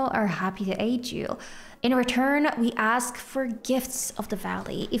Junimo, are happy to aid you. In return, we ask for gifts of the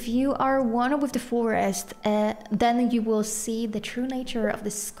valley. If you are one with the forest, then you will see the true nature of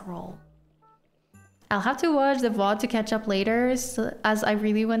this scroll. I'll have to watch the VOD to catch up later, so, as I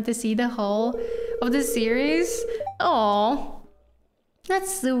really want to see the whole of the series. Oh,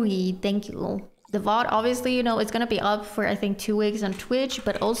 that's sweet. Thank you. The VOD, obviously, you know, it's gonna be up for, I think, 2 weeks on Twitch,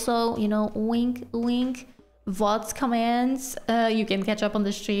 but also, you know, wink, wink, VOD's commands. You can catch up on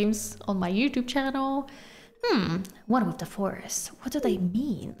the streams on my YouTube channel. One with the forest. What do they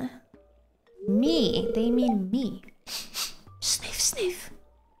mean? Me. They mean me. Sniff, sniff.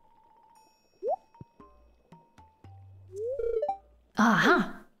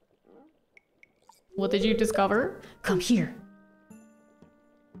 Aha! What did you discover? Come here.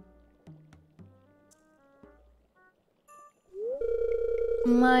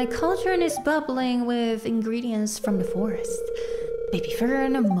 My cauldron is bubbling with ingredients from the forest. Baby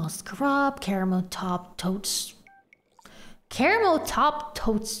fern, moss crop, caramel top toadstool. Caramel top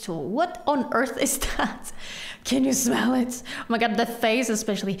toadstool. What on earth is that? Can you smell it? Oh my god, the face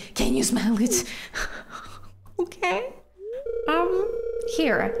especially. Can you smell it? Okay.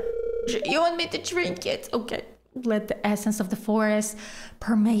 Here. You want me to drink it? Okay. Let the essence of the forest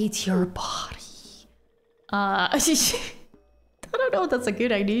permeate your body. I don't know if that's a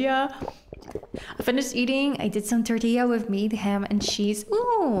good idea. I finished eating. I did some tortilla with meat, ham, and cheese.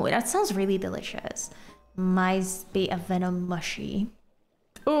 Ooh, that sounds really delicious. Might be a venom mushy.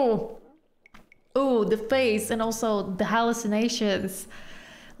 Ooh. Ooh, the face and also the hallucinations.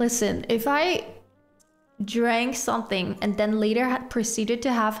 Listen, if I drank something and then later had proceeded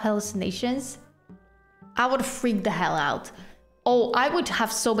to have hallucinations, I would freak the hell out. Oh, I would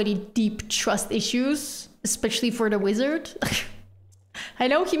have so many deep trust issues, especially for the wizard. I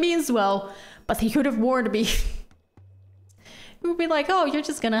know he means well, but he could have warned me. He would be like, oh, you're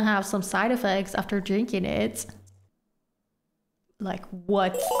just gonna have some side effects after drinking it. Like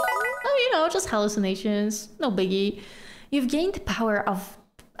what? Oh, you know, just hallucinations, no biggie. You've gained the power of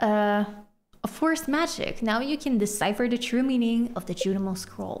forest magic. Now you can decipher the true meaning of the Junimo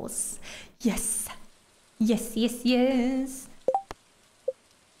scrolls. Yes. Yes, yes, yes.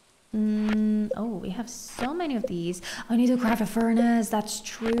 Oh, we have so many of these. I need to craft a furnace. That's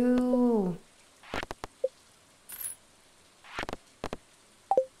true.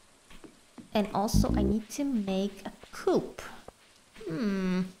 And also I need to make a coop.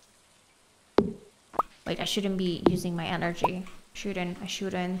 Wait, I shouldn't be using my energy. I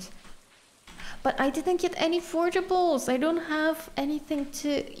shouldn't. But I didn't get any forgeables. I don't have anything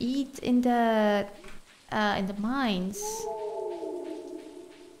to eat in the mines.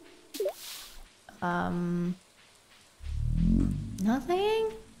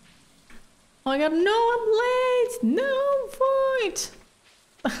 Nothing? Oh my god, no, I'm late! No, point!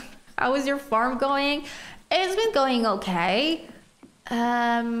 How is your farm going? It's been going okay.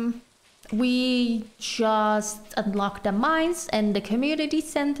 We just unlocked the mines and the community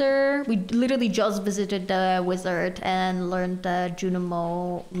center. We literally just visited the wizard and learned the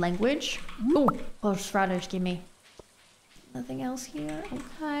Junimo language. Oh, horseradish, give me. Nothing else here?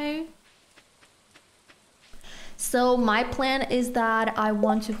 Okay. So my plan is that I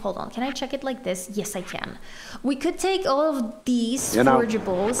want to, hold on, can I check it like this? Yes, I can. We could take all of these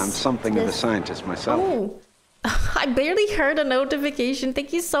forageables. I'm something of a scientist myself. Oh, I barely heard a notification.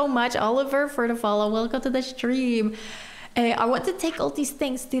 Thank you so much, Oliver, for the follow. Welcome to the stream. I want to take all these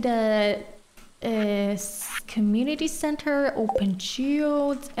things to the community center, open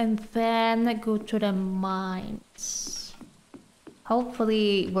geodes, and then go to the mines.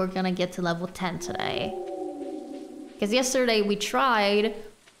 Hopefully we're gonna get to level 10 today. Because yesterday we tried,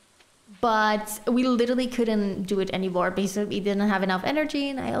 but we literally couldn't do it anymore. Basically, we didn't have enough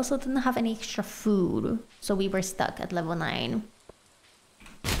energy, and I also didn't have any extra food. So we were stuck at level 9.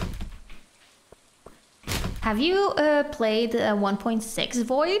 Have you played 1.6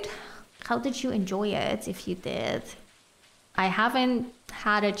 Void? How did you enjoy it, if you did? I haven't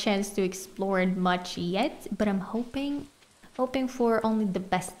had a chance to explore it much yet, but I'm hoping for only the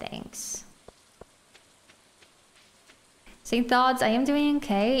best things. Same thoughts, I am doing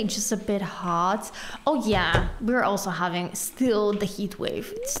okay, just a bit hot. Oh yeah, we're also having still the heat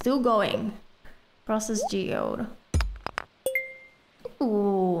wave. It's still going. Process geode.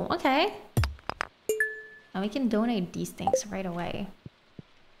 Ooh, okay. And we can donate these things right away.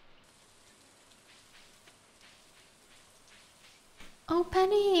 Oh,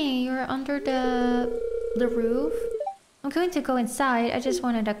 Penny, you're under the roof. I'm going to go inside. I just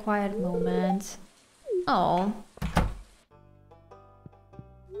wanted a quiet moment. Oh.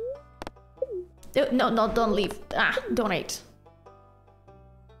 No, don't leave. Donate.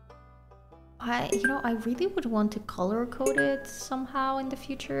 You know, I really would want to color code it somehow in the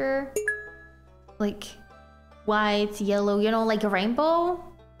future. Like white, yellow, you know, like a rainbow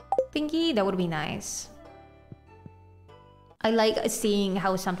thingy. That would be nice. I like seeing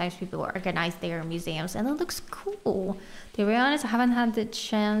how sometimes people organize their museums and it looks cool. To be honest, I haven't had the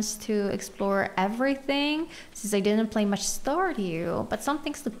chance to explore everything since I didn't play much Stardew, but some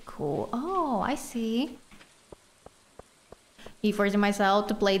things look cool. Oh, I see. Me forcing myself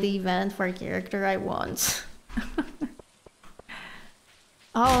to play the event for a character I want.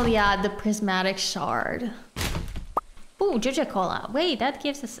 Oh yeah, the prismatic shard. Ooh, Joja Cola. Wait, that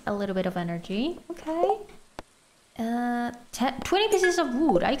gives us a little bit of energy. Okay. 20 pieces of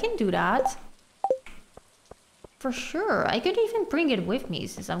wood. I can do that. For sure. I could even bring it with me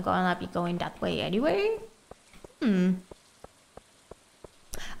since I'm gonna be going that way anyway.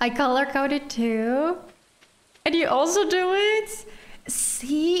 I color coded too. And you also do it?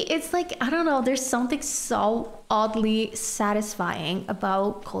 See, it's like, I don't know, there's something so oddly satisfying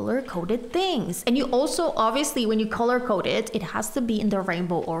about color-coded things. And you also, obviously, when you color-code it, it has to be in the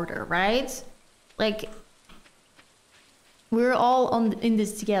rainbow order, right? Like, we're all in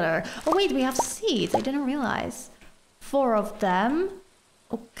this together. Oh wait, we have seeds. I didn't realize. 4 of them.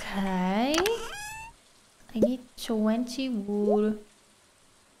 Okay. I need 20 wood.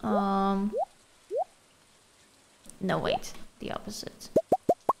 No, wait. The opposite.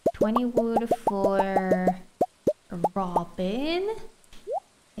 20 wood for Robin.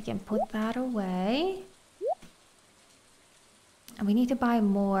 I can put that away. And we need to buy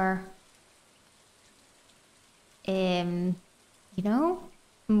more. You know,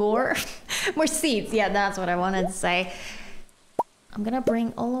 more seeds. Yeah, that's what I wanted to say. I'm gonna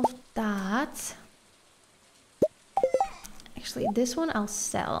bring all of that. Actually, this one I'll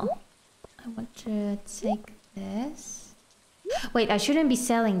sell. I want to take this. Wait, I shouldn't be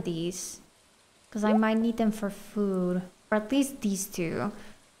selling these because I might need them for food, or at least these two.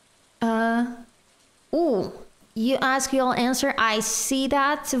 Ooh, you ask, you'll answer. I see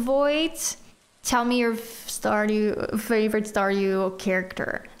that, Void. Tell me your favorite Stardew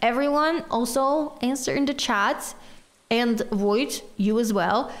character. Everyone also answer in the chat. And Void, you as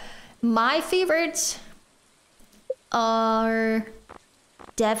well. My favorites are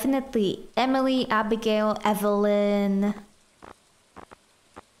definitely Emily, Abigail, Evelyn.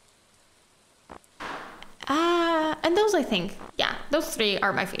 And those, I think, yeah, those 3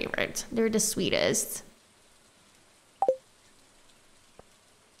 are my favorite. They're the sweetest.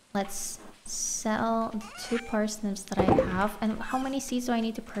 Let's sell the 2 parsnips that I have. And how many seeds do I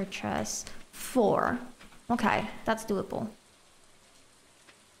need to purchase? 4. Okay, that's doable.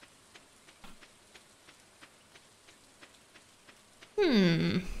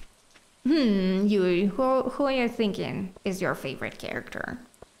 You, who are you thinking is your favorite character?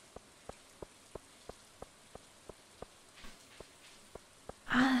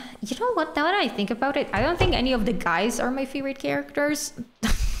 You know what, now that I think about it, I don't think any of the guys are my favorite characters.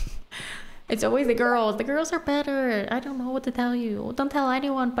 It's always the girls. The girls are better. I don't know what to tell you. Don't tell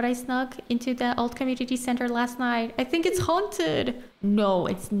anyone, but I snuck into the old community center last night. I think it's haunted. No,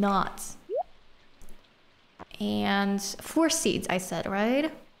 it's not. And 4 seeds, I said,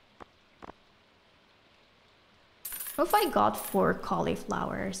 right? What if I got 4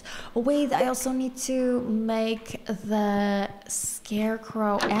 cauliflowers? Oh wait, I also need to make the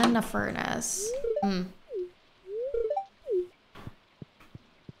scarecrow and a furnace.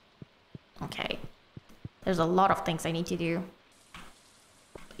 Okay. There's a lot of things I need to do.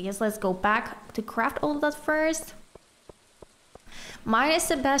 I guess let's go back to craft all of that first. Mine is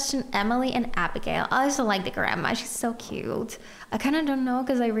Sebastian, Emily, and Abigail. I also like the grandma. She's so cute. I kind of don't know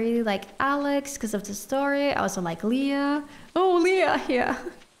because I really like Alex because of the story. I also like Leah. Oh, Leah, yeah.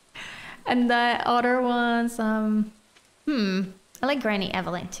 And the other ones, I like Granny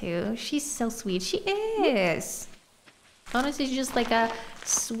Evelyn too. She's so sweet. She is. Honestly, she's just like a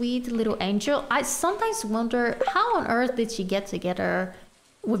sweet little angel. I sometimes wonder how on earth did she get together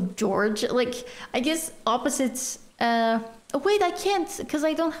with George? Like, I guess opposites. Oh, wait, I can't because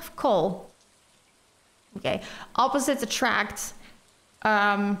I don't have coal. Okay, opposites attract.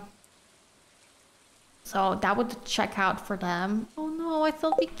 So that would check out for them. Oh no, I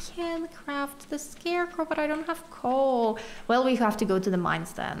thought we can craft the scarecrow, but I don't have coal. Well, we have to go to the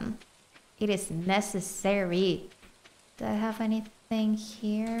mines then. It is necessary. Do I have anything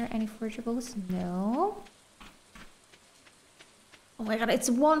here? Any forageables? No. Oh my god, it's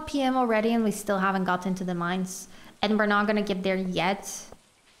 1 p.m. already and we still haven't gotten to the mines. And we're not gonna get there yet.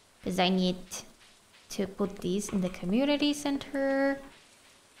 Because I need to put these in the community center.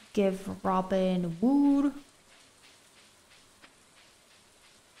 Give Robin wood.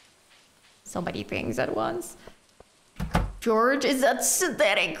 So many things at once. George is that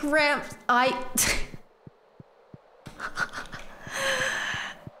synthetic cramps.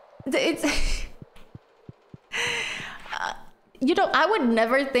 It's you know, I would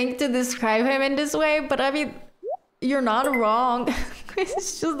never think to describe him in this way, but I mean, you're not wrong.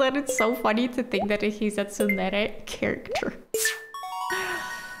 It's just that it's so funny to think that he's a synthetic character.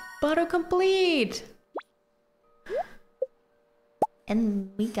 Auto complete.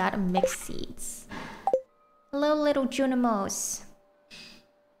 And we got mixed seeds. Hello, little Junimos.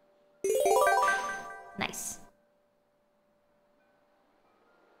 Nice.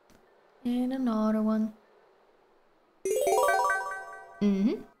 And another one.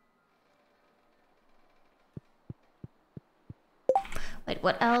 Wait,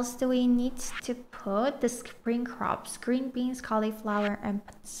 what else do we need to put? The spring crops, green beans, cauliflower, and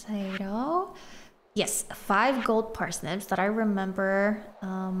potato. Yes, 5 gold parsnips that I remember.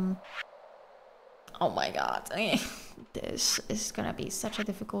 Oh my god, this is gonna be such a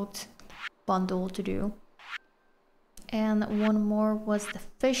difficult bundle to do. And one more was the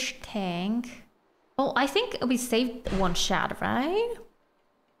fish tank. Oh, I think we saved 1 shad, right?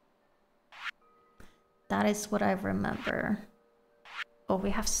 That is what I remember. Oh, we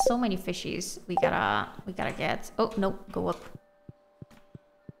have so many fishies. We gotta get. Oh no, go up.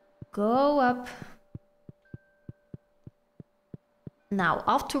 Go up. Now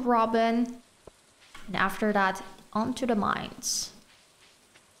off to Robin. And after that, onto the mines.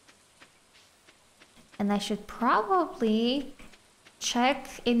 And I should probably check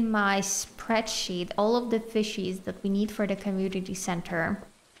in my spreadsheet all of the fishies that we need for the community center.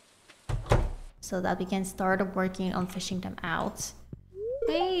 So that we can start working on fishing them out.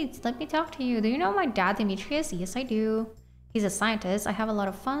 Wait, let me talk to you. Do you know my dad, Demetrius? Yes, I do. He's a scientist. I have a lot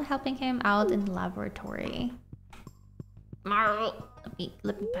of fun helping him out in the laboratory. Let me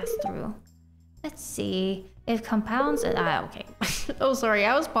pass through. Let's see. It compounds... okay. Oh, sorry.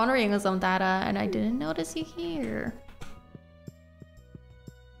 I was pondering on some data and I didn't notice you here.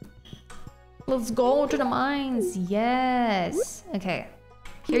 Let's go to the mines. Yes. Okay.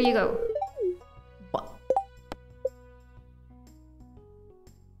 Here you go.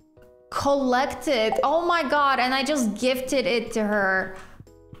 Collected. Oh my god, and I just gifted it to her.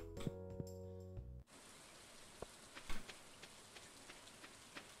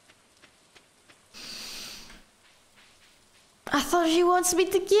 I thought she wants me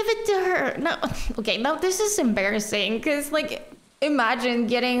to give it to her. No, okay, now this is embarrassing because, like, imagine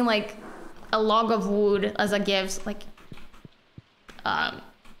getting like a log of wood as a gift. Like,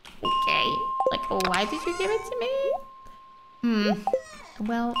 okay, like, oh, why did you give it to me?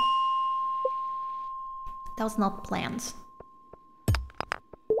 Well, that was not planned.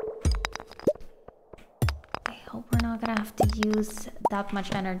 I hope we're not gonna have to use that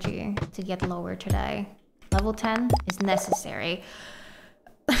much energy to get lower today. Level 10 is necessary.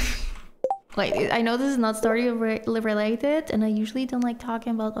 Wait, I know this is not story related, and I usually don't like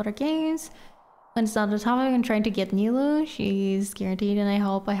talking about other games. When it's not the topic, I'm trying to get Nilu. She's guaranteed, and I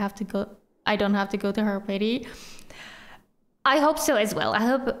hope I don't have to go to her party. I hope so as well.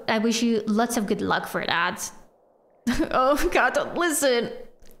 I wish you lots of good luck for that. Oh god, listen.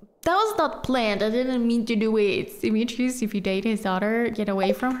 That was not planned. I didn't mean to do it. Demetrius, if you date his daughter, get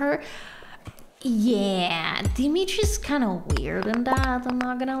away from her. Yeah, Demetrius is kind of weird in that, I'm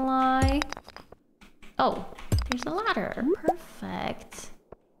not gonna lie. Oh, there's a ladder. Perfect.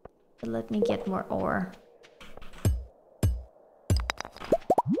 But let me get more ore.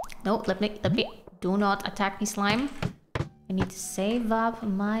 No, let me, do not attack me, slime. I need to save up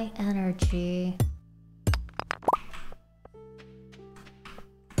my energy.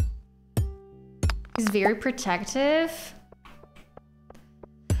 He's very protective.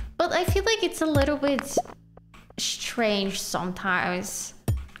 But I feel like it's a little bit strange sometimes.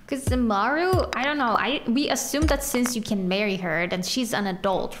 Because Maru, I don't know, we assume that since you can marry her, then she's an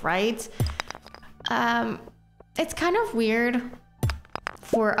adult, right? It's kind of weird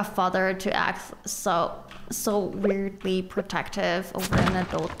for a father to act so weirdly protective over an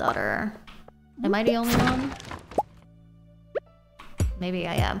adult daughter. Am I the only one? Maybe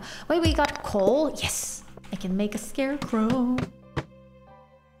I am. Wait, we got coal? Yes! I can make a scarecrow.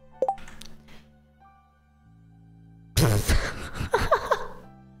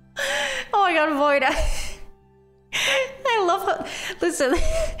 Oh my god, Void. I love how... Listen,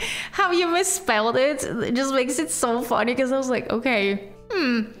 how you misspelled it. It just makes it so funny because I was like, okay,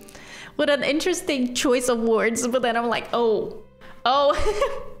 what an interesting choice of words. But then I'm like, oh,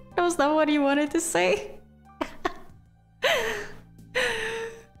 that was not what you wanted to say.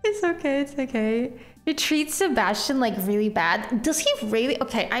 It's okay, it's okay. He treats Sebastian like really bad. Does he really?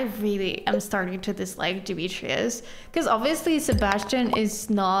 Okay, I really am starting to dislike Demetrius. Because obviously Sebastian is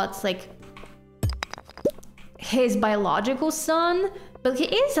not like his biological son, but he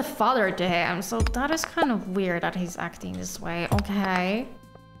is a father to him. So that is kind of weird that he's acting this way. Okay.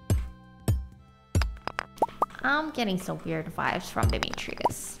 I'm getting some weird vibes from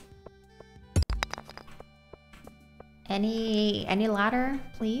Demetrius. Any ladder,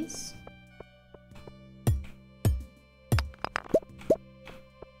 please?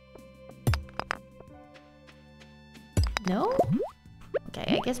 No?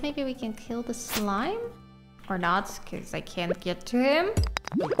 Okay, I guess maybe we can kill the slime? Or not, because I can't get to him.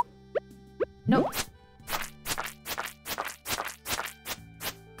 Nope.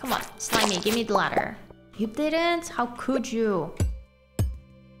 Come on, Slimy, give me the ladder. You didn't? How could you?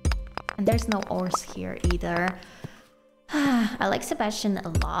 And there's no ores here either. I like Sebastian a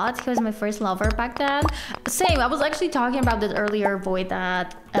lot. He was my first lover back then. Same, I was actually talking about this earlier, Void,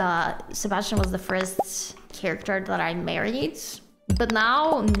 that Sebastian was the first character that I married. But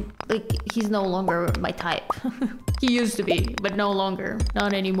now, like, he's no longer my type. He used to be, but no longer.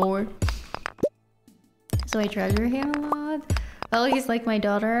 Not anymore. So I treasure him a lot. Well, he's like my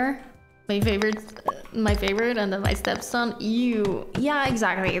daughter. My favorite, and then my stepson. Ew. Yeah,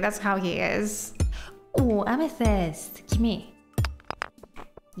 exactly. That's how he is. Oh, amethyst. Gimme.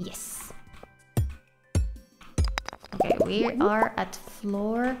 Yes. Okay, we are at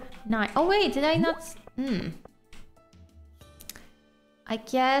floor 9. Oh wait, did I not... I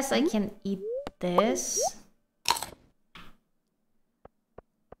guess I can eat this.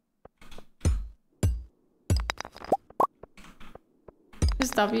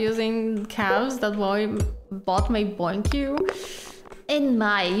 Stop using calves. That boy bought my BoinQ. In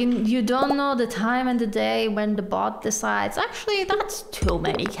my, you don't know the time and the day when the bot decides, actually, that's too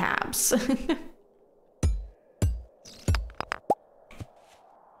many cabs.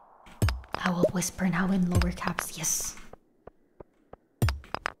 I will whisper now in lower caps, yes.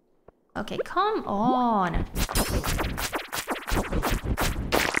 Okay, come on.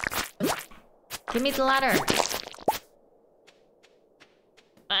 Give me the ladder.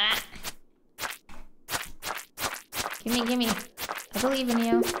 Ah. Gimme. I believe in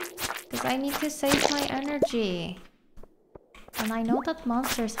you. Because I need to save my energy. And I know that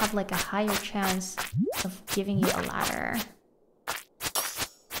monsters have like a higher chance of giving you a ladder.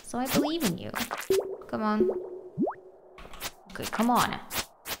 So I believe in you. Come on. Okay, come on.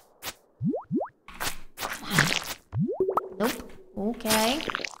 Nope. Okay.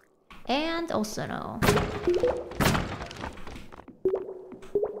 And also no.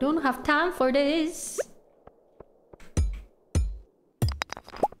 Don't have time for this.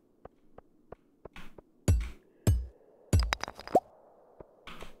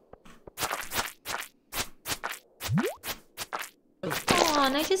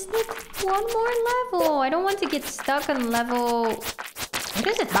 I just need one more level. I don't want to get stuck on level... Why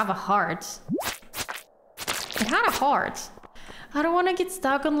does it have a heart? It had a heart. I don't want to get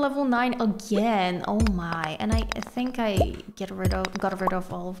stuck on level 9 again. Oh my. And I think I got rid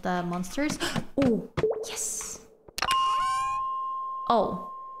of all of the monsters. Oh, yes. Oh.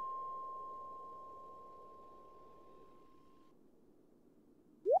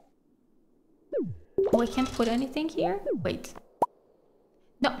 Oh, I can't put anything here? Wait.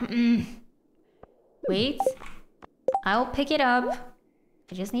 No. Wait. I'll pick it up.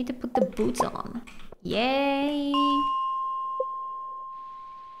 I just need to put the boots on. Yay!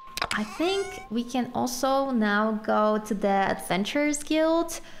 I think we can also now go to the Adventurers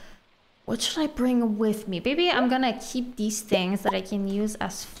Guild. What should I bring with me? Maybe I'm gonna keep these things that I can use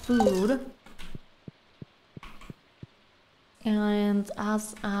as food. And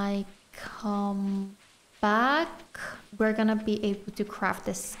as I come back, we're gonna be able to craft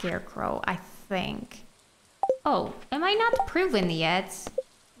the scarecrow, I think. Oh, am I not proven yet?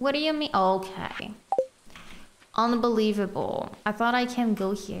 What do you mean? Okay. Unbelievable. I thought I can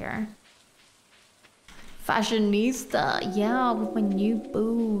go here. Fashionista. Yeah, with my new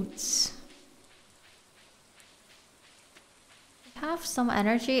boots. I have some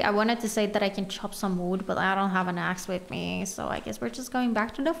energy. I wanted to say that I can chop some wood, but I don't have an axe with me. So I guess we're just going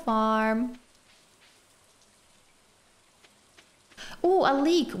back to the farm. Oh, a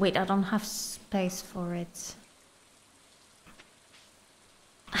leek. Wait, I don't have space for it.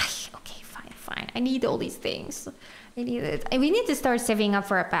 Okay, fine. I need all these things. I need it. And we need to start saving up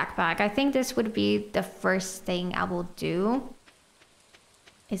for a backpack. I think this would be the first thing I will do.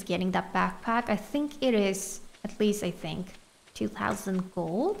 Is getting that backpack. I think it is, at least I think, 2,000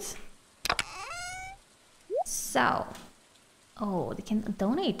 gold. So. Oh, they can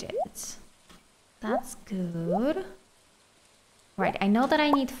donate it. That's good. Right, I know that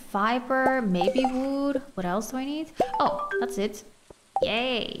I need fiber, maybe wood. What else do I need? Oh, that's it.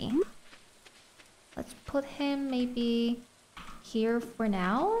 Yay. Let's put him maybe here for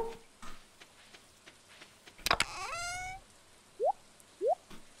now.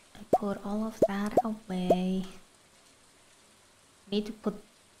 And put all of that away. Need to put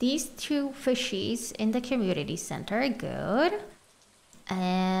these two fishies in the community center. Good.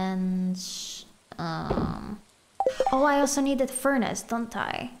 And oh, I also needed furnace, don't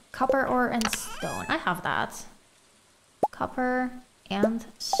I? Copper ore and stone. I have that. Copper and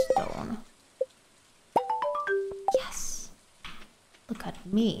stone. Yes. Look at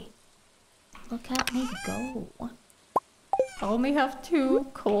me. Look at me go. I only have 2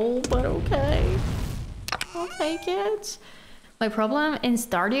 coal, but okay. I'll take it. My problem in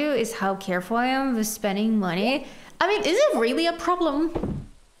Stardew is how careful I am with spending money. I mean, is it really a problem?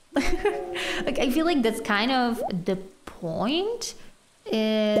 Like, I feel like that's kind of the point,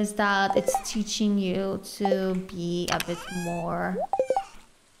 is that it's teaching you to be a bit more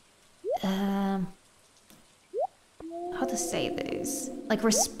how to say this, like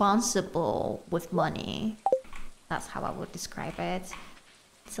responsible with money. That's how I would describe it.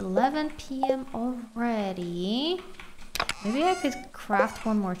 It's 11 p.m. already. Maybe I could craft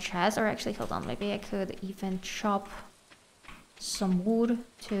one more chest, or actually hold on, maybe I could even chop some wood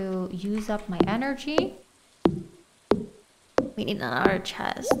to use up my energy. We need another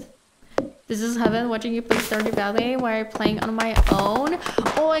chest. This is heaven, watching you play Stardew Valley while I'm playing on my own.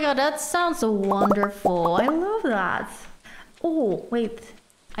 Oh my god, that sounds wonderful. I love that. Oh, wait.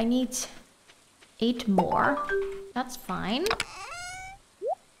 I need 8 more. That's fine.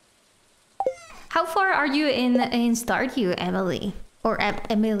 How far are you in Stardew, Emily? Or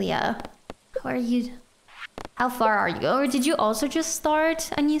Emilia? How far are you? Or did you also just start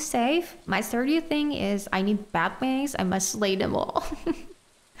a new save? My Stardew thing is I need bat wings. I must slay them all.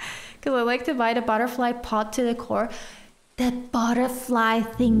 Because I like to buy the butterfly pot to the core. The butterfly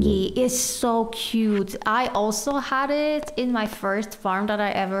thingy is so cute. I also had it in my first farm that I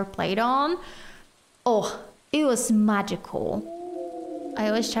ever played on. Oh, it was magical. I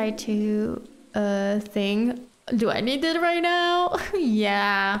always try to think, do I need it right now?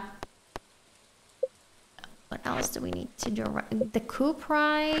 Yeah. What else do we need to do? The coop,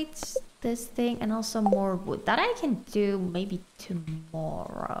 right? This thing, and also more wood. That I can do maybe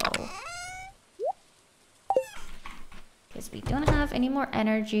tomorrow. Because we don't have any more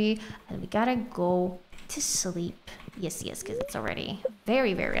energy, and we gotta go to sleep. Yes, because it's already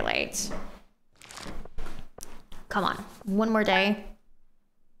very, very late. Come on, one more day.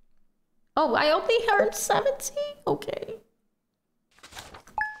 Oh, I only earned 70? Okay.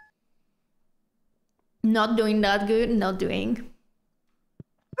 Not doing that good, not doing.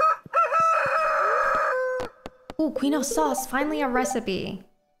 Ooh, Queen of Sauce, finally a recipe.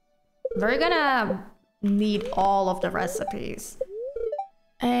 We're gonna need all of the recipes.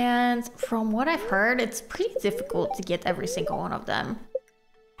 And from what I've heard, it's pretty difficult to get every single one of them.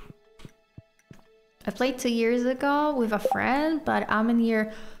 I played 2 years ago with a friend, but I'm in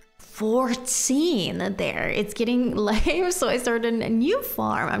year 14 there. It's getting late, so I started a new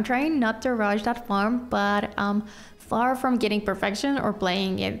farm. I'm trying not to rush that farm, but far from getting perfection or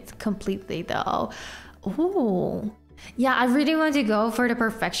playing it completely though. Ooh. Yeah, I really want to go for the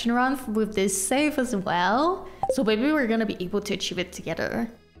perfection run with this save as well. So maybe we're gonna be able to achieve it together.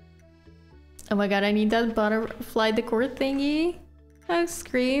 Oh my god, I need that butterfly decor thingy. I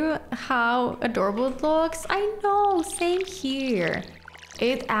scream how adorable it looks. I know, same here.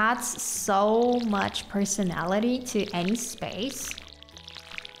 It adds so much personality to any space.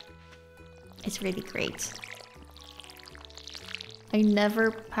 It's really great. I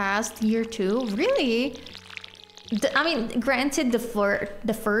never passed year 2. Really? I mean, granted, the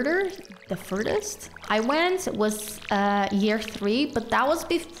furthest I went was year 3, but that was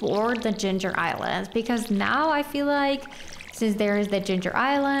before the Ginger Islands. Because now I feel like since there is the Ginger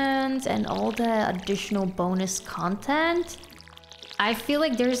Islands and all the additional bonus content, I feel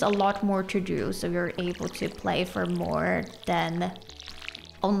like there's a lot more to do, so you're able to play for more than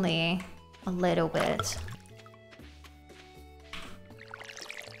only a little bit.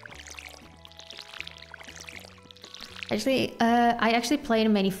 Actually, I actually played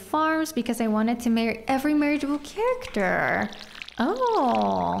many farms because I wanted to marry every marriageable character.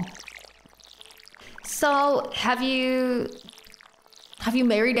 Oh. So, have you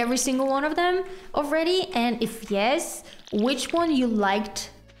married every single one of them already? And if yes, which one you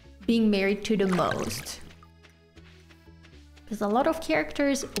liked being married to the most? Because a lot of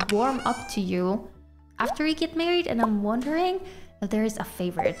characters warm up to you after you get married, and I'm wondering if there is a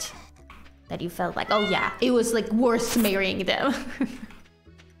favorite that you felt like, oh yeah, it was like worth marrying them.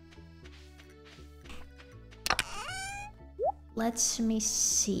 Let me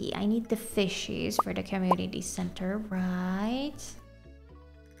see. I need the fishies for the community center, right?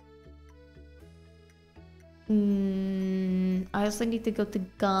 I also need to go to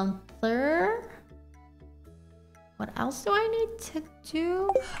Gunther. What else do I need to do?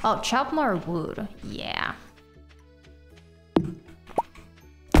 Oh, chop more wood. Yeah.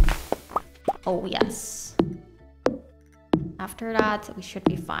 Oh, yes. After that, we should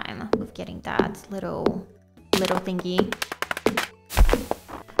be fine with getting that little thingy.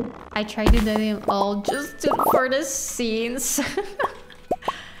 I tried to do them all just for the scenes.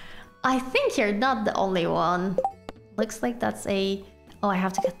 I think you're not the only one. Looks like that's a... Oh, I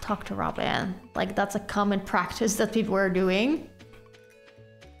have to talk to Robin. Like, that's a common practice that people are doing.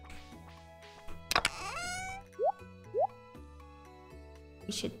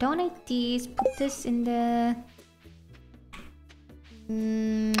 We should donate these. Put this in the...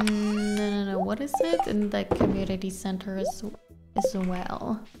 No. What is it? In the community center as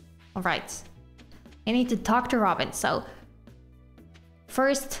well. Alright. I need to talk to Robin. So,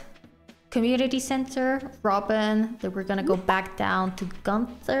 first, community center, Robin. Then we're gonna go back down to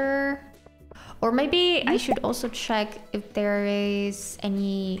Gunther. Or maybe I should also check if there is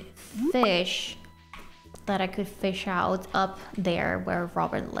any fish that I could fish out up there where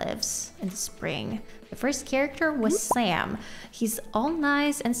Robin lives in the spring. The first character was Sam. He's all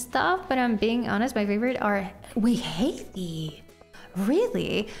nice and stuff, but I'm being honest, my favorite are... Wait, Haley?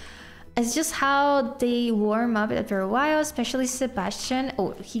 Really? It's just how they warm up after a while, especially Sebastian.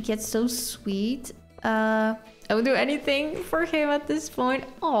 Oh, he gets so sweet. I would do anything for him at this point.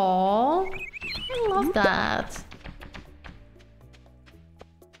 Aww, I love that.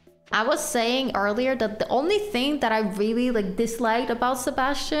 I was saying earlier that the only thing that I really disliked about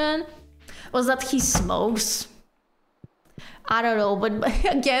Sebastian was that he smokes. I don't know, but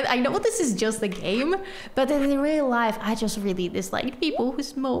again, I know this is just a game, but in real life, I just really disliked people who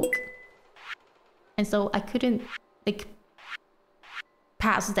smoke. And so I couldn't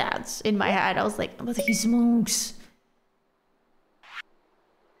pass that in my head. I was like, but he smokes.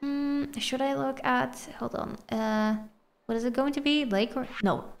 Should I look at... Hold on. What is it going to be? Lake or...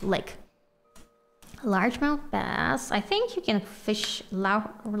 No, lake. Largemouth bass. I think you can fish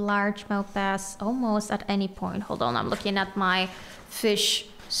largemouth bass almost at any point. Hold on, I'm looking at my fish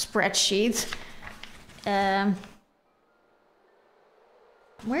spreadsheet. Where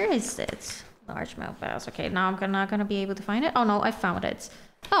is it? Largemouth bass. Okay, now I'm not gonna be able to find it. Oh no, I found it.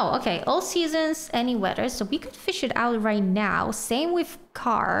 Oh, okay. All seasons, any weather. So we could fish it out right now. Same with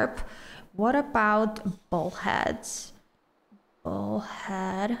carp. What about bullheads?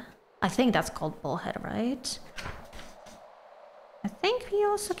 Bullhead. I think that's called bullhead, right? I think we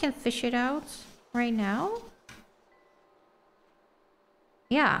also can fish it out right now.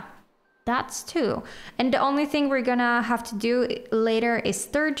 Yeah, that's too. And the only thing we're gonna have to do later is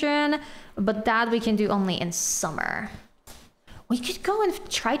sturgeon, but that we can do only in summer. We could go and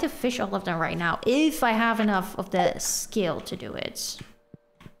try to fish all of them right now if I have enough of the skill to do it.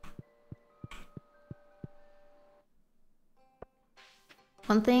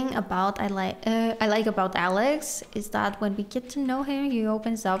 One thing about I like about Alex is that when we get to know him, he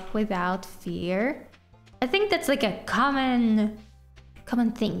opens up without fear. I think that's like a common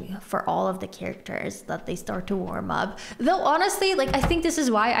thing for all of the characters, that they start to warm up. Though honestly, like, I think this is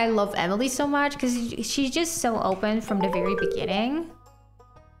why I love Emily so much, because she's just so open from the very beginning.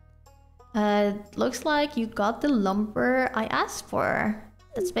 Looks like you got the lumber I asked for.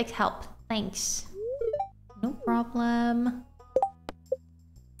 That's big help. Thanks. No problem.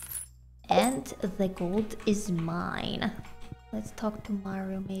 And the gold is mine. Let's talk to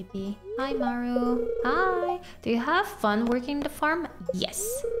Maru maybe. Hi Maru. Hi. Do you have fun working the farm? Yes.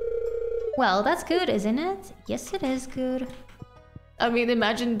 Well, that's good, isn't it? Yes, it is good. I mean,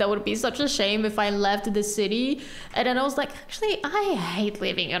 imagine that would be such a shame if I left the city and then I was like, actually, I hate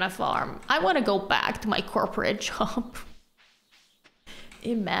living on a farm. I want to go back to my corporate job.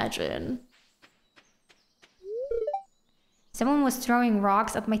 Imagine. Someone was throwing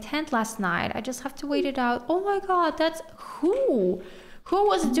rocks at my tent last night. I just have to wait it out. Oh my god, that's... Who? Who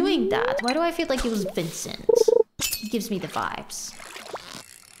was doing that? Why do I feel like it was Vincent? He gives me the vibes.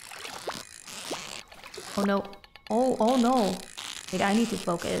 Oh no. Oh no. Wait, I need to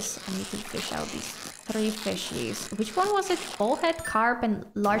focus. I need to fish out these 3 fishies. Which one was it? Bullhead, carp, and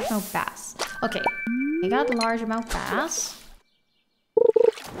largemouth bass. Okay, I got largemouth bass.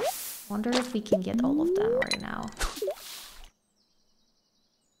 Wonder if we can get all of them right now.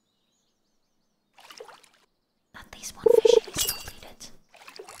 At least one fishing is completed.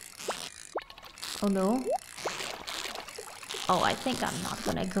 Oh no. Oh, I think I'm not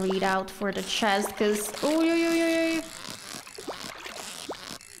gonna greed out for the chest, because... Oh, yo.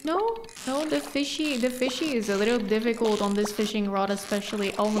 No, the fishy is a little difficult on this fishing rod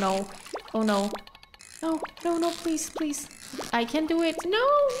especially. Oh no. No, please. I can do it. No.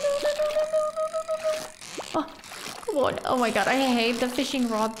 Oh, come on. Oh my god, I hate the fishing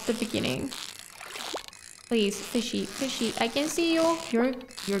rod at the beginning. Please, fishy. I can see you.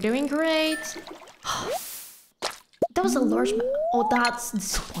 You're doing great. That was a large... Oh, that's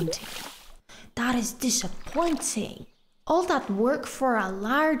disappointing. That is disappointing. All that work for a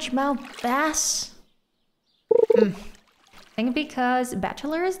largemouth bass? I think because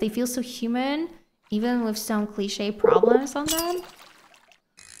bachelors, they feel so human, even with some cliche problems on them.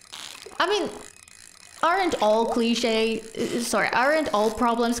 I mean, aren't all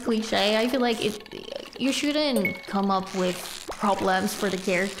problems cliche? I feel like you shouldn't come up with problems for the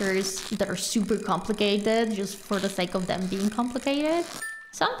characters that are super complicated just for the sake of them being complicated.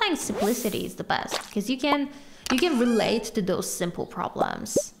 Sometimes simplicity is the best, because you can relate to those simple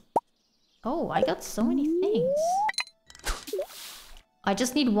problems. Oh, I got so many things. I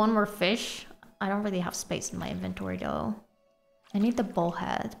just need one more fish. I don't really have space in my inventory though. I need the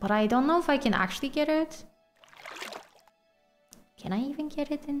bullhead, but I don't know if I can actually get it. Can I even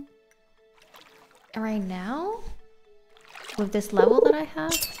get it in right now? With this level that I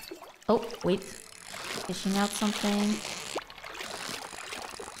have? Oh, wait. Fishing out something.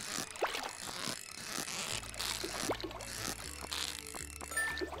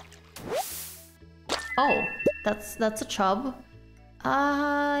 Oh, that's a chub.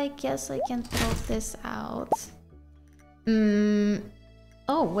 I guess I can throw this out.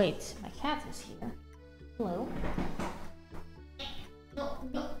 Oh wait, my cat is here. Hello.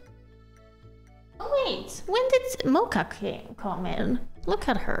 No. Oh wait, when did Mocha come in? Look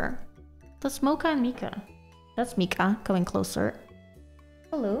at her. That's Mocha and Mika. That's Mika coming closer.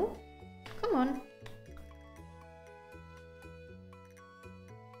 Hello. Come on.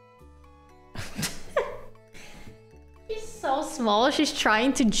 She's so small. She's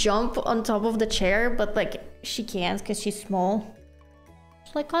trying to jump on top of the chair, but like she can't because she's small.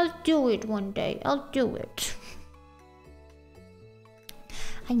 She's like, I'll do it one day. I'll do it.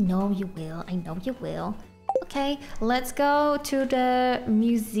 I know you will. Okay, let's go to the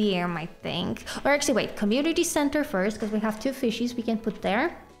museum, I think. Or actually, wait, community center first, because we have 2 fishies we can put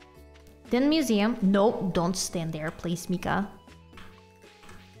there. Then museum. No, don't stand there, please, Mika.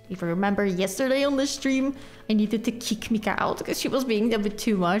 If you remember yesterday on the stream, I needed to kick Mika out because she was being a bit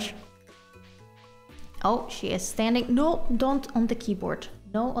too much. Oh, she is standing. No, don't on the keyboard.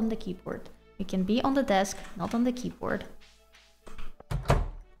 No, on the keyboard. You can be on the desk, not on the keyboard. Oh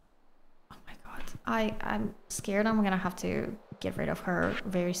my god. I'm scared I'm gonna have to get rid of her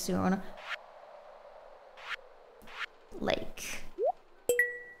very soon. Like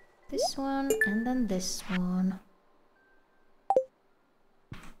this one and then this one.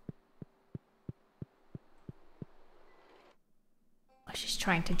 Oh, she's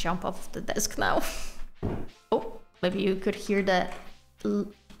trying to jump off the desk now. Oh, maybe you could hear the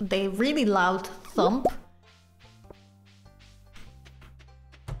really loud thump.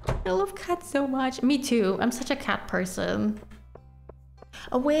 I love cats so much. Me too. I'm such a cat person.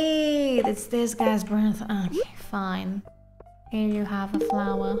 Oh wait, it's this guy's breath. Okay, fine. Here you have a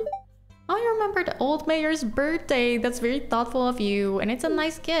flower. Oh, you remember the old mayor's birthday. That's very thoughtful of you. And it's a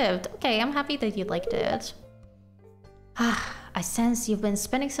nice gift. Okay, I'm happy that you liked it. Ah, I sense you've been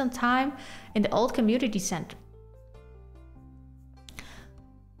spending some time in the old community center.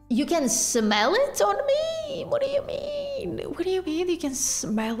 You can smell it on me? What do you mean? What do you mean you can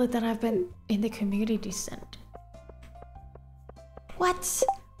smell it that I've been in the community center? What?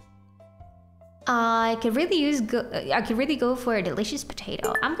 I could really go for a delicious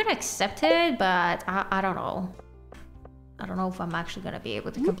potato. I'm gonna accept it, but I don't know. I don't know if I'm actually gonna be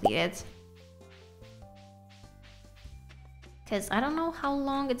able to complete it. Because I don't know how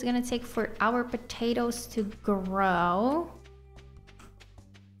long it's gonna take for our potatoes to grow.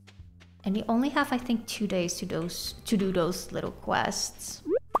 And you only have, I think, 2 days to do those little quests.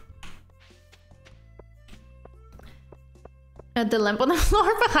 The lamp on the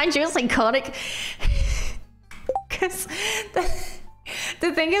floor behind you is iconic. Because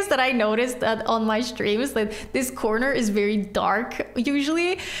the thing is that I noticed that on my streams that this corner is very dark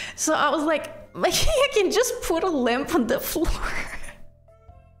usually. So I was like, maybe I can just put a lamp on the floor.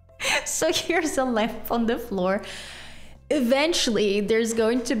 So here's a lamp on the floor. Eventually, there's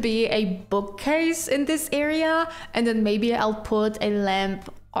going to be a bookcase in this area, and then maybe I'll put a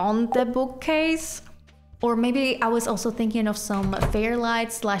lamp on the bookcase. Or maybe I was also thinking of some fair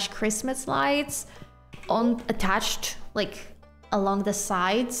lights / Christmas lights attached like along the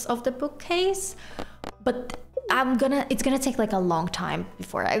sides of the bookcase. But it's gonna take like a long time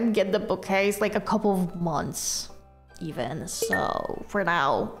before I get the bookcase, like a couple of months even. So for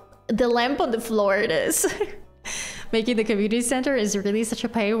now, the lamp on the floor it is. Making the community center is really such a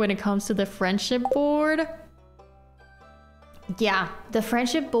pain when it comes to the friendship board. Yeah, the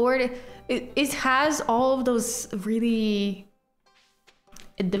friendship board, it has all of those really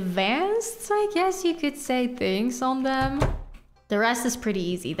advanced, I guess you could say, things on them. The rest is pretty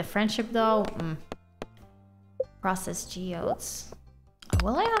easy. The friendship though, process geodes.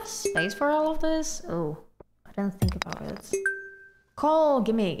 Will I have space for all of this? Oh, I didn't think about it. Coal,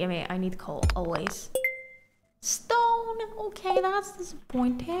 gimme. I need coal, always. Stone, okay, that's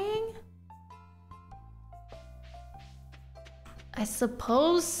disappointing. I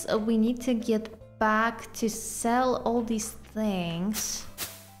suppose we need to get back to sell all these things.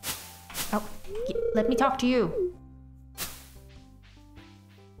 Oh, let me talk to you.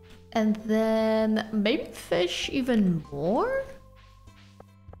 And then maybe fish even more?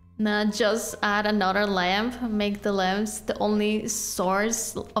 Nah, just add another lamp. Make the lamps the only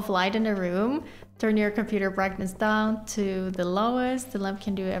source of light in the room. Turn your computer brightness down to the lowest. The lamp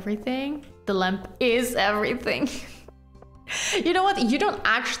can do everything. The lamp is everything. You know what? You don't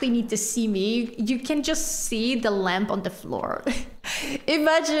actually need to see me. You can just see the lamp on the floor.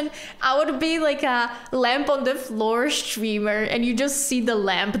 Imagine I would be like a lamp on the floor streamer and you just see the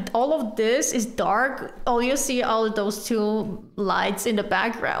lamp. All of this is dark. All you see are those 2 lights in the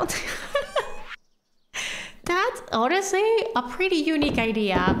background. That's honestly a pretty unique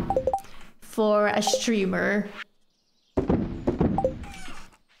idea for a streamer.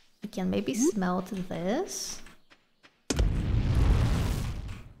 We can maybe smelt this.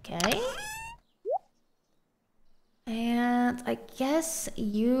 Okay. And I guess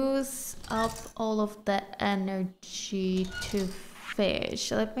use up all of the energy to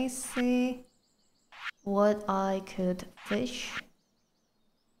fish. Let me see what I could fish.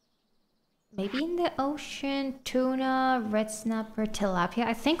 Maybe in the ocean, tuna, red snapper, tilapia.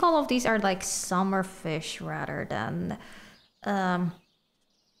 I think all of these are like summer fish rather than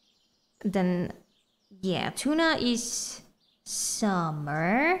yeah, tuna is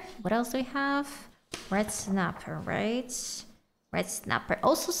summer. What else do we have? Red snapper, right? Red snapper,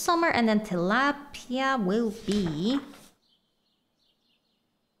 also summer, and then tilapia will be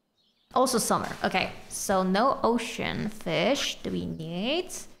also summer. Okay, so no ocean fish do we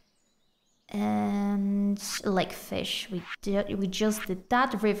need. And lake fish, we just did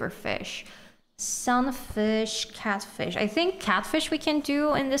that. River fish, sunfish, catfish. I think catfish we can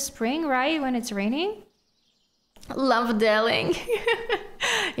do in the spring, right? When it's raining. Lampodelling.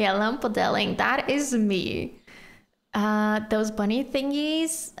 Yeah, lampodelling. That is me. Those bunny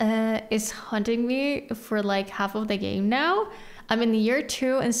thingies is hunting me for like half of the game now. I'm in year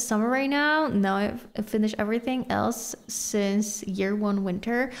 2 in summer right now. Now I've finished everything else since year 1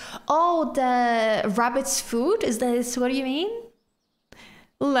 winter. Oh, the rabbit's food? Is this what you mean?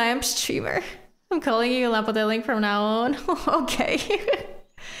 Lamp streamer. I'm calling you lampodelling from now on. Okay.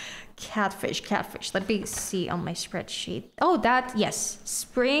 Catfish, catfish. Let me see on my spreadsheet. Oh, that, yes.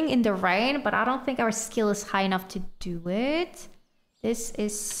 Spring in the rain, but I don't think our skill is high enough to do it. This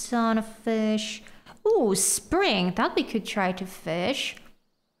is sunfish. Ooh, spring. That we could try to fish.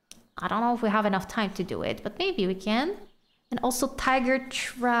 I don't know if we have enough time to do it, but maybe we can. And also tiger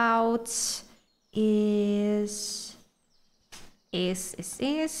trout is...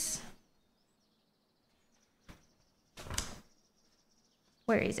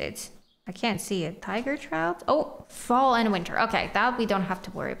 Where is it? I can't see it. Tiger trout? Oh, fall and winter. Okay, that we don't have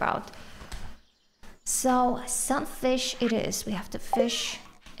to worry about. So, sunfish it is. We have to fish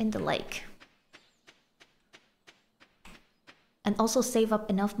in the lake. And also save up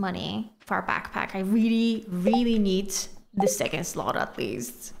enough money for our backpack. I really, really need the second slot at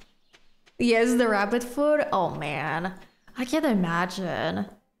least. Yes, the rabbit food. Oh man, I can't imagine.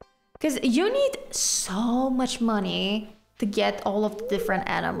 Because you need so much money to get all of the different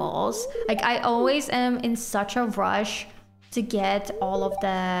animals. Like I always am in such a rush to get all of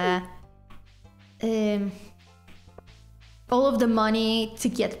the money to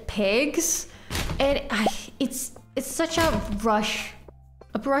get pigs, and it's such a rush.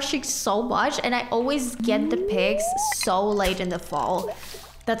 I'm rushing so much, and I always get the pigs so late in the fall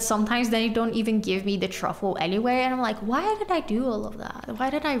that sometimes they don't even give me the truffle anyway, and I'm like, why did I do all of that? Why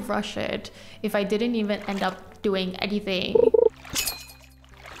did I rush it if I didn't even end up doing anything?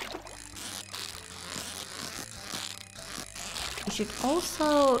 We should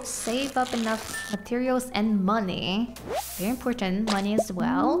also save up enough materials and money, very important, money as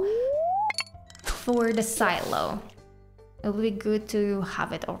well, for the silo. It would be good to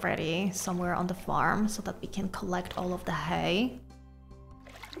have it already somewhere on the farm so that we can collect all of the hay.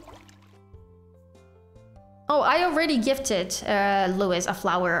 Oh, I already gifted Lewis a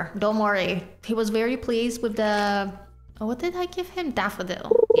flower. Don't worry. He was very pleased with the... Oh, what did I give him?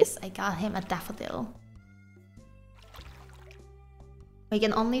 Daffodil. Yes, I got him a daffodil. We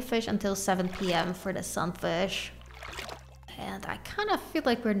can only fish until 7 p.m. for the sunfish. And I kind of feel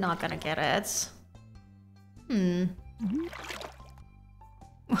like we're not gonna get it.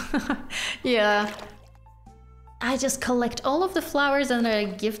 Yeah. I just collect all of the flowers and I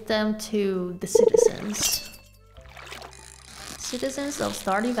give them to the citizens. Citizens of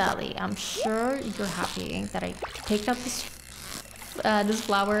Stardew Valley. I'm sure you're happy that I picked up this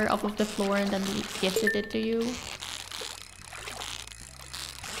flower off of the floor and then gifted it to you.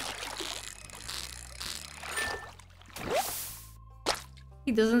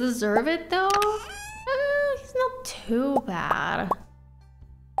 He doesn't deserve it though? He's not too bad.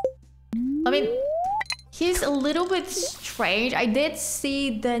 I mean, he's a little bit strange. I did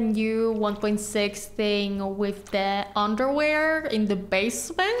see the new 1.6 thing with the underwear in the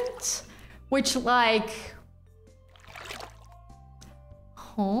basement, which like...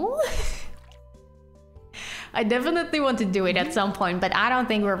 Huh? I definitely want to do it at some point, but I don't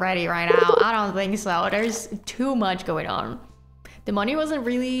think we're ready right now. I don't think so. There's too much going on. The money wasn't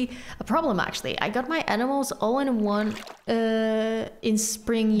really a problem, actually. I got my animals all in one in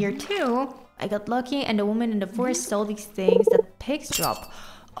spring year 2. I got lucky, and the woman in the forest stole these things that pigs drop.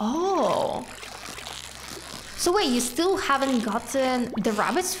 Oh. So wait, you still haven't gotten the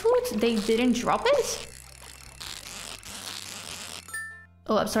rabbit's food? They didn't drop it?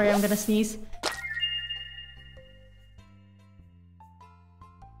 Oh, I'm sorry, I'm gonna sneeze.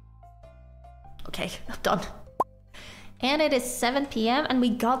 Okay, I'm done. And it is 7 p.m. and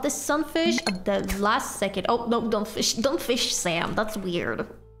we got the sunfish at the last second. Oh, no, don't fish, Sam. That's weird.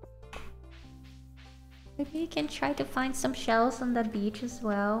 Maybe you can try to find some shells on the beach as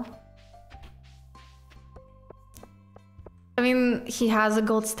well. I mean, he has a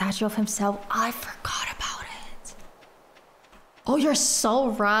gold statue of himself. I forgot about it. Oh, you're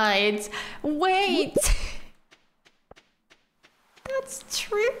so right. Wait. That's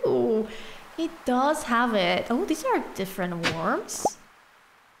true. It does have it. Oh, these are different worms.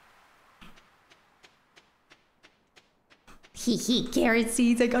 Carrot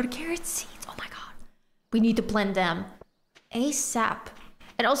seeds. I got carrot seeds. Oh my god. We need to blend them ASAP.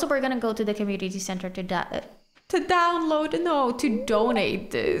 And also we're gonna go to the community center to download, no, to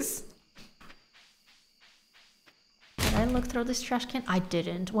donate this. Did I look through this trash can? I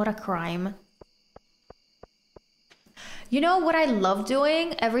didn't. What a crime. You know what I love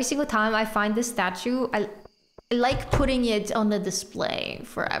doing? Every single time I find this statue, I like putting it on the display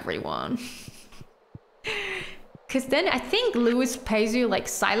for everyone. Because then I think Lewis pays you like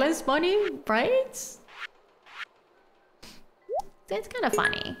silence money, right? It's kind of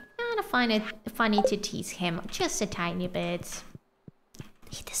funny. I find it funny to tease him just a tiny bit.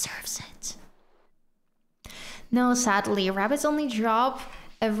 He deserves it. No, sadly, rabbits only drop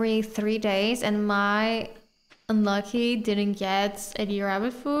every 3 days, and my unlucky didn't get any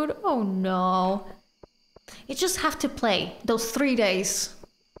rabbit food. Oh no. You just have to play those 3 days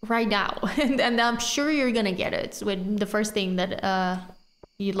right now. and I'm sure you're gonna get it with the first thing that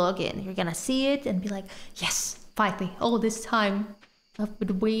you log in. You're gonna see it and be like, yes, finally, all this time I've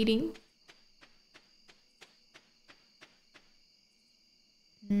been waiting.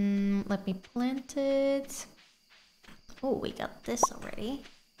 Let me plant it. Oh, we got this already.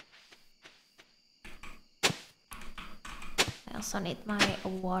 I also need my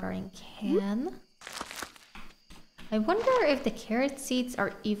watering can. I wonder if the carrot seeds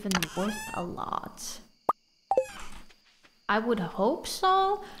are even worth a lot. I would hope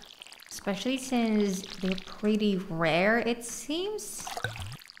so, especially since they're pretty rare, it seems.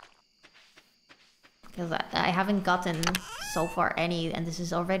 Because I haven't gotten so far any, and this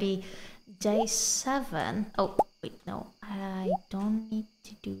is already day 7. Oh, wait, no. I don't need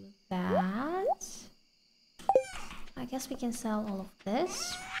to do that. I guess we can sell all of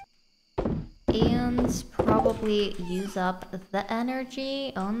this. And probably use up the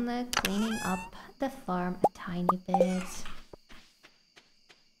energy on the cleaning up the farm a tiny bit.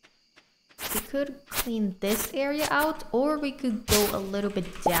 We could clean this area out, or we could go a little bit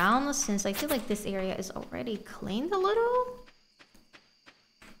down, since I feel like this area is already cleaned a little.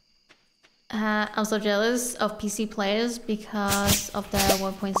 I'm so jealous of PC players because of the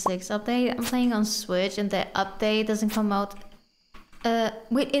 1.6 update. I'm playing on Switch and the update doesn't come out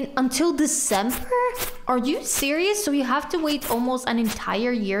until December? Are you serious? So you have to wait almost an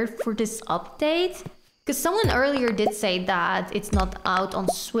entire year for this update? Because someone earlier did say that it's not out on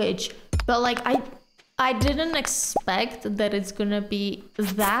Switch, but like I didn't expect that it's gonna be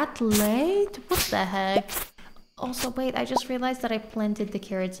that late. What the heck? Also, wait, I just realized that I planted the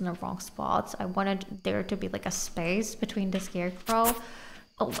carrots in the wrong spots. I wanted there to be like a space between the scarecrow.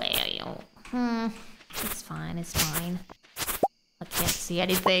 Oh wait, it's fine, it's fine. I can't see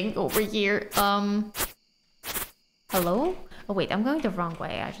anything over here. Hello? Oh wait, I'm going the wrong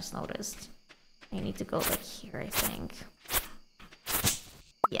way, I just noticed. I need to go like here, I think.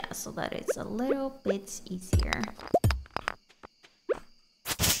 Yeah, so that it's a little bit easier.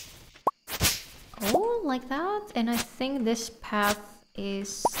 Oh, like that? And I think this path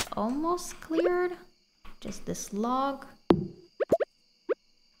is almost cleared. Just this log.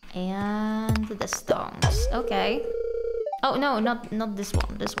 And the stones. Okay. Oh no, not this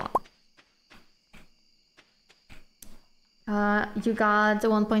one, this one. You got the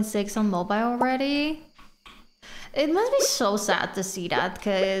 1.6 on mobile already? It must be so sad to see that,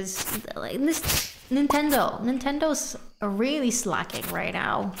 because like, this Nintendo's really slacking right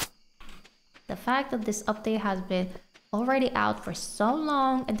now. The fact that this update has been already out for so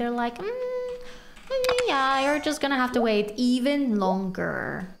long, and they're like, yeah, you're just gonna have to wait even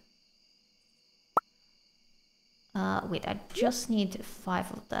longer. Wait, I just need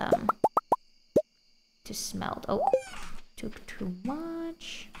 5 of them to smelt. Oh, took too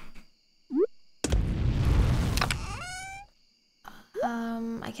much.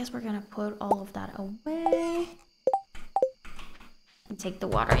 I guess we're gonna put all of that away. And take the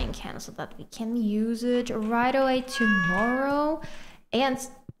watering can so that we can use it right away tomorrow. And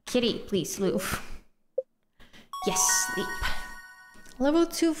kitty, please sleep. Yes, sleep. Level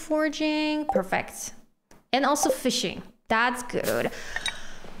 2 foraging, perfect. And also fishing, that's good.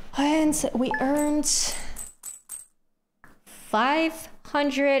 And we earned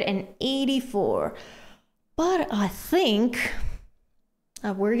 584. But I think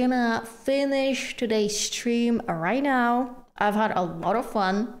we're gonna finish today's stream right now. I've had a lot of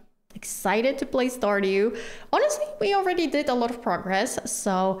fun. Excited to play Stardew. Honestly, we already did a lot of progress,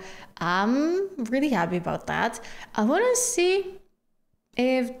 so I'm really happy about that. I want to see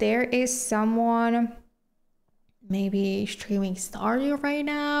if there is someone maybe streaming Stardew right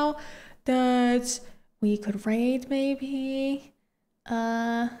now that we could raid maybe.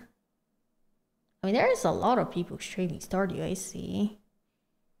 I mean, there is a lot of people streaming Stardew, I see.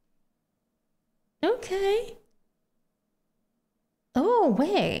 Okay. Oh,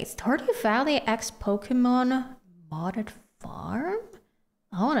 wait. Stardew Valley X Pokemon modded farm?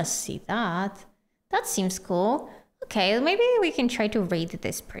 I want to see that. That seems cool. Okay, maybe we can try to raid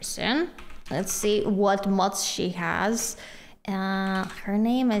this person. Let's see what mods she has. Her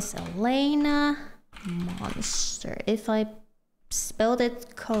name is Elena Monster. If I spelled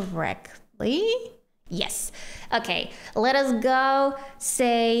it correctly. Yes. Okay, let us go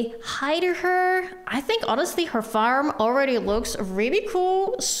say hi to her. I think honestly her farm already looks really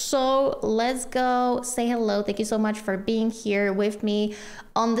cool. So let's go say hello. Thank you so much for being here with me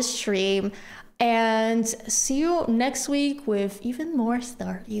on the stream. And see you next week with even more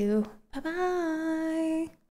Stardew. Bye bye.